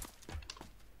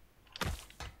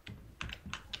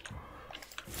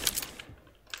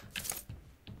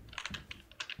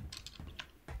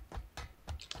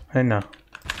 Հենա։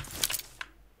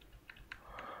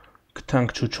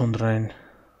 Թանք չուչունդրային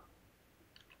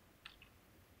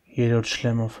երորդ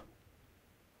շլեմով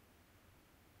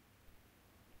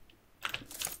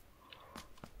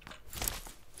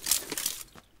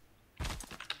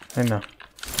հենա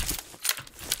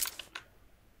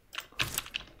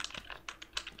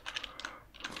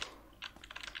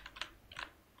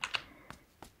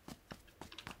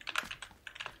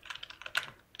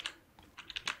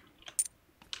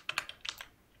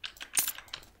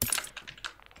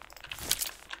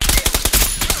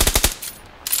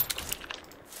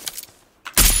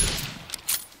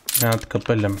Հատ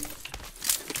կպել եմ։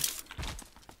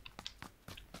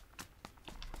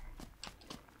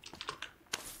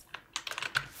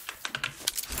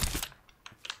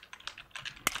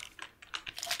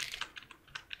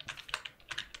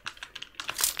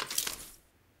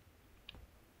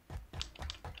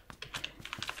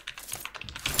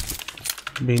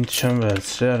 Բինտ չեմ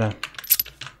վերցրի, արա։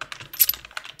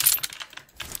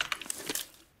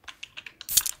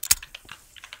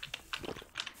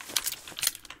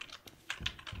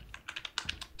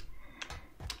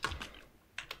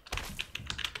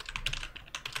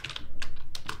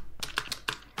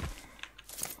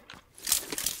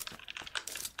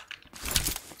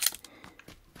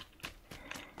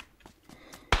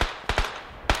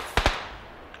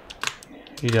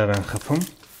 Իրար են խփում,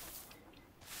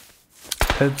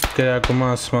 հետ կրակումը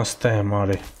ասմաստը եմ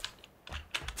արի։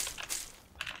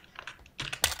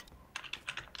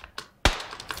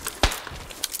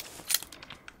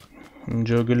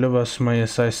 Ջոգելով ասում է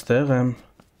ես այստեղ եմ։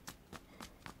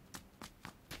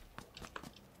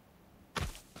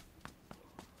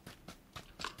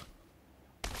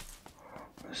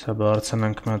 Սա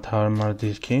բարձանանք մատ հարմար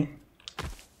դիրքի։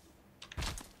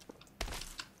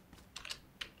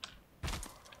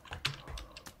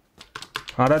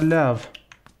 Արա լավ։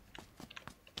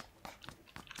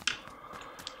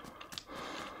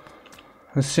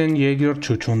 Ասեն երկրորդ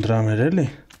չուչունդրամ էր էլի։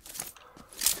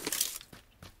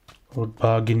 Որ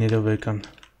բագիներով եկան։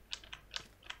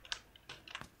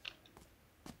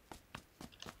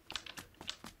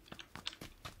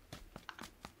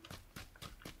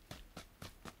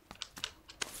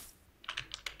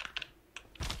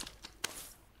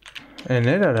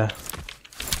 Էն էր արա։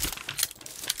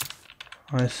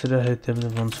 Այս սրա հետևն է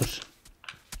ոնց որ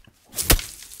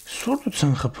սուրդուց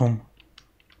են խփում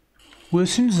ու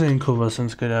ես իմ զենքով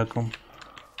ասենց կրակում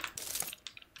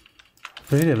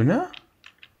վերևն է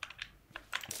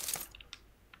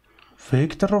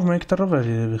վեկտորով էր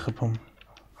երևի խփում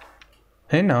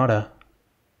հեն արա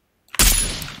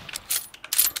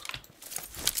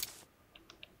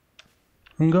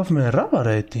ընգավ մեռավ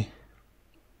արա էտի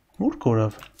ուր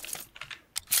կորավ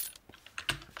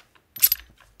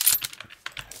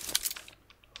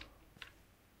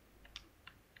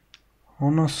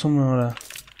Անասում է արա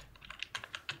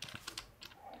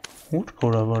Ուր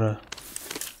կորավ արա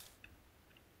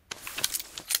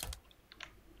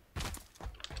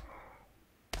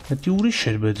Հետի ուրիշ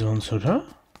էր բեծ ոնց որ հա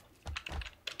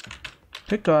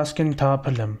Թե կասկին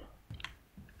թափել եմ։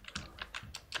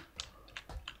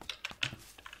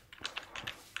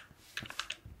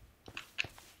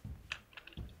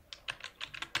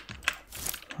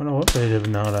 Հոպ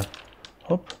երևն արա,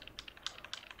 հոպ,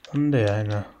 ընդ է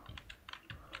այնա,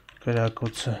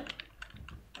 կրակոցը,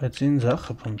 բայց ինձ է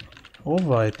խպում,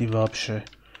 ով է էտի վապշե,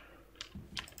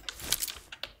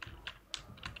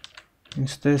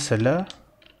 ինձ տեսել է,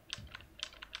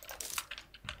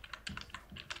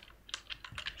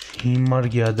 հիմար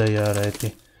գյադա յարա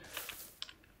էտի,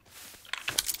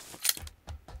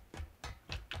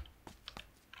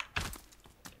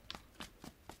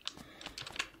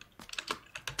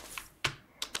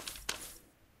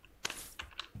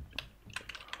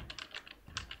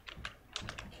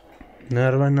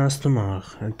 Ներվայնաստում աղ,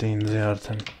 էտի ինձ է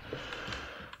արդեն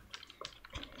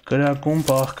կրակում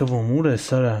պաղկվում, ուր է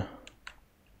սարա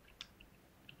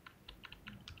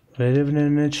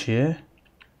վերևներն է չի է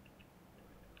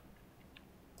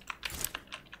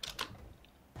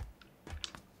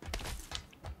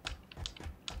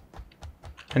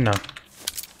հենա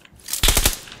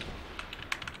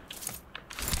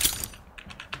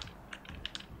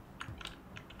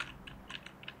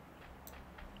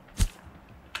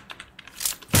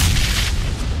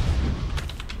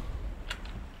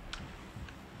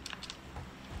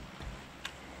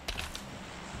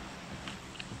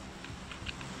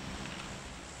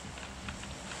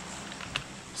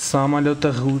Սամալյոտը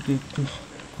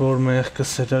որ մեղքը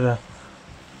սերարա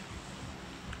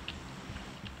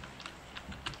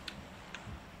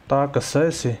տակս է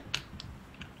էսի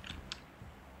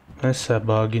ես է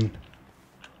բագին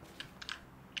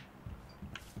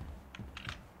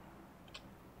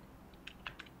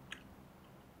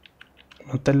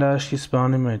մտել է աշկիս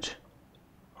բանի մեջ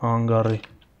հանգարի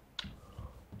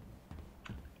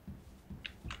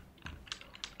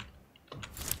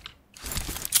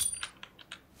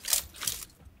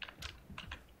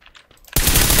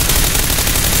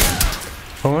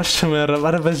Ոնց չմեռավ,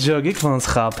 արա բայց ջոգիկ ոնց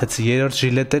խափեցի, երրորդ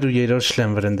ժիլետեր ու երրորդ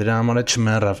շլեմ վրան, դրա համար է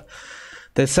չմեռավ։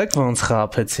 Տեսեք ոնց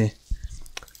խափեցի։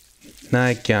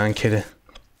 Նայեք կյանքերը։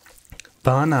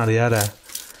 Բան արի արա։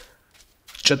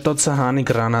 Ճտոցը հանի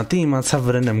գրանատի իմացա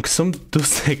վրան եմ քսում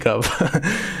դուս եկավ։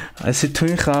 Այսի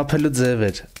թույն խափելու ձև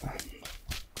էր։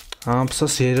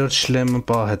 Ամփսոս երրորդ շլեմը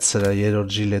պահեց սրա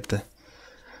երրորդ ժիլետը։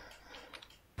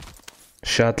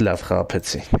 Շատ լավ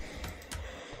խափեցի։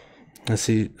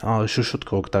 Ասի շուշուտ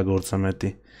կօգտագործեմ էտի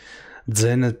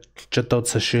ձենը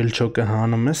ճտոցը շելչոկը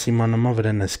հանում ես իմանամա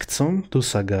վրան ես գցում դուս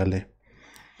է գալի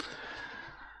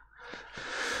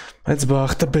բայց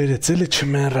բախտը բերեց էլի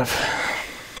չմեռավ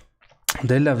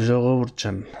դե լավ ժողովուրդ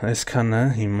ջան այսքանը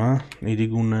հիմա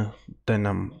իրիգունը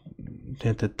տենամ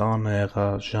եթե տանը եղա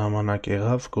ժամանակ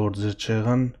եղավ գործեր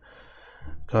չեղան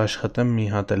կաշխատեմ մի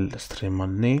հատ էլ սթրիմ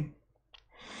ալնի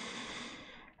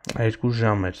 2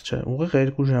 ժամ էր, չէ, ուղիղ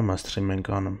 2 ժամ է սթրիմ ենք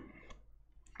անում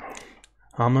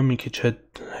Համը մի քիչ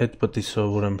հետ պտի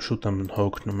սովորեմ շուտ եմ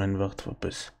հոգնում են վաղտվա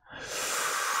պես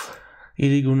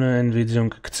Իրիգունը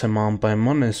NVIDIA-ն կգցեմ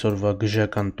անպայման այսօրվա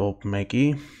գժական top 1-ի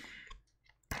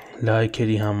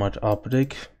լայքերի համար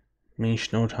ապրեք մինչ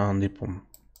նոր հանդիպում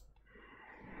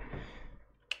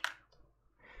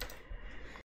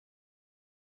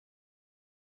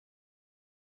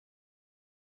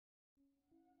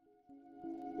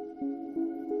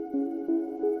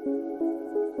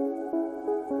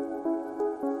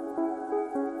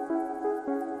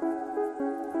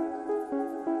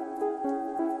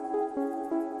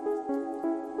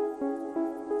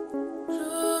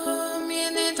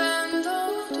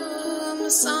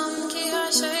Song